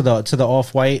partial to the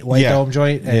off-white dome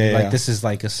joint, and this is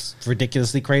like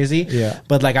ridiculously crazy. Yeah,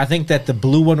 but like I think that the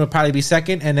blue one would probably be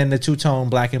second, and then the two-tone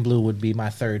black and blue would be my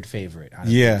third favorite. Out of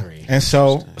the 3. And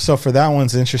so for that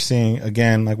one's interesting.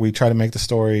 Again, like we try to make the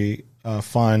story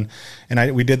fun,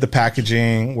 and we did the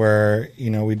packaging where, you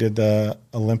know, we did the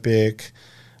Olympic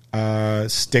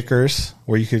stickers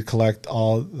where you could collect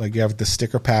all, like you have the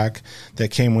sticker pack that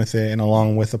came with it, and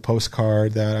along with a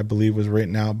postcard that I believe was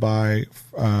written out by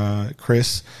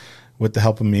Chris with the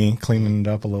help of me cleaning it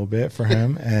up a little bit for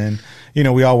him. And, you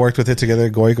know, we all worked with it together.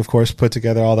 Goik, of course, put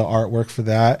together all the artwork for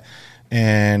that.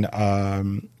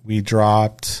 And we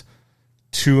dropped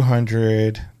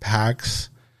 200 packs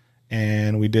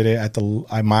and we did it at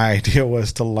my idea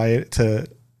was to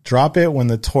drop it when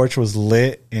the torch was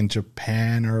lit in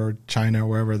Japan or China or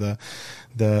wherever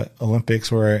the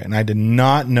Olympics were, and I did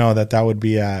not know that would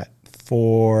be at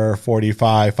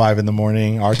 4:45, 5 in the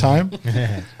morning our time.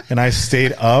 And I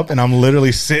stayed up, and I'm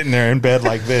literally sitting there in bed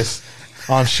like this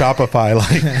on Shopify,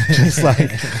 like just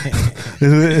like,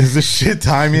 is this shit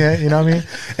time yet? You know what I mean?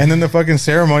 And then the fucking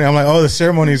ceremony, I'm like, oh, the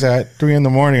ceremony's at 3 in the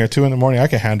morning or 2 in the morning. I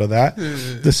can handle that.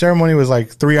 The ceremony was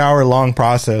like 3-hour long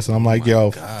process, and I'm like,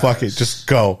 fuck it, just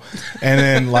go. And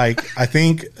then like, I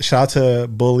think shout out to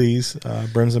Bullies,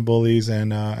 Brims and Bullies,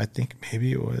 and I think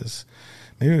maybe it was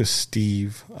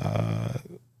Steve,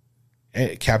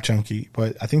 Cap Chunky,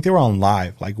 but I think they were on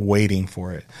live, like waiting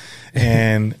for it.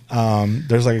 And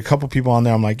there's like a couple people on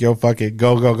there. I'm like, yo, fuck it,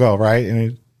 go, right?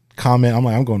 And comment, I'm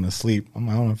like, I'm going to sleep. I'm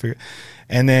like, I don't know, figure.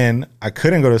 And then I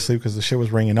couldn't go to sleep because the shit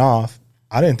was ringing off.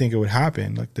 I didn't think it would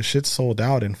happen. Like the shit sold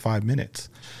out in 5 minutes,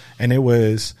 and it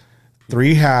was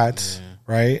 3 hats,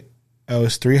 right? It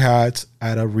was 3 hats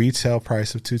at a retail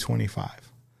price of $225,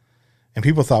 and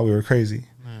people thought we were crazy.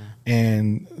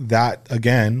 And that,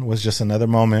 again, was just another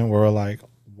moment where we're like,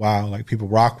 wow, like people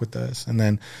rock with us. And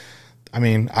then, I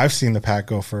mean, I've seen the pack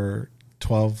go for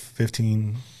 12,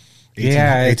 15, 18,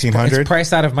 yeah, 1800. It's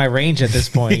priced out of my range at this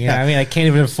point. You know what I mean? I can't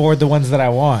even afford the ones that I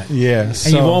want. Yeah.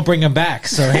 And you won't bring them back.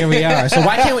 So here we are. So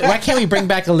why can't we bring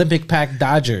back Olympic pack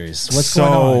Dodgers? What's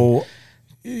going on?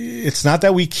 It's not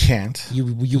that we can't.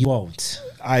 You won't.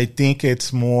 I think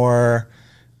it's more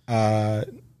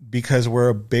because we're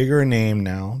a bigger name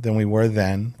now than we were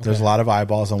then. Okay. There's a lot of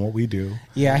eyeballs on what we do.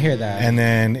 Yeah, I hear that. And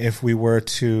then if we were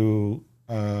to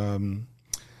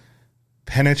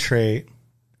penetrate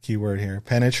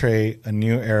a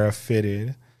new era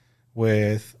fitted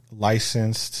with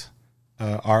licensed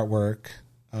artwork,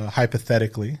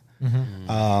 hypothetically,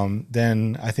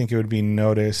 then I think it would be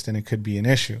noticed and it could be an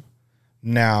issue.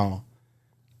 Now,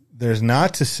 there's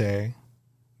not to say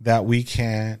that we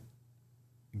can't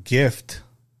gift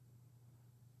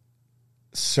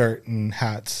certain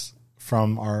hats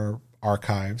from our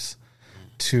archives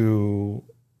to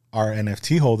our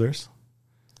NFT holders,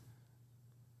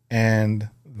 and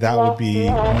that would be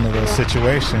one of those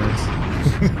situations.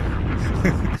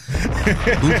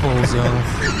 Loopholes, yo.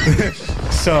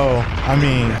 So, I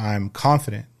mean, I'm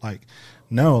confident. Like,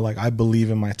 no, like I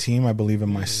believe in my team. I believe in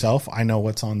myself. I know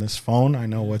what's on this phone. I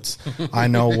know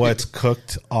what's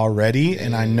cooked already,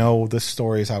 and I know the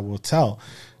stories I will tell.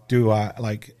 Do I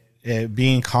like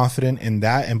being confident in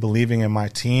that and believing in my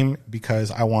team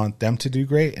because I want them to do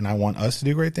great and I want us to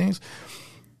do great things?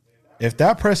 If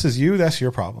that presses you, that's your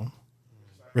problem.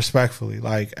 Respectfully,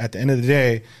 like at the end of the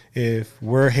day, if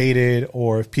we're hated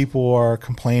or if people are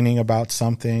complaining about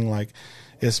something, like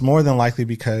it's more than likely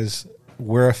because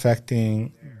we're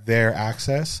affecting their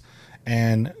access.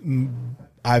 And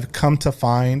I've come to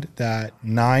find that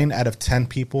 9 out of 10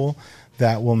 people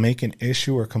that will make an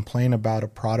issue or complain about a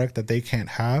product that they can't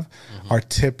have are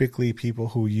typically people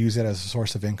who use it as a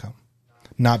source of income,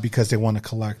 not because they want to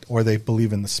collect or they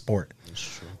believe in the sport.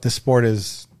 The sport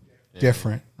is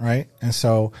different, right? And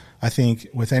so I think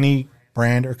with any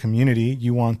brand or community,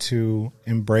 you want to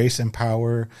embrace,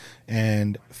 empower,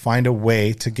 and find a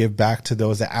way to give back to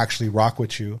those that actually rock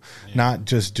with you, not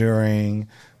just during,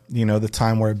 the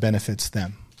time where it benefits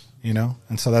them,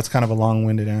 And so that's kind of a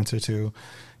long-winded answer to,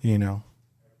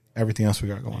 everything else we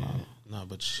got going on. No,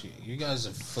 but you guys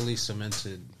have fully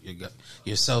cemented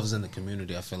yourselves in the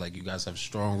community. I feel like you guys have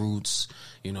strong roots,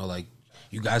 like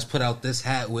you guys put out this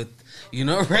hat with,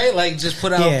 right? Like just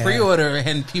put out pre-order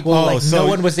and people no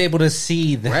one was able to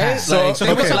see the hat. So let's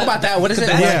talk about that. What is it?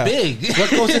 That's big. What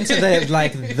goes into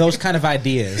those kind of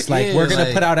ideas? Like we're going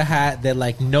to put out a hat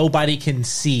that nobody can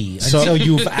see until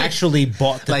you've actually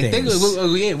bought the things.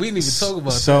 We didn't even talk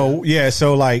about that. So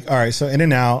all right. So in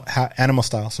and out, animal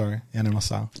style. Yeah, animal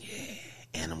style.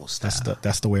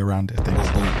 That's the way around it.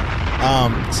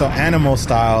 So animal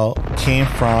style came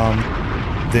from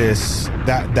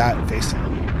that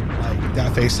FaceTime, like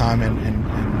that FaceTime and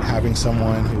having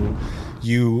someone who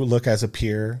you look as a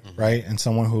peer, right? And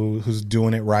someone who's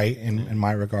doing it right in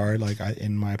my regard, like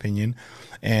in my opinion.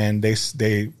 And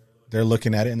they're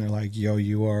looking at it and they're like, yo,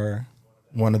 you are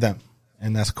one of them.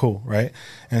 And that's cool, right?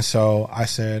 And so I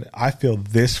said, I feel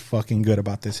this fucking good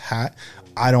about this hat.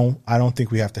 I don't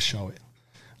think we have to show it.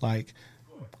 Like,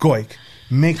 Goik,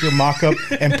 make your mock-up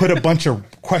and put a bunch of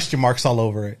question marks all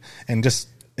over it and just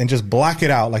black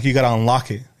it out. Like, you got to unlock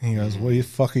it. And he goes, what the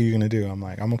fuck are you going to do? I'm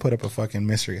like, I'm going to put up a fucking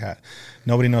mystery hat.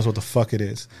 Nobody knows what the fuck it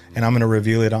is. And I'm going to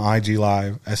reveal it on IG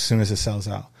Live as soon as it sells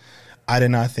out. I did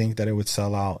not think that it would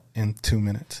sell out in 2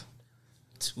 minutes.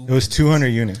 It was 200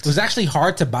 units. It was actually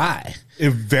hard to buy. It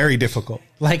was very difficult.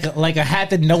 Like a hat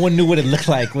that no one knew what it looked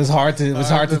like was hard to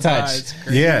touch.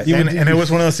 Yeah, and it was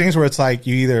one of those things where it's like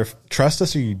you either trust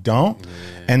us or you don't,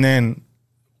 and then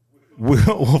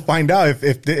we'll find out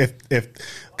if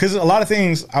because a lot of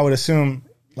things I would assume,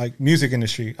 like music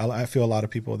industry, I feel a lot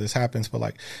of people this happens, but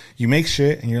like you make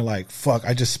shit and you're like, fuck,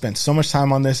 I just spent so much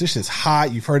time on this. This shit's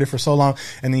hot. You've heard it for so long,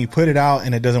 and then you put it out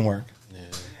and it doesn't work,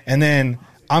 and then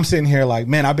I'm sitting here like,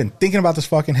 man, I've been thinking about this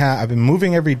fucking hat. I've been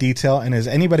moving every detail, and is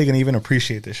anybody going to even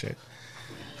appreciate this shit?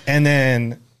 And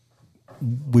then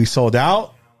we sold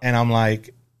out, and I'm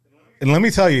like, and let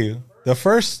me tell you, the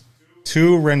first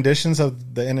 2 renditions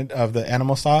of the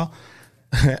animal style,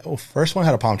 well, first one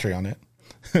had a palm tree on it.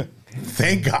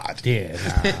 Thank God. Yeah.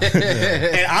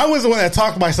 And I was the one that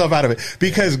talked myself out of it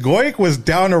because Goik was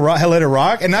down to let it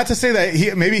rock. And not to say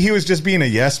that maybe he was just being a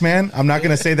yes man. I'm not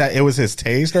going to say that it was his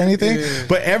taste or anything,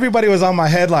 but everybody was on my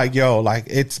head like, yo, like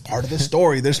it's part of the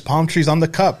story. There's palm trees on the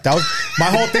cup. That was my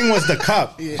whole thing was the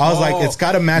cup. I was like, it's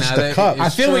got to match the cup. I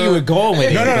feel where you were going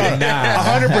with it. No.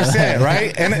 100%.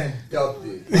 Right. And I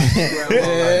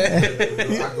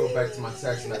go back to my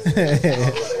text message.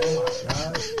 Oh my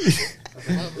God.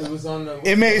 It was on the.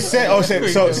 It made sense. Oh,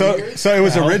 so it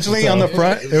was originally on the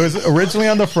front. It was originally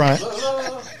on the front.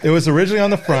 It was originally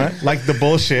on the front, like the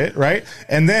bullshit, right?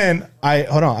 And then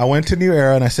I went to New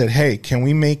Era and I said, hey, can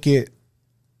we make it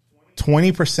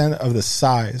 20% of the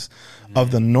size of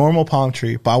the normal palm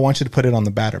tree, but I want you to put it on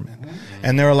the Batterman.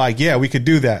 And they were like, yeah, we could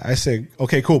do that. I said,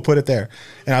 okay, cool, put it there.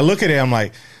 And I look at it, I'm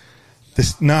like,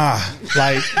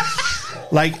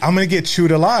 like I'm gonna get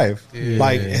chewed alive.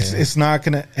 Like it's not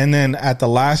gonna. And then at the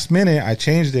last minute, I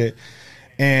changed it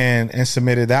and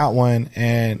submitted that one.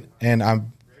 And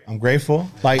I'm grateful.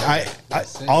 Like I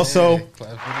also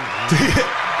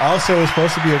also it was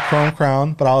supposed to be a chrome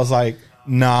crown, but I was like,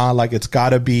 nah. Like it's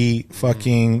gotta be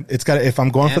fucking. It's gotta. If I'm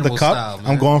going for the cup, style,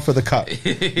 I'm going for the cup.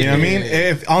 You know what I mean?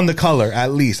 If on the color,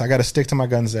 at least I gotta stick to my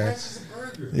guns there.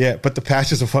 Yeah, but the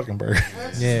patch is a fucking burger.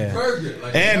 Yeah, burger.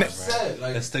 Like, and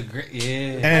that's the great.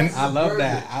 Yeah, and I love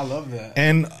that. I love that.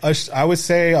 And I would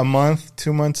say a month,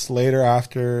 2 months later,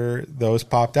 after those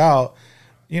popped out,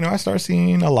 I started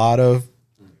seeing a lot of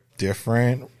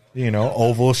different,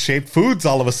 oval shaped foods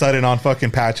all of a sudden on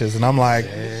fucking patches, and I'm like,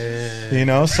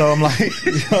 so I'm like,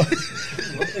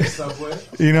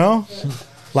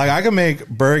 like I could make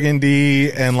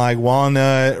burgundy and like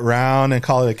walnut round and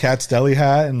call it a Cat's Deli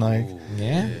hat and like,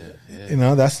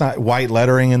 that's not white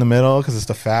lettering in the middle because it's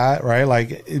the fat, right?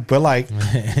 Like, but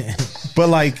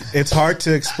it's hard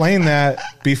to explain that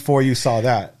before you saw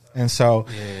that. And so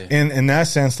in that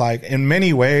sense, like in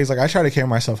many ways, like I try to carry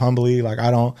myself humbly. Like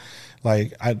I don't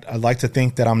like, I like to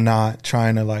think that I'm not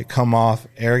trying to like come off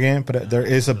arrogant, but there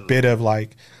is a bit of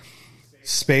like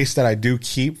space that I do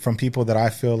keep from people that I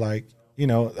feel like,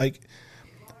 like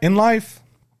in life,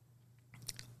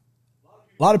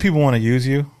 a lot of people want to use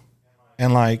you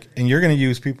and you're going to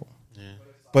use people,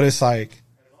 but it's like,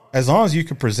 as long as you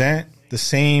can present the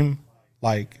same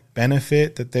like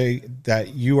benefit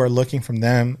that you are looking from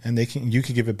them and you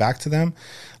can give it back to them.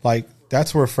 Like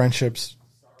that's where friendships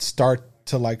start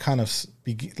to like kind of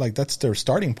be like, that's their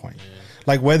starting point.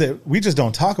 Like whether we just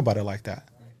don't talk about it like that.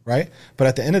 Right. But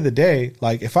at the end of the day,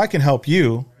 like if I can help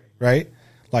you, right.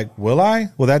 Like, will I?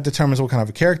 Well, that determines what kind of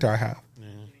a character I have.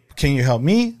 Can you help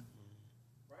me?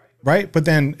 Right. But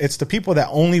then it's the people that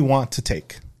only want to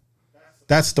take.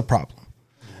 That's the problem.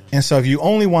 And so if you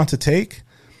only want to take,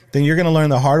 then you're going to learn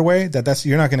the hard way that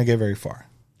you're not going to get very far.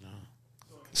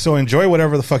 So enjoy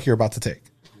whatever the fuck you're about to take,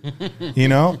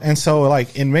 And so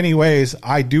like in many ways,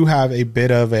 I do have a bit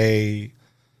of a,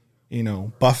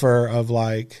 buffer of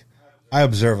like, I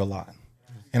observe a lot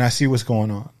and I see what's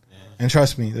going on. And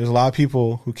trust me, there's a lot of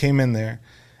people who came in there.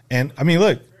 And I mean,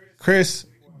 look, Chris,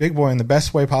 big boy, in the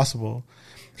best way possible,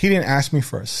 he didn't ask me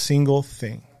for a single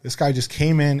thing. This guy just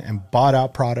came in and bought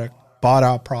out product,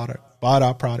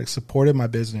 supported my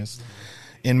business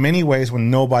in many ways when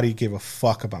nobody gave a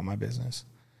fuck about my business.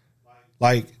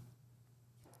 Like,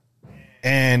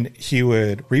 and he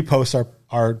would repost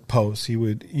our posts. He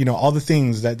would, all the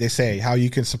things that they say, how you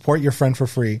can support your friend for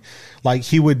free. Like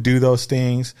he would do those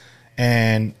things.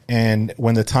 And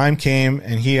when the time came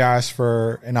and he asked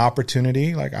for an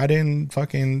opportunity, like I didn't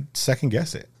fucking second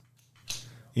guess it,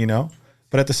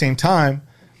 but at the same time,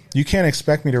 you can't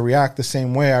expect me to react the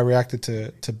same way I reacted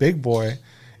to Big Boy.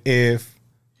 If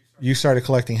you started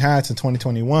collecting hats in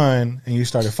 2021 and you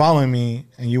started following me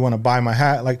and you want to buy my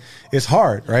hat, like it's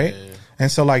hard. Right. Yeah. And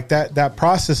so like that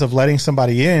process of letting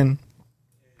somebody in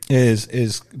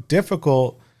is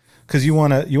difficult. Because you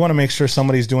want to make sure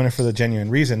somebody's doing it for the genuine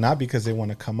reason, not because they want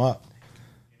to come up.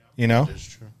 you know? That's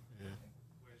true. Yeah.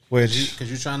 Which, because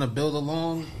you're trying to build a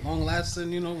long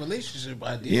lasting, relationship.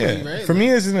 Ideally, right? For me,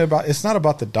 it's not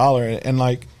about the dollar. And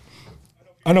like,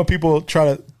 I know people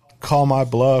try to call my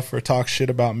bluff or talk shit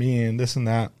about me and this and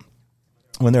that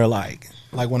when they're like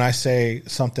when I say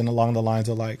something along the lines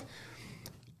of like,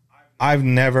 I've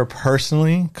never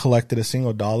personally collected a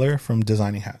single dollar from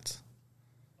designing hats.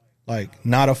 Like,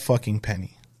 not a fucking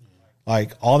penny.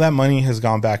 Like, all that money has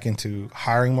gone back into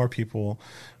hiring more people,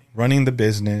 running the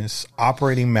business,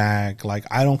 operating MAG. Like,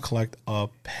 I don't collect a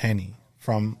penny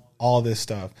from all this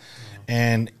stuff.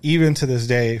 And even to this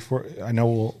day, I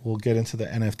know we'll get into the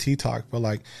NFT talk, but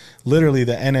like literally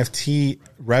the NFT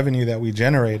revenue that we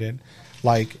generated,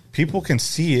 like people can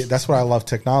see it. That's why I love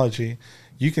technology.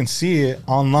 You can see it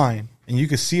online and you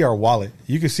can see our wallet.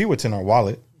 You can see what's in our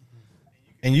wallet.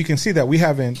 And you can see that we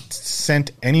haven't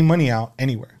sent any money out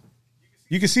anywhere.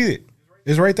 You can see it.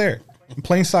 It's right there in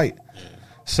plain sight.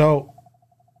 So,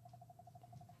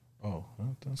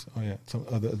 yeah. So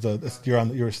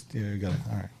you got it.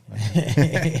 All right.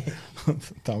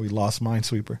 Thought we lost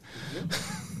Minesweeper.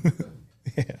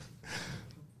 Yeah.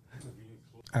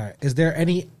 All right. Is there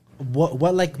any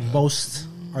what like most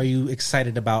are you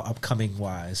excited about upcoming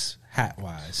wise, hat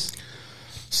wise?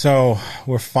 So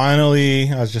we're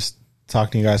finally. I was just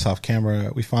talking to you guys off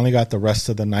camera. We finally got the rest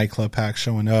of the nightclub pack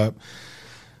showing up.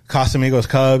 Casamigos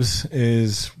Cubs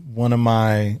is one of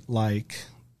my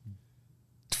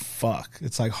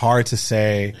it's like hard to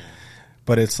say,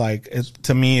 but it's like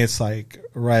to me it's like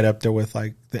right up there with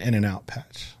like the In and Out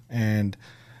patch. And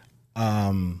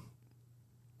I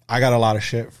got a lot of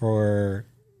shit for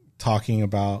talking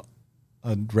about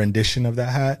a rendition of that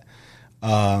hat.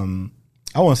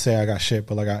 I won't say I got shit,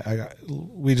 but like I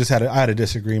had a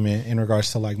disagreement in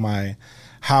regards to like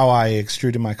how I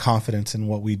extruded my confidence in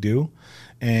what we do.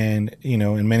 And,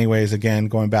 in many ways, again,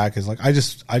 going back is like, I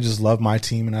just love my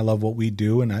team and I love what we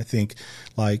do. And I think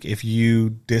like, if you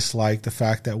dislike the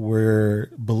fact that we're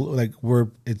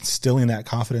instilling that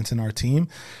confidence in our team,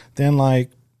 then like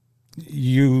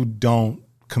you don't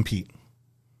compete.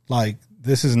 Like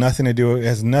this has nothing to do. It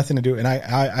has nothing to do. And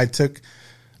I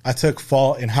took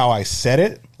fault in how I said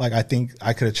it. Like, I think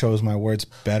I could have chose my words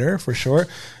better for sure.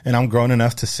 And I'm grown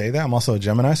enough to say that. I'm also a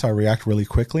Gemini, so I react really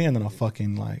quickly and then I'll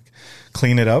fucking like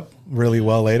clean it up really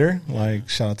well later. Like,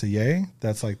 shout out to Ye.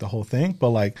 That's like the whole thing. But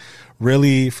like,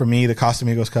 really for me, the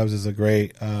Casamigos Cubs is a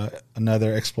great,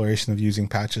 another exploration of using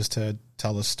patches to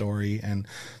tell a story and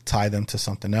tie them to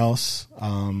something else.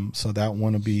 So that's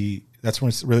when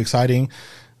it's really exciting.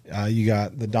 You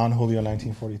got the Don Julio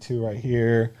 1942 right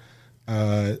here.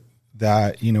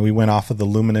 That we went off of the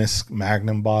Luminous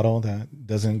Magnum bottle that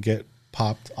doesn't get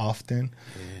popped often.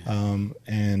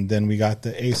 And then we got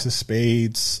the Ace of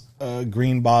Spades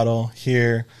green bottle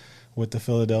here with the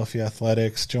Philadelphia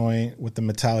Athletics joint with the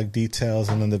metallic details,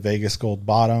 and then the Vegas gold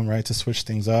bottom, right, to switch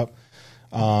things up.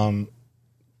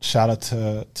 Shout out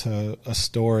to a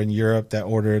store in Europe that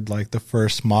ordered like the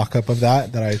first mock-up of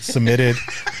that I submitted.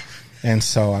 And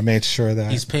so I made sure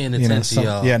that he's paying attention.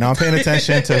 Y'all. Yeah, no, I'm paying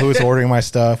attention to who's ordering my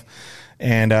stuff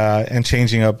and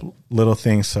changing up little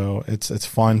things. So it's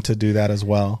fun to do that as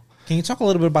well. Can you talk a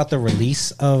little bit about the release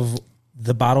of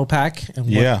the bottle pack and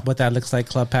what that looks like,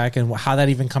 club pack, and how that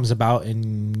even comes about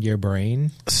in your brain?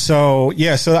 So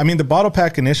I mean, the bottle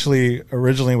pack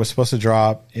originally was supposed to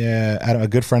drop at a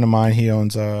good friend of mine. He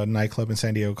owns a nightclub in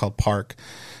San Diego called Park.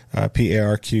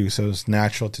 PARQ, so it's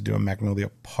natural to do a Magnolia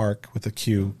Park with a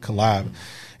Q collab.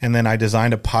 And then I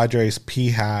designed a Padres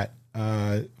P hat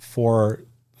for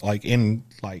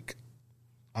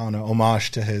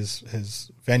homage to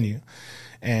his venue.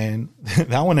 And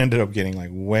that one ended up getting like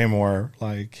way more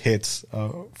like hits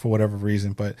for whatever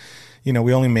reason. But,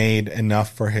 we only made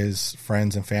enough for his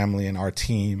friends and family and our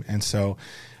team. And so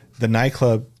the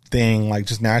nightclub thing, like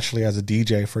just naturally as a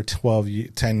DJ for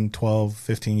 12,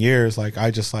 15 years, like I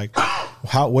just like,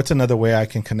 what's another way I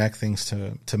can connect things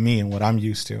to me and what I'm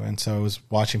used to? And so I was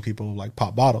watching people like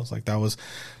pop bottles. Like that was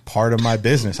part of my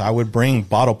business. I would bring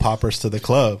bottle poppers to the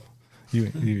club.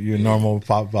 You a normal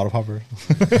bottle popper.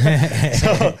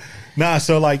 So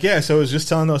it was just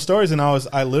telling those stories. And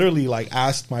I literally like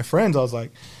asked my friends, I was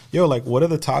like, yo, like what are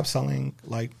the top selling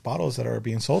like bottles that are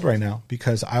being sold right now?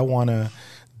 Because I want to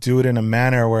do it in a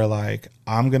manner where like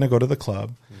I'm going to go to the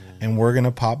club and we're going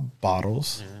to pop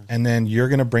bottles and then you're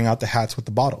going to bring out the hats with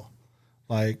the bottle,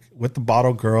 like with the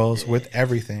bottle girls, with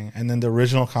everything. And then the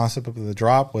original concept of the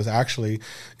drop was actually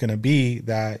going to be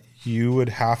that you would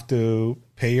have to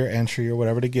pay your entry or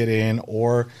whatever to get in,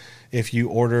 or if you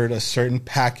ordered a certain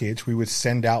package, we would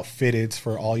send out fitteds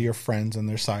for all your friends and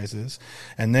their sizes.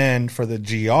 And then for the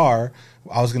GR,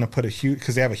 I was going to put a huge,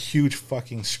 because they have a huge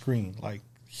fucking screen, like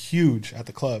huge at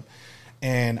the club.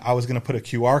 And I was going to put a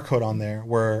QR code on there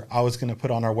where I was going to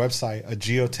put on our website a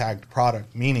geotagged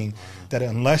product, meaning that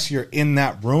unless you're in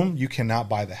that room, you cannot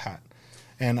buy the hat.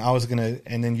 And I was going to,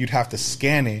 and then you'd have to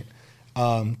scan it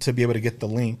to be able to get the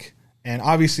link. And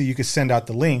obviously you could send out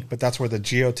the link, but that's where the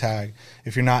geotag,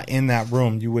 if you're not in that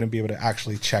room, you wouldn't be able to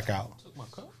actually check out.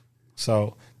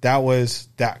 So that was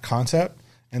that concept.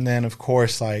 And then of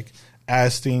course, like,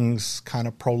 as things kind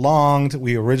of prolonged,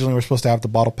 we originally were supposed to have the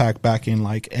bottle pack back in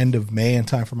like end of May in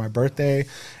time for my birthday.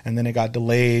 And then it got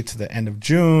delayed to the end of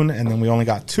June. And then we only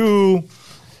got 2.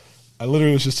 I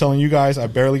literally was just telling you guys, I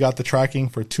barely got the tracking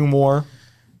for 2 more.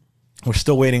 We're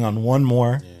still waiting on 1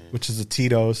 more, which is the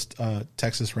Tito's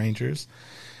Texas Rangers.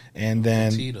 And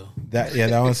then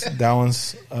that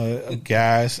one's a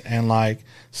gas, and like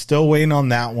still waiting on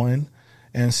that one.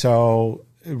 And so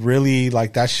really,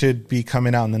 like, that should be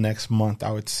coming out in the next month,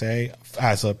 I would say,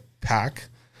 as a pack,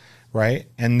 right?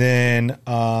 And then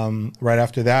right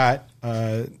after that,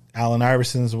 Allen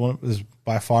Iverson is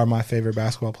by far my favorite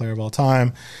basketball player of all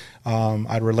time.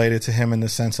 I'd relate it to him in the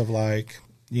sense of, like,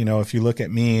 you know, if you look at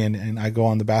me and I go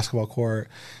on the basketball court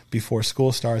before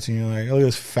school starts and you're like, oh,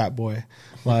 this fat boy,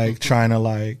 like, trying to,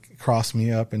 like, cross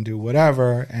me up and do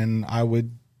whatever, and I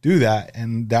would do that,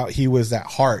 and that he was that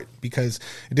heart, because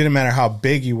it didn't matter how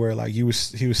big you were, like, he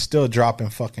was still dropping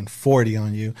fucking 40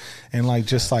 on you, and like,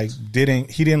 just like he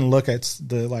didn't look at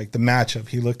the matchup,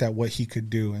 he looked at what he could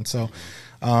do. And so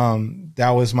that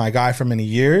was my guy for many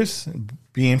years.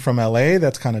 Being from LA,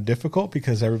 that's kind of difficult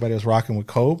because everybody was rocking with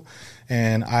Kobe,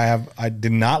 and I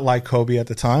did not like Kobe at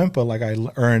the time, but like, I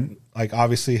earned, like,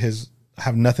 obviously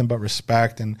have nothing but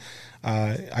respect, and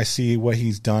I see what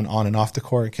he's done on and off the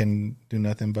court, can do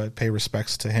nothing but pay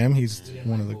respects to him. He's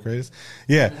one of the greatest.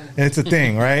 Yeah, it's a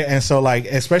thing, right? And so, like,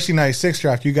 especially 96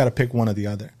 draft, you got to pick one or the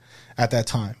other at that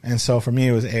time. And so for me,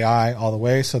 it was AI all the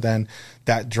way. So then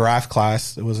that draft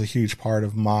class, it was a huge part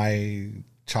of my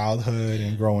childhood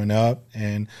and growing up.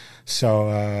 And so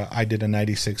I did a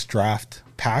 96 draft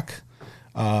pack,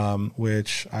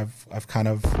 which I've kind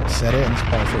of said it, and it's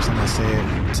probably the first time I say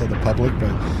it to the public,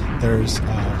 but there's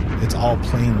it's all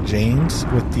plain Janes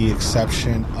with the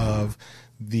exception of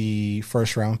the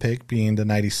first round pick being the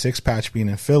 96 patch being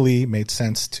in Philly. Made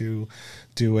sense to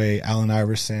do a Allen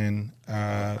Iverson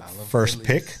first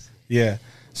pick. Yeah.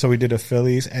 So we did a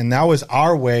Phillies, and that was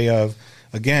our way of,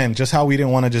 again, just how we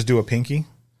didn't want to just do a pinky.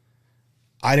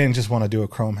 I didn't just want to do a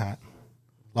chrome hat.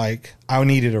 Like, I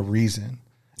needed a reason.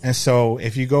 And so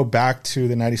if you go back to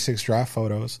the 96 draft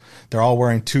photos, they're all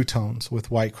wearing 2-tones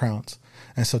with white crowns.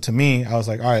 And so to me, I was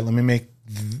like, all right, let me make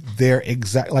their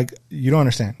exact, like, you don't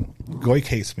understand. Goik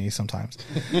hates me sometimes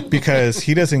because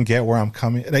he doesn't get where I'm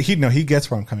coming. Like, he gets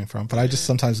where I'm coming from, but I just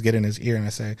sometimes get in his ear and I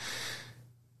say,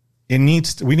 we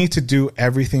need to do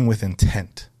everything with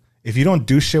intent. If you don't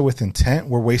do shit with intent,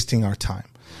 we're wasting our time.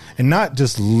 And not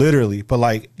just literally, but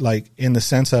like in the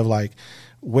sense of, like,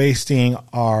 we're wasting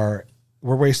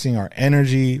our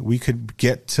energy. We could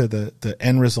get to the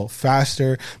end result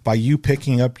faster. By you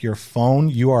picking up your phone,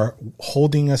 you are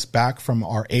holding us back from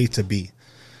our A to B.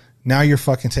 Now you're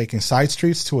fucking taking side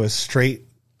streets to a straight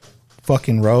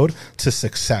fucking road to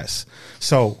success.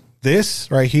 So this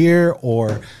right here,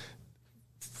 or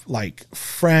like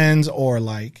friends, or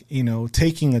like, you know,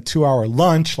 taking a 2-hour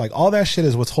lunch, like, all that shit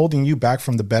is what's holding you back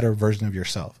from the better version of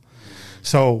yourself.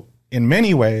 So in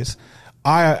many ways, he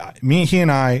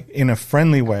and I, in a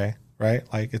friendly way, right?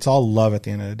 Like, it's all love at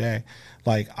the end of the day.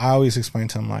 Like, I always explain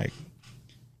to him, like,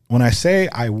 when I say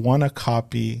I want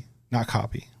to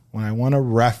when I want to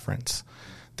reference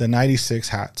the 96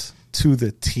 hats to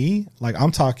the T, like,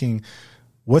 I'm talking,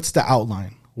 what's the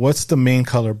outline? What's the main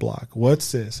color block?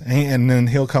 What's this? And then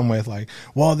he'll come with, like,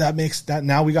 well, that makes that,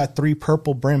 now we got 3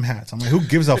 purple brim hats. I'm like, who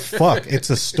gives a fuck? It's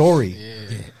a story.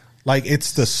 Yeah. Like,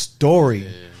 it's the story.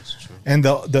 Yeah. And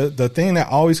the thing that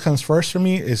always comes first for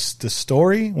me is the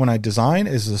story. When I design,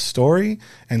 is the story,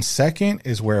 and second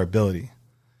is wearability.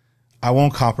 I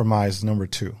won't compromise number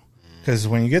 2, because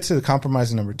when you get to the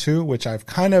compromise number 2, which I've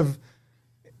kind of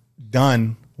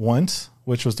done once,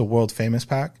 which was the world famous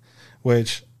pack,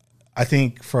 which I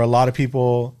think for a lot of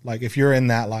people, like, if you're in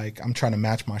that, like, I'm trying to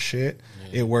match my shit,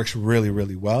 it works really,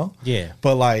 really well. Yeah.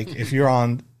 But like, if you're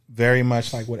on very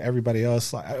much like what everybody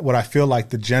else, like, what I feel like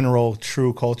the general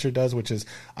true culture does, which is,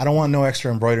 I don't want no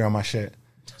extra embroidery on my shit.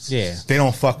 Yeah. They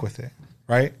don't fuck with it.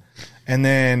 Right. And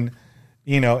then,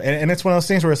 you know, and it's one of those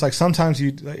things where it's like, sometimes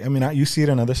you see it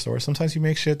in other stores. Sometimes you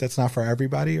make shit that's not for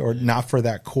everybody or not for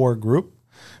that core group.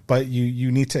 but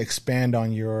you need to expand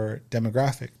on your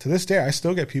demographic. To this day, I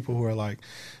still get people who are like,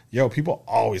 yo, people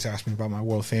always ask me about my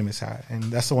world famous hat. And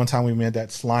that's the one time we made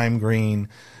that slime green,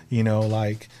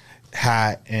 like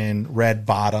hat and red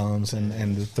bottoms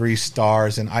and the 3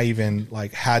 stars. And I even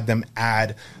like had them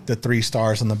add the 3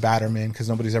 stars on the Batterman because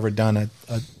nobody's ever done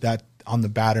that on the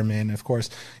Batterman. Of course,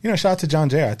 shout out to John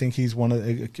Jay. I think he's one of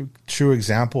a true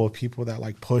example of people that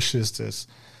like pushes this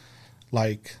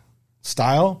like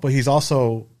style, but he's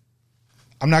also,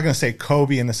 I'm not going to say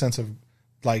Kobe in the sense of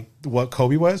like what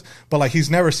Kobe was, but like he's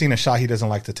never seen a shot he doesn't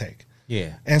like to take.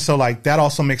 Yeah. And so like that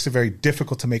also makes it very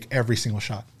difficult to make every single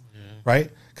shot.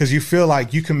 Right? Because you feel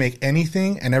like you can make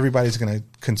anything and everybody's going to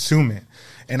consume it.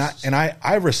 And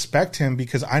I respect him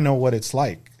because I know what it's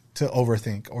like to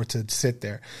overthink or to sit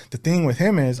there. The thing with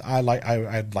him is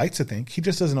I'd like to think he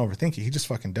just doesn't overthink it. He just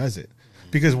fucking does it.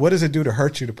 Because what does it do to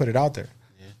hurt you to put it out there?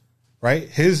 Right?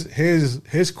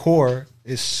 His core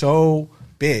is so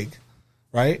big,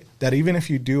 right? That even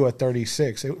if you do a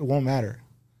 36, it won't matter.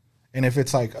 And if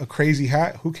it's like a crazy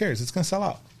hat, who cares? It's going to sell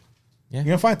out. Yeah. You're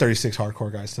going to find 36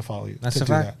 hardcore guys to follow you. That's to a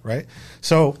do fact. that, right?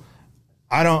 So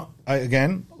I'm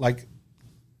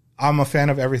a fan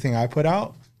of everything I put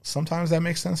out. Sometimes that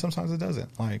makes sense. Sometimes it doesn't.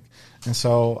 And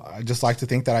so I just like to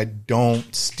think that I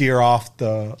don't steer off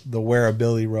the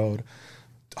wearability road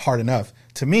hard enough.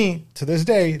 To me, to this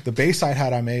day, the Bayside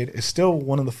hat I made is still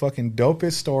one of the fucking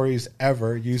dopest stories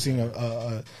ever using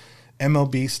a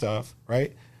MLB stuff,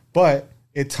 right? But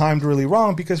it timed really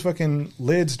wrong because fucking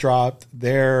Lids dropped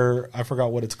I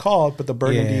forgot what it's called, but the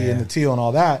burgundy and the teal and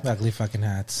all that. Ugly fucking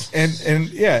hats.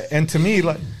 And to me,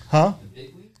 like, huh?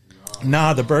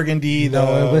 Nah, the burgundy, it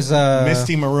was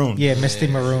misty maroon. Yeah, misty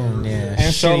maroon. Yeah,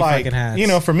 and so like, fucking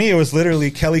hats. for me, it was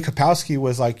literally Kelly Kapowski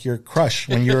was like your crush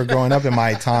when you were growing up in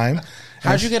my time.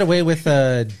 How'd you get away with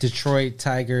Detroit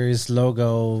Tigers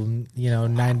logo?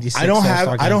 96. I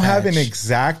don't have an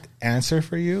exact answer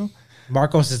for you.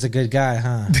 Marcos is a good guy,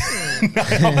 huh? I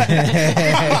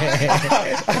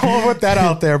won't put that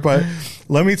out there, but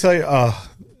let me tell you,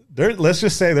 let's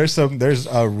just say there's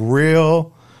a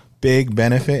real big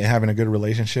benefit in having a good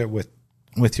relationship with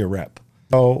your rep.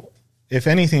 So if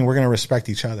anything, we're going to respect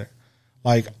each other.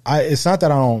 Like it's not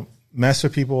that I don't mess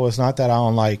with people. It's not that I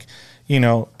don't like,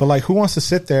 but like who wants to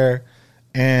sit there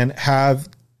and have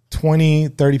 20,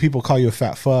 30 people call you a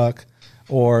fat fuck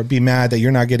or be mad that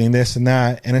you're not getting this and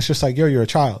that. And it's just like, yo, you're a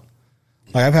child.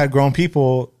 Like I've had grown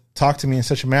people talk to me in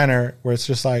such a manner where it's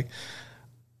just like,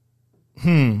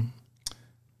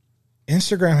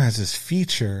 Instagram has this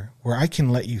feature where I can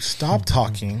let you stop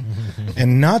talking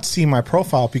and not see my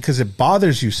profile because it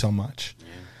bothers you so much.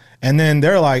 And then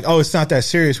they're like, oh, it's not that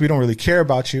serious. We don't really care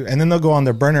about you. And then they'll go on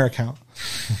their burner account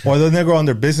or then they'll go on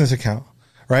their business account.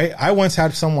 Right. I once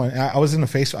had someone, I was in a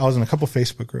couple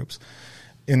Facebook groups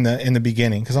in the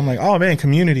beginning. Cause I'm like, oh man,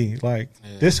 community, like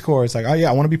Discord. It's like, oh yeah,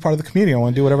 I want to be part of the community. I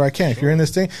want to do whatever I can. If you're in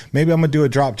this thing, maybe I'm going to do a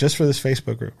drop just for this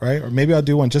Facebook group. Right. Or maybe I'll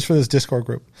do one just for this Discord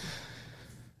group.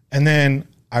 And then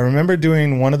I remember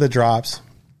doing one of the drops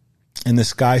and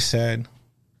this guy said,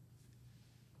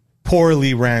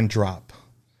 poorly ran drop.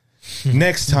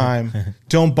 Next time,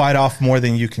 don't bite off more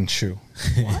than you can chew.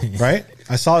 Right?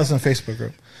 I saw this in a Facebook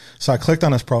group. So I clicked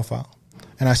on his profile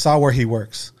and I saw where he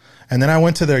works. And then I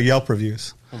went to their Yelp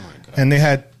reviews and they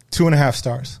had 2.5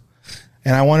 stars.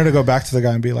 And I wanted to go back to the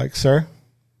guy and be like, sir,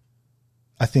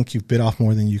 I think you've bit off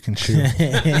more than you can chew.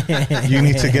 You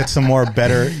need to get some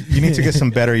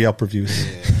better Yelp reviews.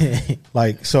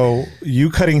 Like, so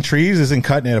you cutting trees isn't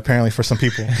cutting it apparently for some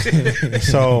people.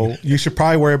 So you should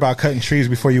probably worry about cutting trees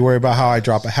before you worry about how I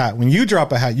drop a hat. When you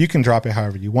drop a hat, you can drop it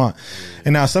however you want.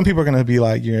 And now some people are going to be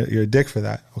like, you're a dick for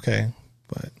that. Okay.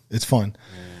 But it's fun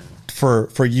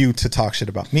for you to talk shit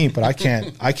about me, but I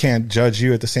can't judge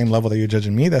you at the same level that you're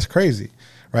judging me. That's crazy.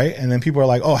 Right. And then people are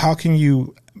like, oh, how can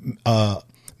you,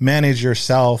 manage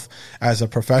yourself as a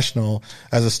professional,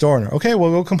 as a store owner? Okay, well,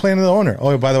 go complain to the owner.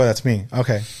 Oh, by the way, that's me.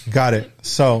 Okay, got it.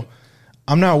 So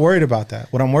I'm not worried about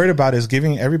that. What I'm worried about is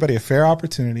giving everybody a fair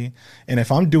opportunity. And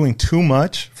if I'm doing too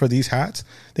much for these hats,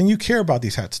 then you care about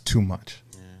these hats too much.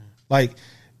 Yeah. Like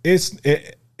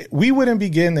we wouldn't be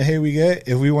getting the hate we get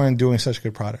if we weren't doing such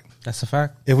good product. That's a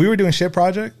fact. If we were doing shit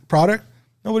product,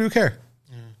 nobody would care.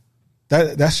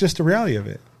 That's just the reality of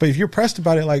it. But if you're pressed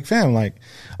about it, like, fam, like,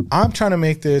 I'm trying to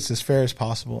make this as fair as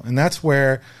possible. And that's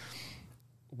where,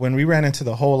 when we ran into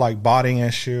the whole, like, botting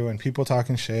issue and people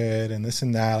talking shit and this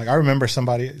and that, like, I remember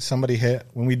somebody hit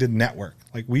when we did network.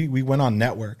 Like, we went on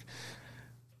network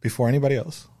before anybody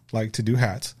else, like, to do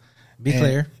hats. Be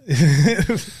clear.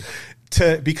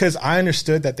 Because I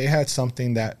understood that they had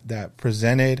something that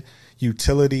presented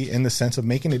utility in the sense of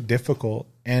making it difficult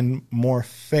and more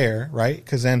fair, right?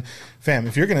 Because then, fam,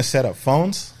 if you're going to set up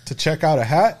phones to check out a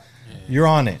hat, you're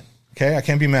on it. Okay, I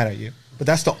can't be mad at you. But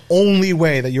that's the only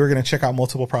way that you're going to check out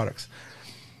multiple products.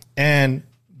 And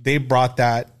they brought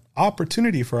that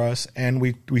opportunity for us, and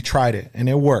we tried it, and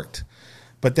it worked.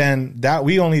 But then that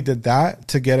we only did that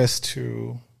to get us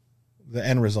to the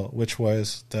end result, which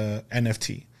was the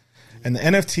NFT. And the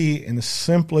NFT, in the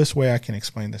simplest way I can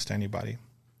explain this to anybody.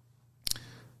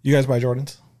 You guys buy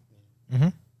Jordans? Mm-hmm.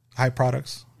 High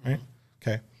products, right?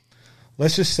 Okay.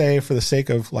 Let's just say, for the sake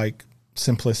of like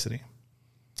simplicity,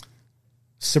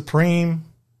 Supreme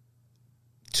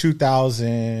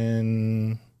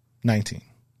 2019.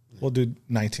 We'll do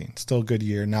 19. Still a good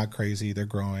year, not crazy. They're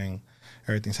growing.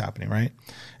 Everything's happening, right?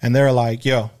 And they're like,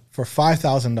 yo, for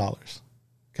 $5,000,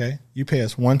 okay, you pay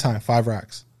us one time, 5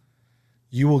 racks.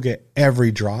 You will get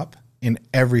every drop in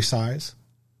every size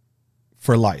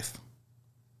for life.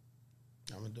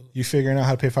 I'm gonna do it. You figuring out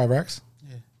how to pay 5 racks?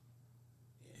 Yeah.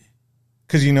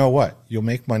 Because you know what? You'll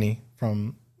make money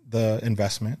from the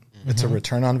investment. Mm-hmm. It's a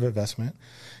return on investment.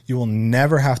 You will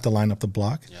never have to line up the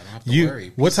block. Yeah, I don't have to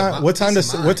worry. What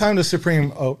time does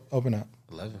Supreme open up?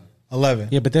 11.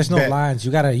 Yeah, but there's no lines.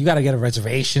 You gotta get a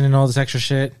reservation and all this extra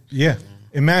shit. Yeah.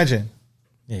 Imagine.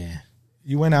 Yeah.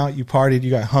 You went out, you partied,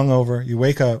 you got hungover, you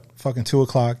wake up fucking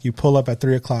 2:00, you pull up at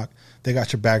 3:00, they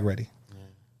got your bag ready.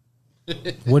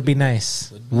 Would be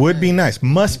nice. Would be nice.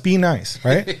 Must be nice,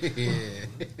 right? Yeah.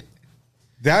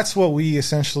 That's what we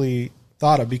essentially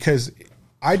thought of, because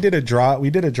we did a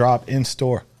drop in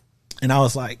store, and I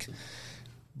was like,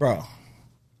 bro,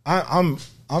 I'm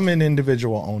an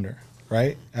individual owner,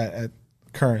 right? At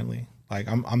currently, like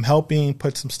I'm helping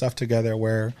put some stuff together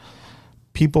where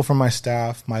people from my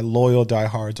staff, my loyal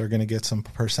diehards, are going to get some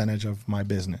percentage of my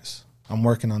business. I'm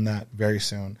working on that very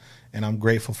soon, and I'm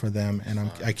grateful for them,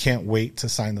 and I can't wait to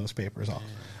sign those papers off,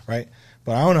 right?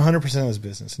 But I own 100% of this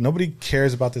business. Nobody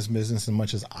cares about this business as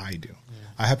much as I do.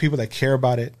 I have people that care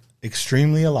about it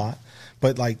extremely a lot,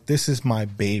 but like, this is my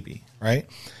baby, right?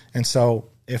 And so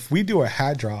if we do a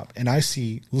hat drop and I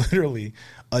see literally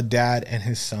a dad and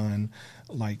his son,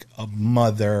 like a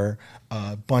mother,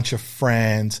 a bunch of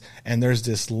friends, and there's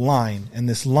this line, and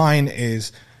this line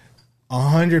is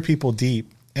 100 people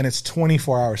deep, and it's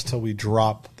 24 hours till we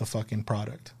drop the fucking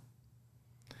product.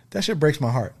 That shit breaks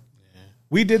my heart. Yeah.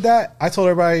 We did that. I told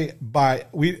everybody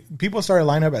people started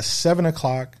lining up at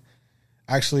 7:00.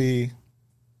 Actually,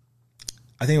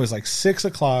 I think it was like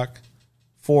 6:00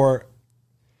 for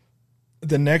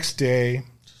the next day,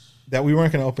 that we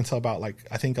weren't going to open until about like,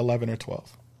 I think 11 or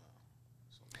 12.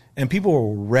 And people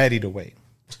were ready to wait.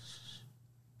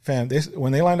 Fam,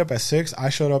 when they lined up at 6, I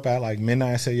showed up at like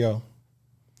midnight. I said, yo,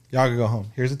 y'all can go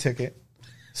home. Here's a ticket.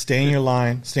 Stay in your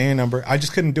line. Stay in your number. I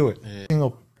just couldn't do it. Yeah.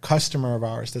 Single customer of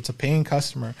ours that's a paying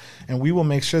customer, and we will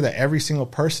make sure that every single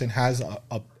person has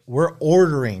we're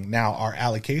ordering now our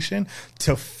allocation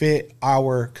to fit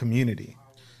our community.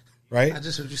 Right? I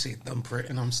just heard you say thumbprint,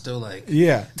 and I'm still like,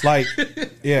 yeah, like,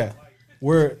 yeah.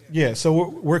 So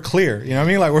we're clear. You know what I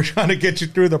mean? Like, we're trying to get you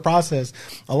through the process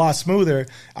a lot smoother.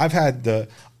 I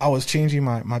was changing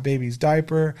my baby's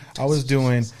diaper. I was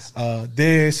doing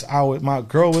this. My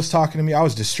girl was talking to me. I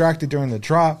was distracted during the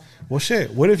drop. Well,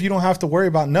 shit, what if you don't have to worry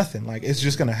about nothing? Like, it's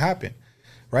just going to happen,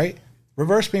 right?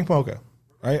 Reverse pink mocha,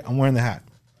 right? I'm wearing the hat.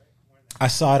 I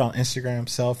saw it on Instagram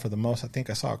sell for the most. I think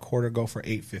I saw a quarter go for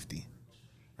 $850,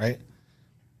 right?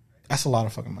 That's a lot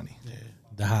of fucking money.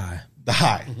 Yeah. The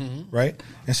high, mm-hmm. Right?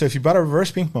 And so if you bought a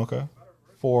reverse pink mocha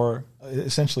for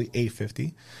essentially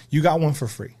 $850, you got one for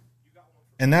free.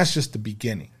 And that's just the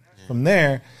beginning. Yeah. From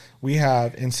there, we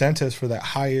have incentives for that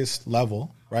highest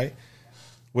level, right?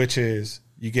 Which is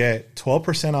you get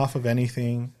 12% off of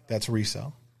anything that's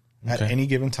resale at any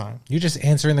given time. You're just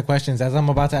answering the questions as I'm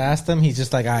about to ask them. He's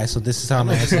just like, all right, so this is how I'm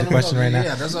going to answer the question right now.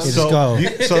 Yeah, that's what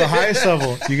so the highest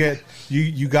level,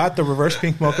 you got the reverse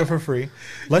pink mocha for free.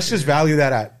 Let's just value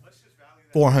that at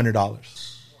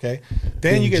 $400. Okay.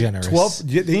 Then you get generous.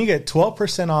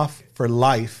 12% off for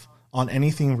life on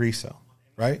anything resale,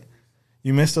 right?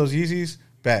 You miss those Yeezys,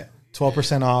 bet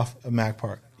 12% off a Mac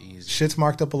Park. Easy. Shit's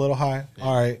marked up a little high. Yeah.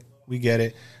 All right, we get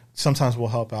it. Sometimes we'll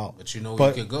help out. But you know where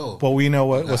you could go. But we know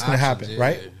what's going to happen,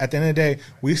 right? At the end of the day,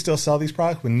 we still sell these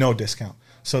products with no discount.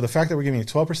 So the fact that we're giving you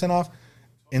 12% off,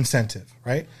 incentive,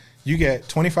 right? You get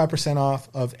 25% off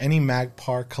of any Mag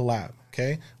Park collab,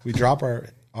 okay? We drop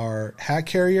our hat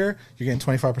carrier, you're getting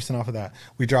 25% off of that.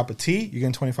 We drop a tee, you're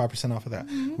getting 25% off of that.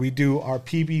 Mm-hmm. We do our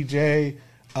PBJ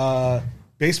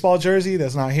baseball jersey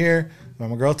that's not here.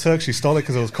 my girl took. She stole it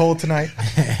because it was cold tonight.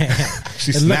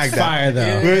 She It snagged looks fire,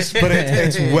 that. though. But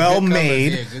it's well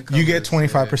made. Good colors, You get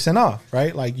 25% off,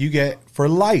 right? Like you get for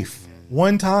life,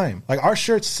 one time. Like our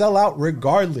shirts sell out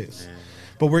regardless.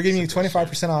 But we're giving you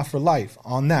 25% off for life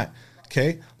on that.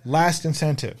 Okay. Last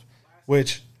incentive,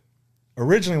 which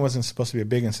originally wasn't supposed to be a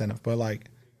big incentive, but like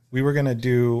we were going to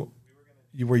do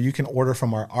where you can order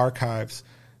from our archives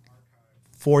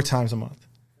 4 times a month.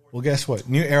 Well, guess what?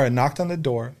 New Era knocked on the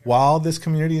door while this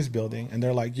community is building, and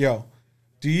they're like, yo,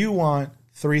 do you want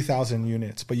 3,000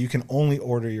 units, but you can only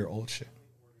order your old shit?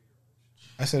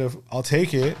 I said, I'll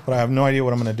take it, but I have no idea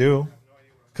what I'm going to do,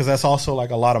 because that's also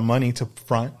like a lot of money to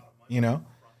front, you know?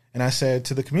 And I said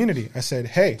to the community, I said,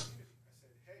 hey,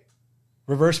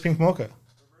 Reverse Pink Mocha,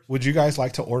 would you guys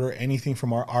like to order anything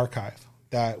from our archive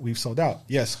that we've sold out?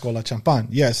 Yes, Gola Champan.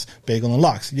 Yes, Bagel and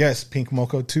Locks. Yes, Pink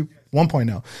Mocha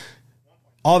 1.0.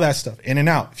 All that stuff, in and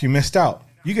out. If you missed out,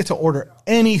 you get to order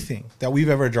anything that we've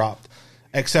ever dropped,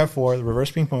 except for the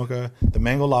Reverse Pink Mocha, the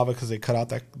Mango Lava, because they cut out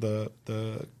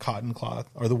the cotton cloth,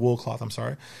 or the wool cloth, I'm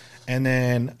sorry. And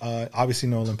then obviously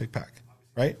no Olympic pack,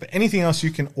 right? But anything else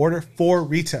you can order for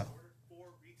retail.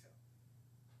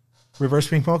 Reverse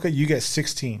Pink Mocha, you get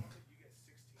 16.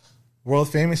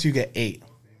 World Famous, you get 8.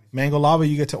 Mango Lava,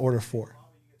 you get to order 4.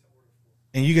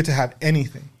 And you get to have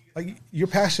anything. Like your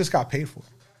pass just got paid for.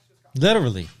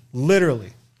 Literally.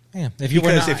 Yeah. If you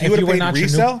Because if you would've paid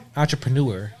resale-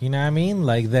 entrepreneur, you know what I mean?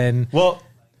 Like then, Well,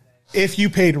 if you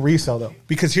paid resale though,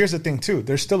 because here's the thing too,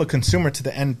 there's still a consumer to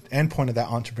the end point of that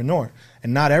entrepreneur,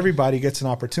 and not everybody gets an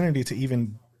opportunity to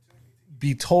even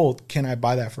be told, "Can I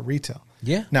buy that for retail?"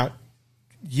 Yeah. Now,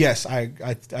 yes, I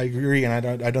agree, and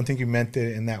I don't think you meant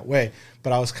it in that way,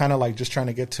 but I was kind of like just trying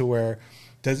to get to where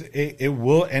it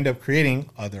will end up creating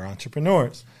other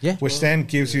entrepreneurs, Yeah. which then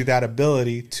gives you that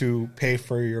ability to pay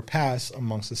for your pass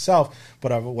amongst itself.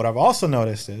 But what I've also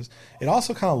noticed is it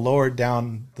also kind of lowered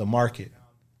down the market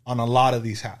on a lot of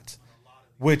these hats,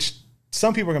 which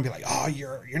some people are gonna be like, "Oh,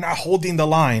 you're not holding the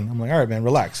line." I'm like, "All right, man,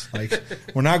 relax. Like,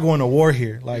 we're not going to war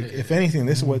here. Like, if anything,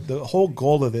 this is what the whole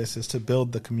goal of this is, to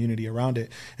build the community around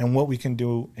it and what we can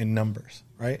do in numbers,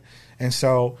 right?" And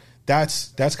so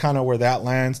that's kind of where that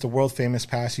lands. The World Famous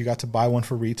Pass, you got to buy one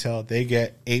for retail. They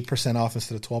get 8% off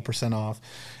instead of 12% off,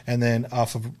 and then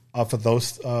off of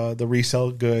those the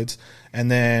resale goods,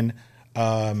 and then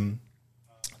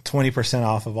 20%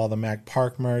 off of all the Mac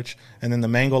Park merch. And then the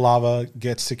Mango Lava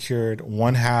gets secured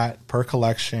 1 hat per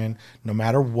collection, no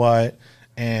matter what.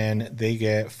 And they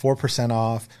get 4%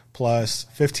 off plus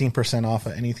 15% off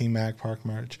of anything Mac Park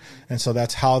merch. And so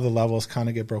that's how the levels kind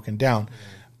of get broken down.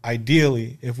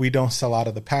 Ideally, if we don't sell out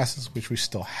of the passes, which we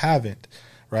still haven't,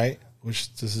 right?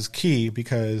 Which this is key,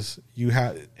 because you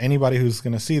have anybody who's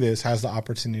going to see this has the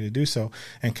opportunity to do so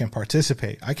and can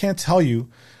participate. I can't tell you.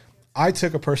 I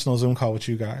took a personal Zoom call with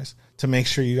you guys to make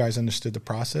sure you guys understood the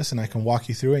process, and I can walk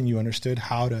you through it, and you understood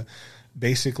how to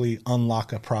basically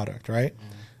unlock a product, right?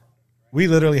 We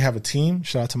literally have a team.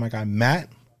 Shout out to my guy, Matt.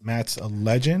 Matt's a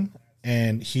legend,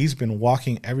 and he's been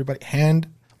walking everybody hand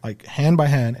by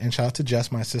hand. And shout out to Jess,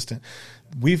 my assistant.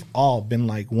 We've all been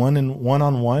like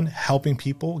one-on-one helping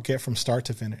people get from start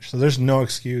to finish. So there's no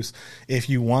excuse. If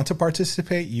you want to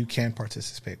participate, you can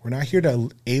participate. We're not here to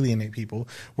alienate people.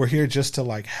 We're here just to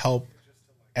like help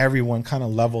everyone kind of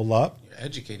level up. You're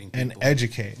educating people. And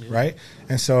educate, right?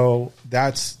 And so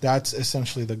that's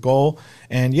essentially the goal.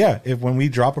 And yeah, if when we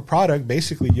drop a product,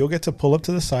 basically you'll get to pull up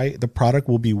to the site. The product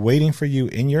will be waiting for you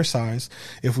in your size.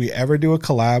 If we ever do a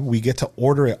collab, we get to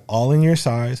order it all in your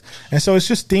size. And so it's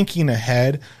just thinking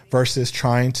ahead versus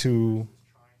trying to,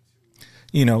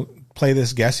 play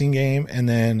this guessing game and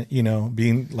then,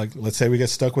 being like, let's say we get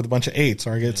stuck with a bunch of 8s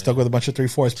or I get stuck with a bunch of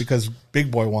 3/4 because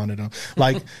Big Boy wanted them.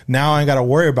 Like now I ain't got to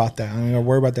worry about that. I ain't got to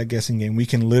worry about that guessing game. We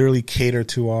can literally cater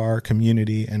to our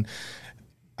community. And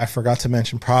I forgot to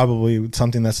mention probably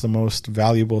something that's the most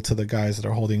valuable to the guys that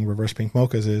are holding Reverse Pink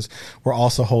Mochas is we're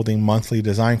also holding monthly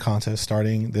design contests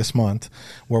starting this month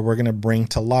where we're going to bring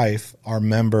to life our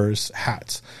members'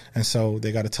 hats. And so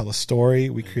they got to tell a story.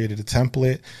 We created a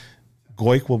template.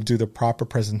 Goik will do the proper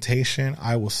presentation.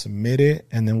 I will submit it,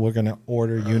 and then we're going to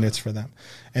order units for them.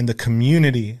 And the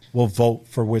community will vote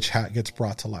for which hat gets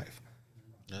brought to life.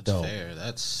 That's fair.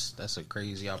 That's a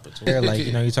crazy opportunity. Like,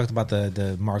 you talked about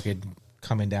the market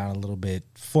coming down a little bit.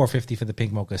 $4.50 for the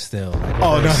pink mocha still. Like,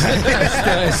 Oh no,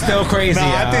 it's still crazy. no!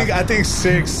 I think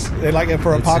 $6. Like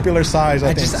for a popular size,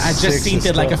 I just seen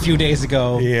it like a few days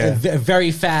ago. Yeah, a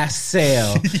very fast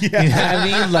sale. Yeah. You know what I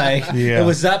mean? Like it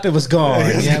was up, it was gone.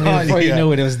 It's You know what I mean? gone, Before you yeah.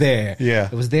 knew it, it was there. Yeah.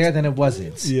 It was there, then it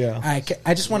wasn't. Yeah.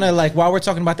 I just want to like while we're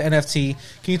talking about the NFT,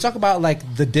 can you talk about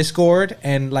like the Discord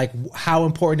and like how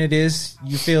important it is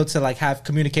you feel to like have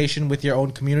communication with your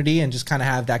own community and just kind of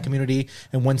have that community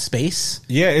in one space?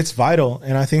 Yeah, it's vital,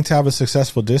 and I think to have a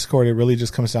successful Discord, it really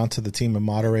just comes down to the team of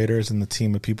moderators and the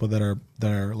team of people that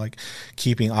are like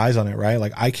keeping eyes on it, right?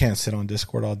 Like I can't sit on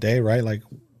Discord all day, right? Like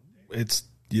it's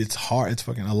hard. It's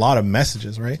fucking a lot of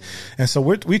messages, right? And so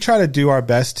we try to do our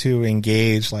best to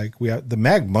engage. Like we have the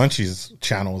Mag Munchies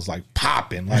channel is like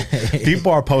popping. Like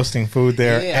people are posting food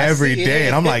there every day,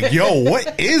 and I'm like, yo,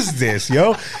 what is this,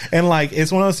 yo? And like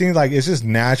it's one of those things. Like it's just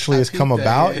naturally it's come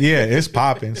about. Yeah, it's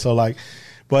popping. So like.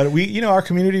 But we, our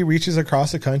community reaches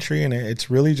across the country, and it's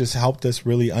really just helped us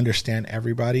really understand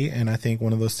everybody. And I think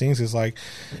one of those things is like,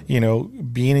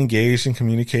 being engaged and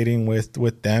communicating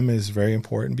with them is very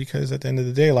important, because at the end of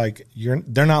the day, like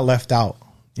they're not left out.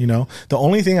 The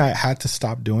only thing I had to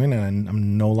stop doing, and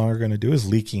I'm no longer going to do, is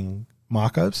leaking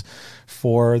mock-ups,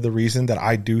 for the reason that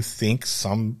I do think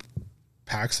some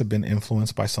packs have been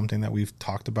influenced by something that we've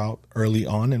talked about early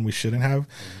on, and we shouldn't have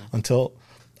until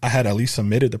I had at least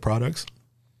submitted the products.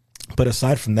 But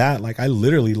aside from that, like I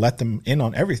literally let them in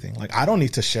on everything. Like I don't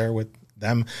need to share with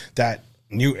them that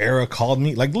New Era called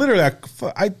me. Like literally,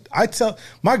 I tell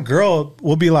my girl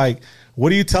will be like,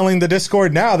 "What are you telling the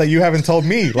Discord now that you haven't told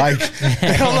me?" Like,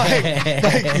 and I'm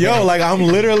like, yo, like I'm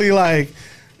literally like.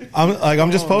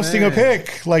 I'm just posting a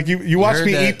pic. Like you watch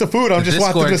me eat the food. I'm just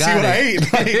wanting to see what I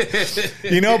ate.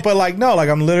 Like, but like, no, like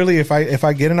I'm literally, if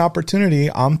I get an opportunity,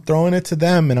 I'm throwing it to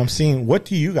them and I'm seeing, what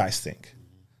do you guys think?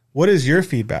 What is your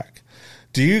feedback?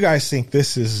 Do you guys think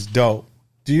this is dope?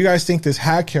 Do you guys think this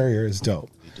hat carrier is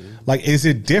dope? Like, is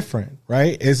it different,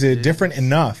 right? Is it different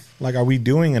enough? Like, are we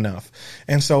doing enough?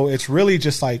 And so it's really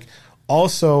just like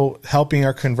also helping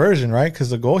our conversion, right? Because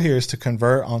the goal here is to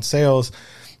convert on sales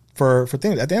for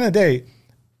things. At the end of the day,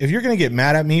 if you're going to get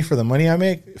mad at me for the money I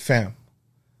make, fam,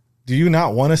 do you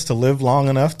not want us to live long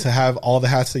enough to have all the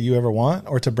hats that you ever want,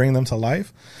 or to bring them to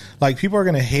life? Like, people are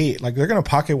going to hate, like they're going to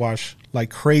pocket wash like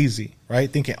crazy, right?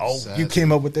 Thinking, oh, you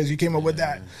came up with this, you came up with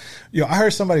that. I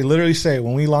heard somebody literally say,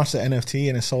 when we launched the NFT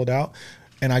and it sold out,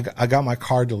 and I got my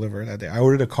car delivered that day. I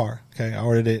ordered a car. Okay. I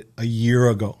ordered it a year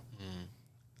ago.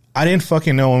 I didn't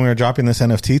fucking know when we were dropping this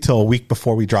NFT till a week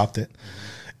before we dropped it.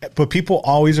 But people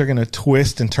always are going to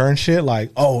twist and turn shit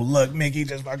like, oh, look, Mickey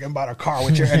just fucking bought a car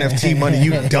with your NFT money.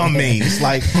 You dummies.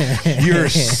 Like, you're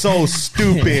so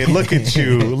stupid. Look at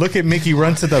you. Look at Mickey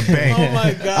run to the bank. Oh,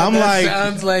 my God. I'm that like,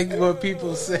 sounds like what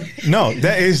people say. No,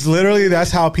 that is literally, that's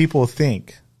how people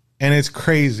think. And it's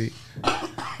crazy.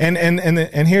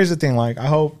 And here's the thing. Like,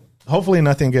 hopefully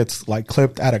nothing gets like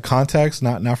clipped out of context,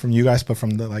 not from you guys, but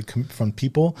from from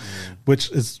people,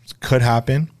 which could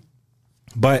happen.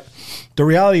 But the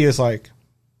reality is, like,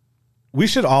 we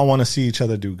should all want to see each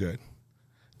other do good.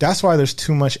 That's why there's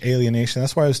too much alienation.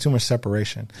 That's why there's too much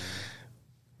separation.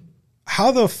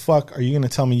 How the fuck are you going to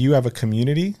tell me you have a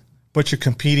community, but you're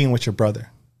competing with your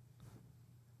brother?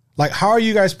 Like, how are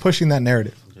you guys pushing that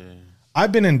narrative? Okay.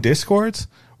 I've been in Discords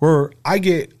where I'm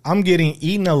getting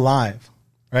eaten alive,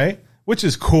 right? Which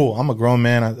is cool. I'm a grown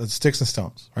man. Sticks and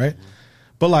stones, right? Mm-hmm.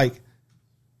 But like,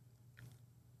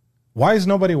 why is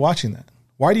nobody watching that?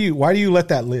 Why do you let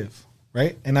that live,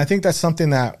 right? And I think that's something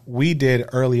that we did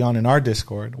early on in our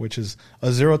Discord, which is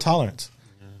a zero tolerance.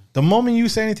 Yeah. The moment you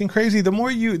say anything crazy, the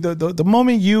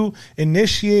moment you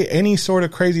initiate any sort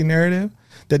of crazy narrative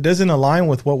that doesn't align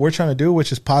with what we're trying to do,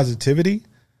 which is positivity.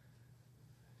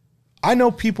 I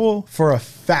know people for a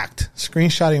fact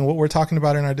screenshotting what we're talking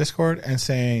about in our Discord and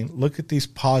saying, look at these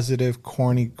positive,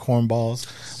 corny cornballs.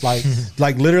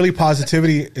 Like literally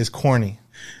positivity is corny,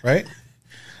 right?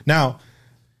 Now,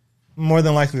 more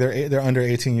than likely they're under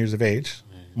 18 years of age,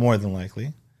 more than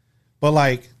likely. But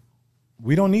like,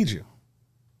 we don't need you.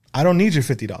 I don't need your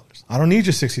 $50. I don't need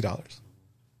your $60.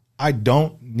 I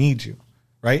don't need you,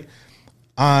 right?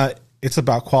 It's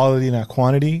about quality, not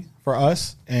quantity for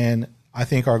us. And I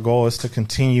think our goal is to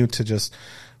continue to just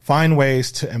find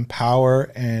ways to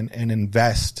empower and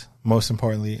invest, most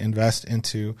importantly, invest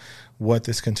into what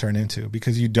this can turn into,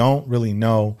 because you don't really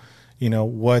know,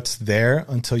 what's there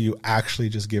until you actually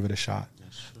just give it a shot.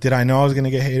 Did I know I was going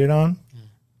to get hated on?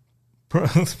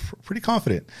 Pretty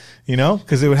confident,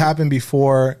 because it would happen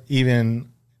before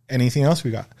even anything else we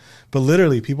got. But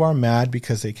literally, people are mad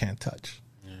because they can't touch.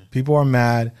 Yeah. People are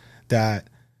mad that,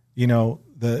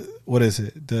 what is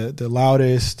it? The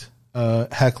loudest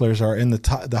hecklers are in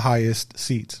the highest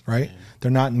seats, right? Yeah.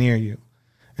 They're not near you.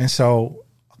 And so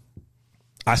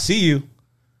I see you,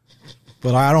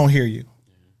 but I don't hear you.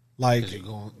 Like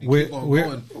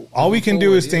all we can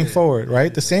do is think forward,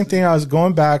 right? The same thing. I was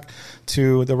going back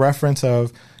to the reference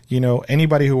of,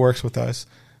 anybody who works with us,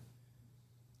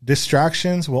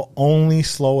 distractions will only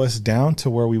slow us down to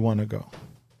where we want to go.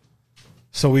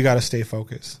 So we got to stay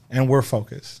focused, and we're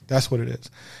focused. That's what it is.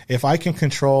 If I can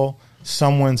control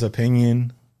someone's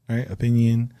opinion, right?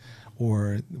 Opinion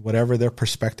or whatever their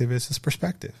perspective is, it's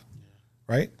perspective,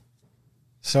 right?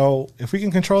 So if we can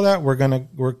control that,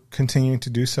 we're continuing to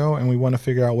do so, and we want to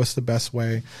figure out what's the best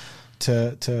way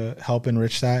to help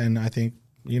enrich that. And I think,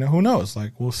 who knows?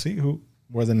 Like, we'll see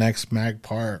where the next Mag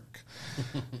Park,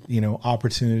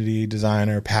 opportunity,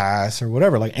 designer, pass, or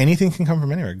whatever. Like, anything can come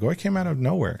from anywhere. Goy came out of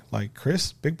nowhere. Like,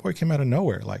 Chris, Big Boy came out of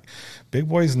nowhere. Like, Big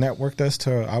Boy's networked us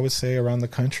to, I would say, around the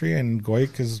country, and Goy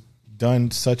has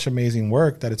done such amazing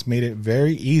work that it's made it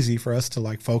very easy for us to,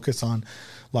 like, focus on,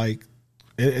 like,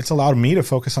 it's allowed me to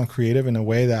focus on creative in a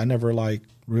way that I never, like,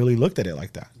 really looked at it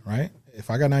like that, right? If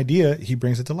I got an idea, he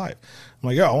brings it to life. I'm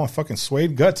like, yo, I want fucking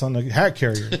suede guts on the hat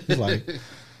carrier. He's like,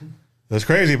 that's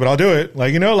crazy, but I'll do it.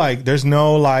 Like, like, there's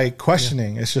no, like,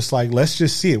 questioning. Yeah. It's just like, let's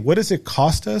just see it. What does it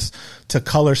cost us to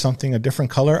color something a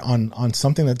different color on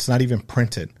something that's not even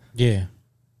printed? Yeah.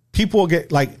 People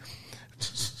get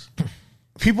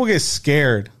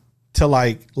scared to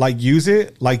like use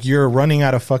it like you're running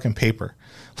out of fucking paper.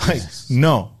 Like,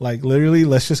 no, like, literally,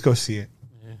 let's just go see it.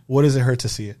 Yeah. What does it hurt to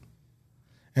see it?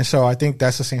 And so I think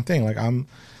that's the same thing. Like,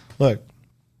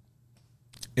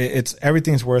 it's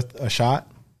everything's worth a shot.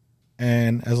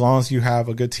 And as long as you have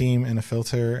a good team and a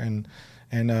filter and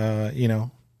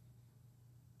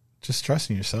just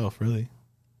trusting yourself, really.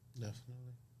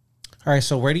 Definitely. All right.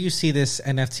 So where do you see this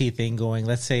NFT thing going?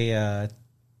 Let's say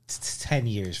 10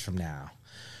 years from now.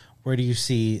 Where do you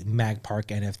see Mag Park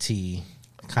NFT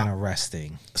kind of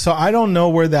resting? So I don't know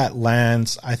where that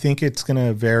lands. I think it's going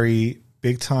to vary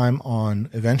big time on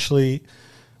eventually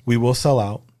we will sell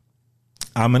out.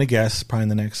 I'm going to guess probably in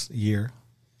the next year.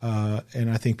 And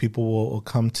I think people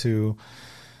will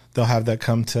they'll have that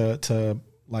come to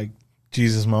like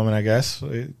Jesus moment, I guess,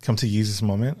 come to Jesus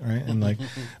moment, right? And like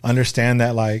understand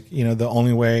that, like, the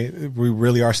only way we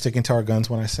really are sticking to our guns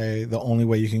when I say the only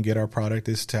way you can get our product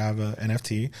is to have a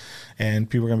NFT. And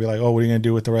people are going to be like, oh, what are you going to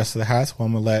do with the rest of the hats? Well,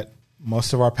 I'm going to let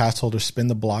most of our pass holders spin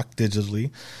the block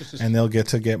digitally, and they'll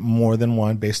get more than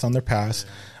one based on their pass.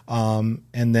 But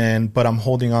I'm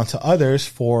holding on to others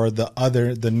for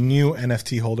the new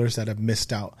NFT holders that have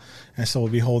missed out. And so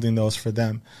we'll be holding those for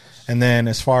them. And then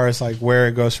as far as like where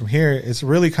it goes from here, it's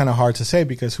really kind of hard to say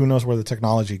because who knows where the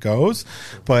technology goes,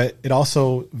 but it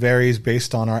also varies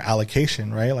based on our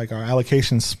allocation, right? Like our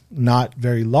allocation's not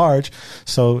very large.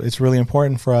 So it's really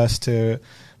important for us to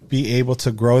be able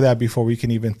to grow that before we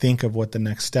can even think of what the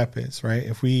next step is, right?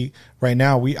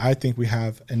 I think we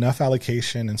have enough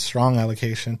allocation and strong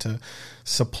allocation to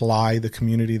supply the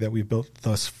community that we've built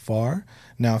thus far.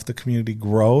 Now, if the community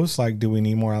grows, like, do we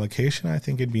need more allocation? I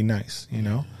think it'd be nice,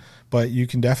 But you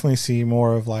can definitely see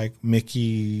more of like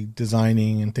Mickey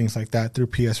designing and things like that through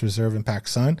PS Reserve and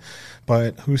PacSun.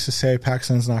 But who's to say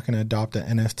PacSun's not going to adopt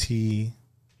an NFT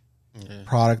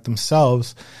product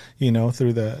themselves,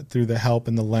 through the help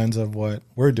and the lens of what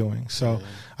we're doing. So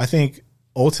I think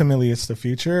ultimately it's the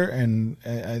future, and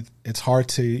it's hard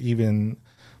to even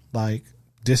like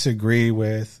disagree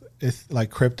with like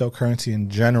cryptocurrency in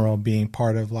general being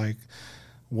part of like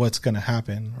what's going to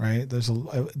happen, right?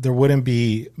 There wouldn't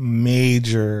be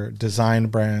major design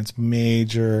brands,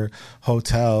 major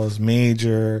hotels,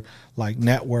 major like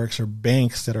networks or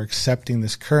banks that are accepting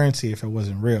this currency if it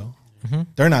wasn't real. Mm-hmm.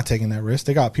 They're not taking that risk.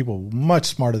 They got people much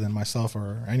smarter than myself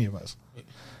or any of us.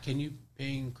 Can you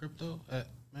pay in crypto at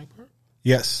MagPark?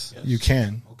 Yes, you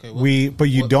can. Okay, but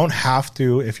you don't have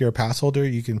to. If you're a pass holder,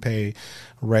 you can pay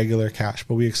regular cash,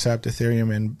 but we accept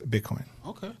Ethereum and Bitcoin.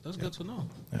 Okay, that's good to know.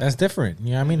 Yeah. That's different.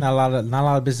 You know what I mean? Not a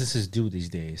lot of businesses do these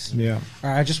days. Yeah.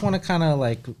 All right, I just want to kind of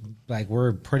like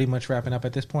we're pretty much wrapping up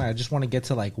at this point. I just want to get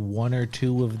to like one or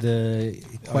two of the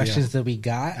questions that we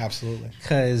got. Absolutely.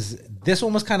 Because this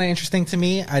one was kind of interesting to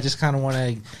me. I just kind of want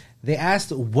to. They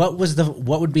asked what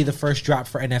would be the first drop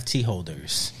for NFT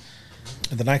holders.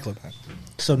 The nightclub pack.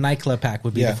 So nightclub pack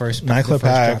would be the first nightclub the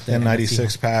first pack, drop, then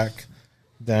 96 pack,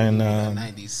 then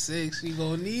 96. You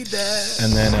gonna need that,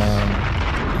 and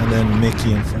then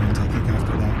Mickey and Friends. I think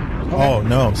after that. Okay. Oh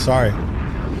no, sorry.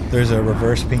 There's a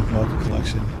reverse pink mocha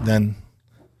collection. Then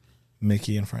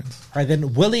Mickey and Friends. All right.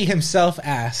 Then Willie himself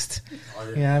asked.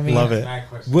 You know what I mean? Love it.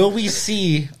 Will we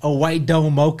see a white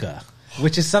dome mocha?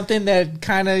 which is something that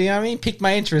kind of, piqued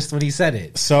my interest when he said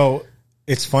it. So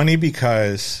it's funny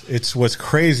because it's what's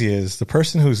crazy is the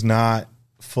person who's not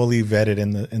fully vetted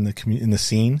in the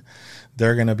scene,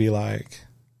 they're gonna be like,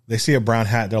 they see a brown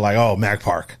hat, they're like, oh, Mag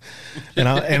Park, and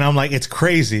I'm like, it's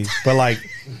crazy, but like,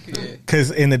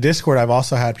 because in the Discord, I've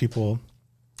also had people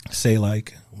say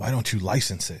like, why don't you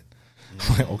license it?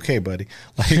 I'm like, okay, buddy.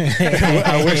 Like,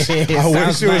 I wish it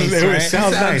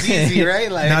sounds nice, easy,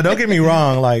 right? Like, now, don't get me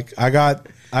wrong. Like, I got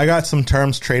some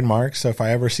terms trademarked, so if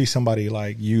I ever see somebody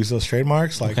like use those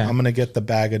trademarks, like I'm gonna get the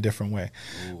bag a different way.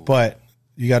 Ooh. But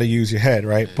you got to use your head,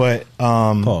 right? But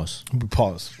pause.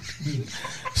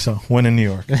 So when in New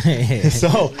York,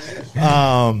 so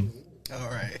all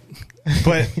right.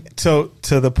 But so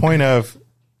to the point of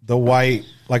the white,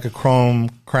 like a chrome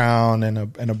crown and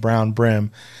a brown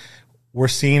brim, we're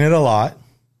seeing it a lot.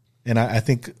 And I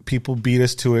think people beat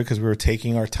us to it because we were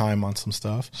taking our time on some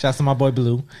stuff. Shouts to my boy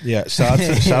Blue. Yeah, shout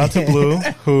out to Blue,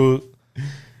 who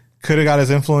could have got his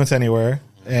influence anywhere,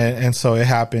 and so it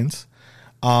happens.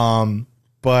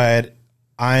 But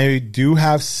I do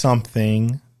have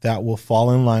something that will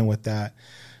fall in line with that,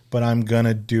 but I'm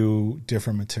gonna do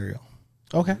different material.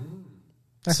 Okay,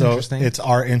 that's so interesting. It's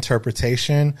our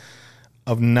interpretation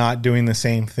of not doing the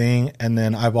same thing, and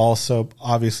then I've also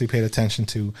obviously paid attention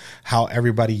to how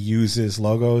everybody uses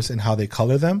logos and how they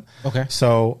color them. Okay,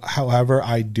 so however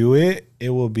I do it,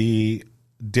 it will be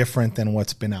different than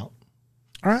what's been out.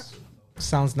 All right,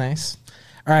 sounds nice.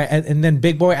 All right, and then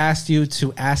Big Boy asked you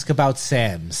to ask about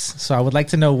Sam's. So I would like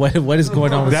to know what is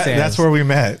going on with Sam's. That's where we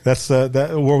met. That's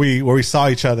where we saw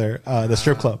each other. The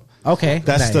strip club. Okay,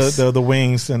 that's nice. the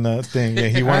wings and the thing. Yeah,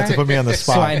 he wanted to put me on the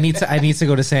spot. So I need to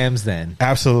go to Sam's then.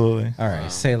 Absolutely. All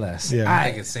right, say less. Yeah, I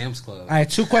think it's Sam's Club. All right,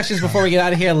 2 questions before we get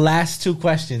out of here. Last 2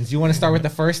 questions. You want to start with the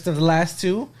first of the last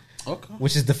 2? Okay.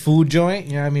 Which is the food joint.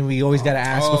 You know what I mean? We always got to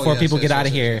ask before people get out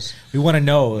of here. Yes. We want to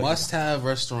know. Must have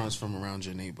restaurants from around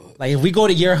your neighborhood. Like if we go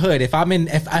to your hood, if I'm in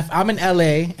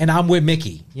LA and I'm with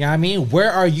Mickey, you know what I mean?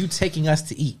 Where are you taking us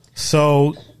to eat?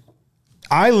 So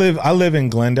I live in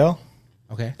Glendale.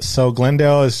 Okay. So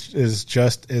Glendale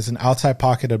is an outside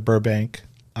pocket of Burbank,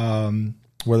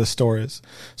 where the store is.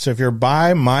 So if you're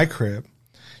by my crib,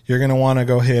 you're going to want to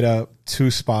go hit up 2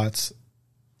 spots,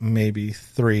 maybe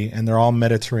 3, and they're all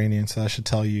Mediterranean, so that should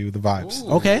tell you the vibes.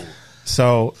 Ooh. Okay.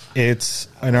 So it's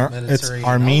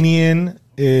Armenian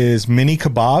is Mini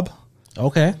Kebab.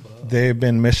 Okay. They've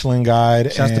been Michelin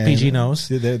guide. Shouts to PG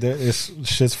Nose. It's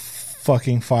shit's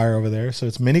fucking fire over there. So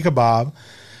it's Mini Kebab,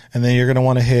 and then you're gonna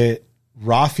want to hit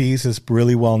Rafi's is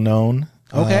really well known.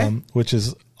 Okay. Which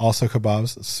is also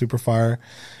kebabs. It's super fire.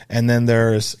 And then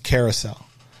there's Carousel.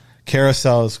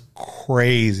 Carousel is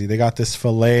crazy. They got this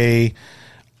filet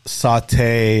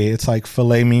saute. It's like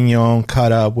filet mignon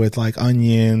cut up with like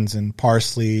onions and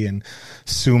parsley and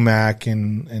sumac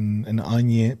and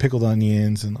onion, pickled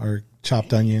onions or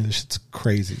chopped onions. It's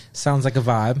crazy. Sounds like a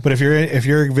vibe. But if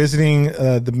you're visiting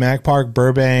the Mag Park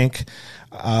Burbank,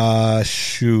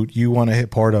 you want to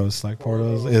hit Porto's. Like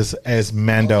Porto's is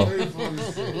Mando.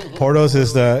 Porto's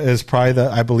is probably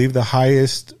I believe the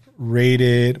highest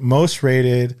rated, most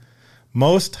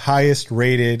highest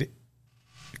rated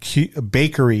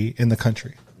bakery in the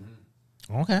country.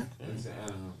 Okay.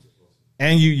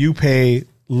 And you pay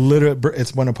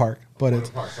it's Winter Park, but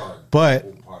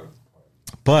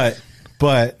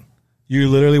you're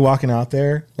literally walking out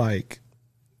there like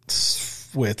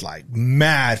with like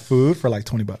mad food for like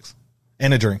 $20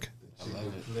 and a drink.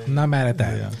 I'm not mad at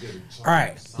that. Yeah. All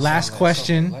right, last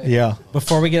question. Yeah.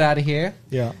 Before we get out of here.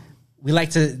 Yeah. We like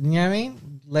to, you know what I mean?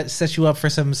 Let's set you up for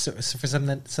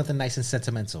something nice and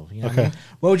sentimental. You know what I mean?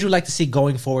 What would you like to see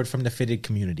going forward from the fitted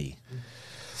community?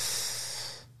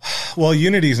 Well,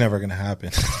 unity is never going to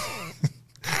happen.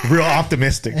 Real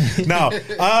optimistic. No,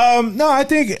 I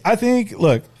think.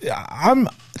 Look,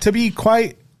 to be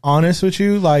quite honest with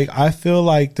you. Like, I feel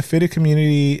like the fitted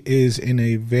community is in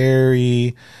a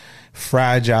very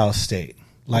fragile state.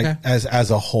 Like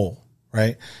as a whole,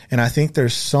 right? And I think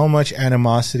there's so much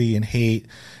animosity and hate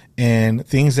and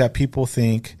things that people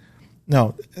think.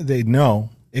 No, they know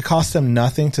it costs them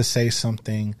nothing to say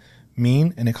something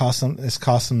mean, and it costs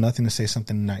them nothing to say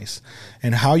something nice.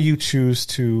 And how you choose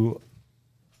to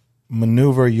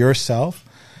maneuver yourself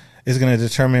is going to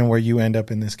determine where you end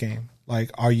up in this game.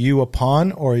 Like, are you a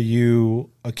pawn or are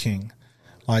you a king?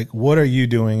 Like, what are you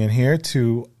doing in here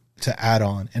to add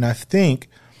on? And I think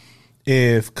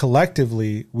if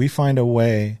collectively we find a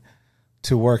way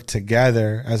to work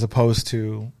together as opposed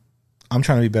to, I'm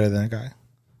trying to be better than that guy.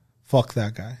 Fuck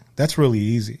that guy. That's really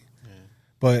easy. Yeah.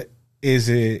 But is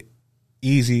it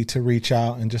easy to reach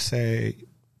out and just say,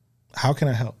 how can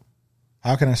I help?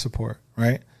 How can I support?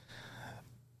 Right?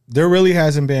 There really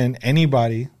hasn't been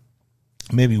anybody,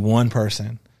 maybe one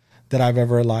person, that I've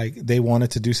ever like they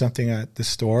wanted to do something at the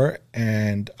store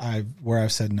and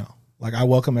I've said no. Like I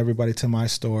welcome everybody to my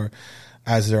store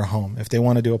as their home. If they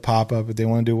want to do a pop-up, if they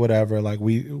want to do whatever, like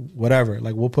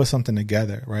we'll put something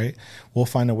together, right? We'll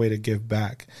find a way to give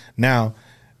back. Now,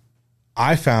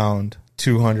 I found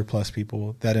 200 plus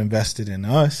people that invested in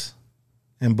us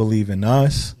and believe in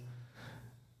us.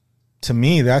 To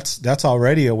me, that's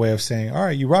already a way of saying, all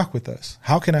right, you rock with us.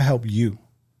 How can I help you?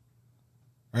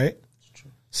 Right?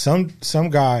 Some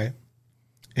guy,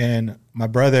 and my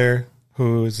brother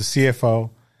who is a CFO,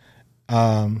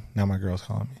 now my girl's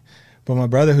calling me, but my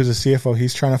brother who's a CFO,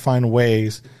 he's trying to find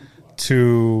ways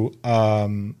to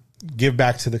give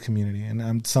back to the community,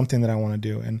 and something that I want to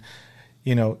do. And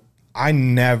you know, I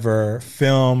never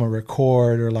film or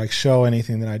record or like show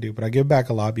anything that I do, but I give back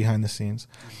a lot behind the scenes.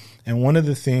 And one of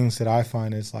the things that I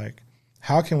find is like,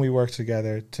 how can we work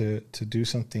together to do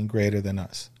something greater than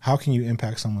us? How can you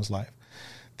impact someone's life?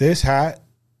 This hat,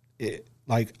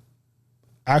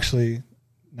 actually,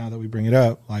 now that we bring it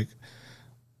up, like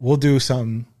we'll do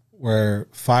something where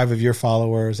 5 of your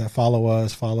followers that follow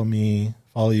us, follow me,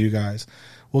 follow you guys,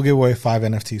 we'll give away 5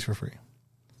 NFTs for free.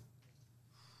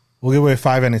 We'll give away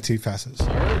 5 NFT passes.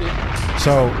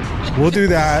 So we'll do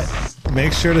that.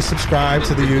 Make sure to subscribe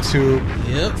to the YouTube.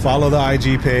 Yep. Follow the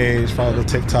IG page. Follow the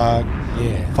TikTok.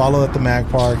 Yeah. Follow at the Mag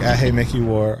Park at Is Miki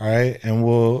War. All right, and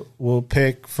we'll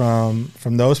pick from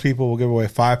those people. We'll give away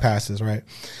 5 passes. Right,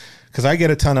 because I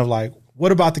get a ton of like,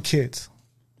 what about the kids?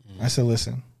 I said,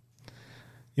 listen,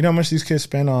 you know how much these kids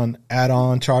spend on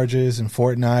add-on charges and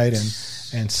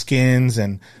Fortnite and skins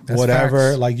and that's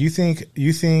whatever. Facts. Like you think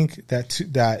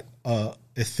that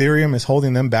Ethereum is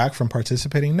holding them back from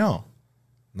participating? No.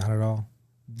 Not at all.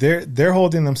 They're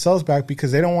holding themselves back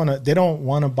because they don't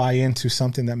want to buy into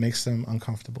something that makes them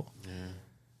uncomfortable. Yeah.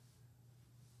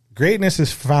 Greatness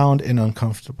is found in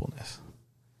uncomfortableness.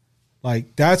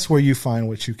 Like that's where you find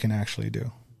what you can actually do.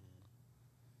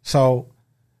 So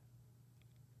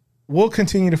we'll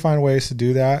continue to find ways to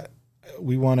do that.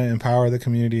 We want to empower the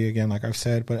community again, like I've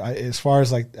said. But as far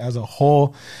as like as a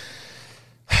whole,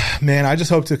 man, I just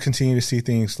hope to continue to see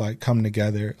things like come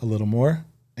together a little more.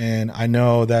 And I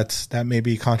know that may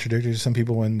be contradictory to some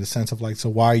people in the sense of like, so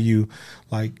why are you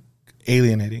like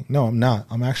alienating? No, I'm not.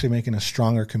 I'm actually making a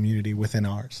stronger community within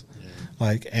ours. Yeah.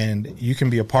 Like, and you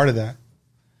can be a part of that.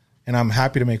 And I'm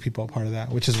happy to make people a part of that,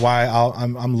 which is why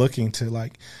I'm looking to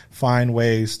like find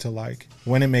ways to like,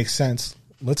 when it makes sense,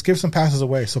 let's give some passes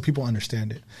away so people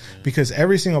understand it. Yeah. Because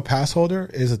every single pass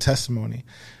holder is a testimony.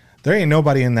 There ain't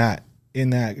nobody in that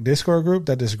Discord group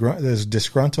that is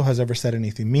disgruntled has ever said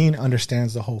anything mean,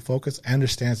 understands the whole focus,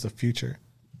 understands the future.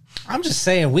 I'm just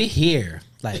saying, we here.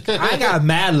 Like, I got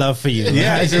mad love for you.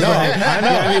 Yeah, it's just like, I know.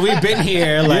 I mean, we've been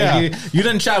here. Like, you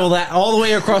didn't travel that all the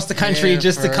way across the country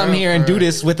just to come here and do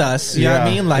this with us. You know what I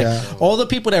mean? Like, all the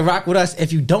people that rock with us,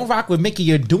 if you don't rock with Mickey,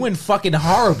 you're doing fucking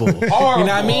horrible. You know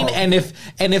what I mean? And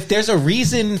if there's a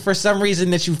reason, for some reason,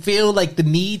 that you feel like the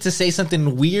need to say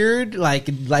something weird, like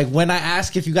when I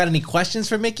ask if you got any questions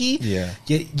for Mickey,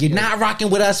 you're not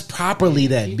rocking with us properly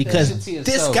then, because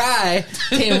this guy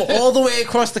came all the way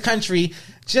across the country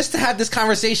just to have this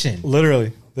conversation.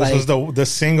 Literally. This was the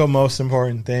single most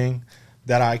important thing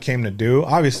that I came to do.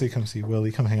 Obviously, come see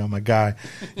Willie, come hang out with my guy,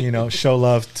 you know, show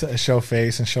love, show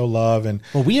face and show love. And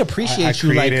well, we appreciate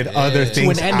you. Created other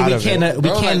things to an end we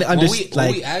can't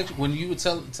understand. When you were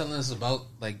telling us about,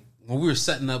 like, when we were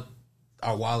setting up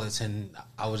our wallets, and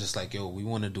I was just like, yo, we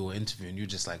want to do an interview, and you're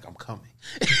just like, I'm coming.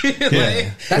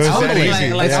 That's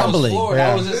humbling. That's humbling.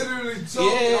 I was just literally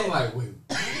talking. I'm like, wait.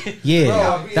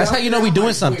 Yeah, that's how you know we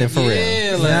doing something for real.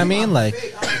 You know what I mean? Like,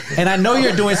 and I know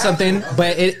you're doing something,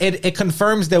 but it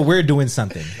confirms that we're doing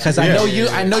something, because I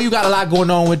know you got a lot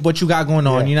going on with what you got going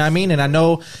on. You know what I mean? And I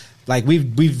know, like,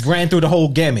 we've ran through the whole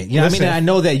gamut. You know what I mean? And I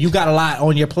know that you got a lot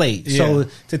on your plate. So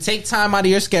to take time out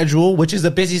of your schedule, which is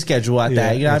a busy schedule at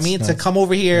that, you know what I mean? Nuts. To come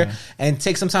over here and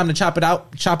take some time to chop it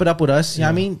up with us. You know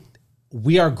what I mean?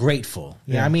 We are grateful.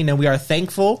 You know what I mean? And we are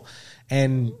thankful,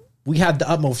 and we have the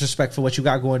utmost respect for what you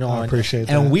got going on. I appreciate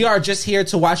that. And we are just here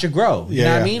to watch it grow. You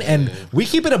know what I mean? And we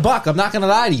keep it a buck. I'm not going to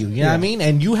lie to you. You know what I mean?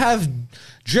 And you have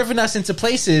driven us into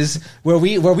places where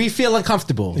we feel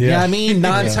uncomfortable. You know what I mean?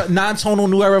 Non-tonal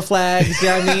New Era flags. You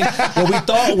know what I mean? What we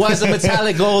thought was a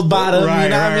metallic gold bottom. You know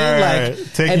what I mean?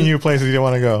 Like, taking you places you didn't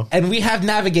want to go. And we have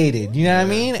navigated. You know what I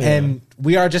mean? And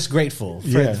we are just grateful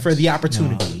for the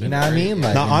opportunity. You know what I mean?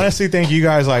 Like, now, honestly, thank you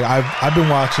guys. Like, I've been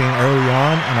watching early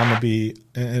on, and I'm gonna be,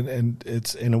 and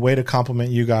it's in a way to compliment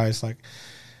you guys. Like,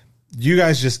 you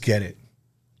guys just get it.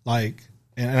 Like,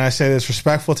 and I say this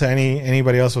respectful to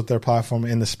anybody else with their platform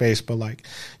in the space, but like,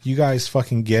 you guys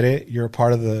fucking get it. You're a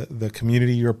part of the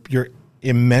community. You're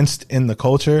immersed in the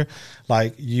culture.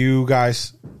 Like, you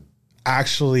guys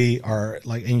actually are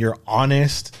like, and you're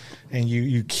honest, and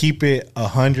you keep it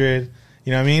 100.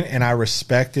 You know what I mean? And I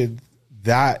respected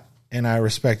that, and I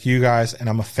respect you guys, and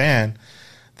I'm a fan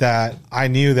that I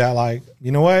knew that, like,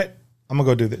 you know what? I'm gonna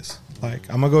go do this. Like,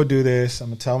 I'm gonna go do this. I'm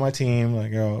gonna tell my team,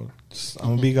 like, yo, I'm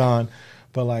gonna be gone,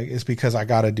 but like, it's because I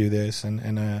gotta do this. And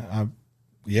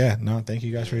thank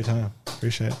you guys for your time.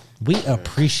 Appreciate it. We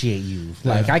appreciate you.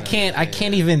 Like, I can't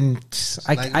even.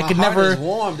 I could my heart never. is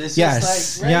warmed. It's Yes,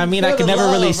 just like, yeah. I mean, I could never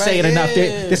really say it enough.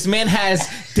 Yeah. This man has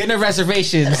dinner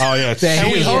reservations. Oh yeah, that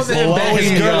he hold is him back.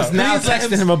 his girls now Please let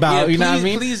texting him about. yeah, You know what I please-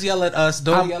 mean? Please yell at us.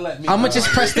 Don't yell at me. I'm gonna just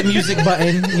press the music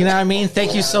button. You know what I mean?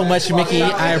 Thank you so much, Mickey.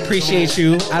 I appreciate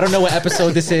you. I don't know what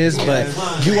episode this is, but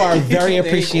you are very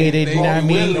appreciated. You know what I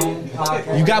mean?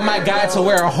 You got my guy to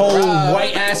wear a whole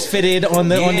white ass fitted on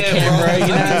the camera. You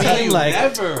know what I mean? Like,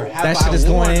 that shit is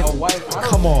going.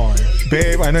 Come on,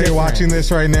 babe. I know you're watching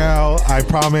this right now. I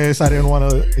promise I didn't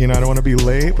want to. I don't want to be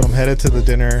late, but I'm headed to the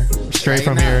dinner straight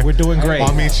from here. We're doing great.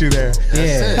 I'll meet you there.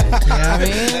 Yeah, you know what I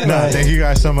mean? No, thank you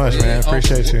guys so much, man.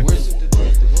 Appreciate you.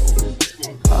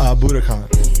 Budokan.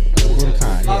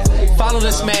 Yeah. Follow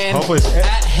this man Hopefully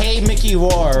at Hey Miki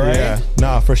War, right? Yeah,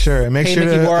 no, for sure. And make Hey sure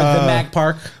Miki to War, the Mag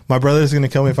Park. My brother's gonna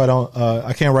kill me if I don't.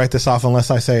 I can't write this off unless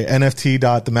I say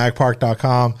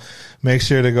nft.themagpark.com. Make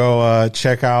sure to go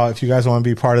check out if you guys want to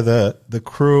be part of the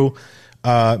crew.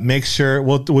 Make sure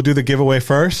we'll do the giveaway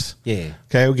first. Yeah.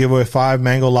 Okay, we'll give away 5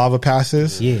 mango lava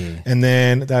passes. Yeah. And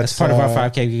then that's part of our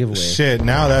 5K giveaway. Shit,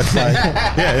 now that's like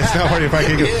yeah, it's not part of your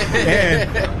 5K giveaway.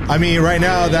 And I mean, right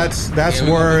now that's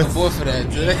worth. For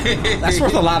that. That's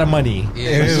worth a lot of money.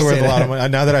 It is worth a lot of money.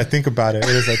 Now that I think about it, it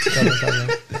is like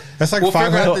that's like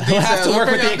 $500. He'll have to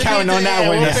work with the accountant on that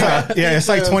one. It's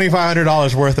like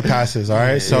 $2,500 worth of passes. All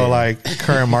right, so like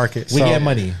current market, we get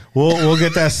money. We'll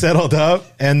get that settled up,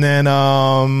 and then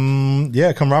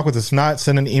come rock with us. If not,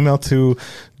 send an email to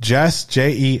Jess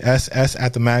JESS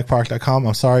at themagpark.com.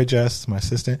 I'm sorry, Jess, my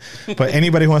assistant, but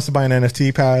anybody who wants to buy an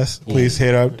NFT pass, please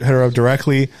hit her up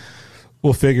directly.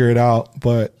 We'll figure it out.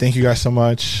 But thank you guys so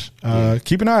much.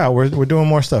 Keep an eye out. We're doing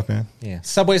more stuff, man. Yeah.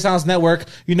 Subway Sounds Network.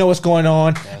 You know what's going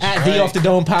on. At The Off the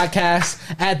Dome Podcast.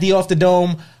 At The Off the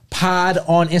Dome Pod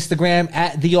on Instagram.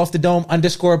 At The Off the Dome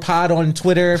 _pod on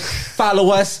Twitter.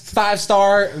 Follow us.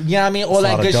 5-star. You know what I mean? All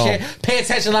that good shit. Pay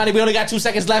attention, Lonnie. We only got 2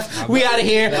 seconds left. We out of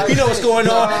here. You know what's going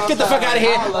on. Get the fuck out of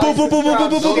here. Boom, boom, boom, boom, boom,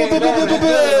 boom, boom, boom, boom, boom, boom, boom.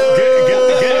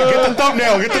 Get the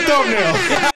thumbnail. Get the thumbnail.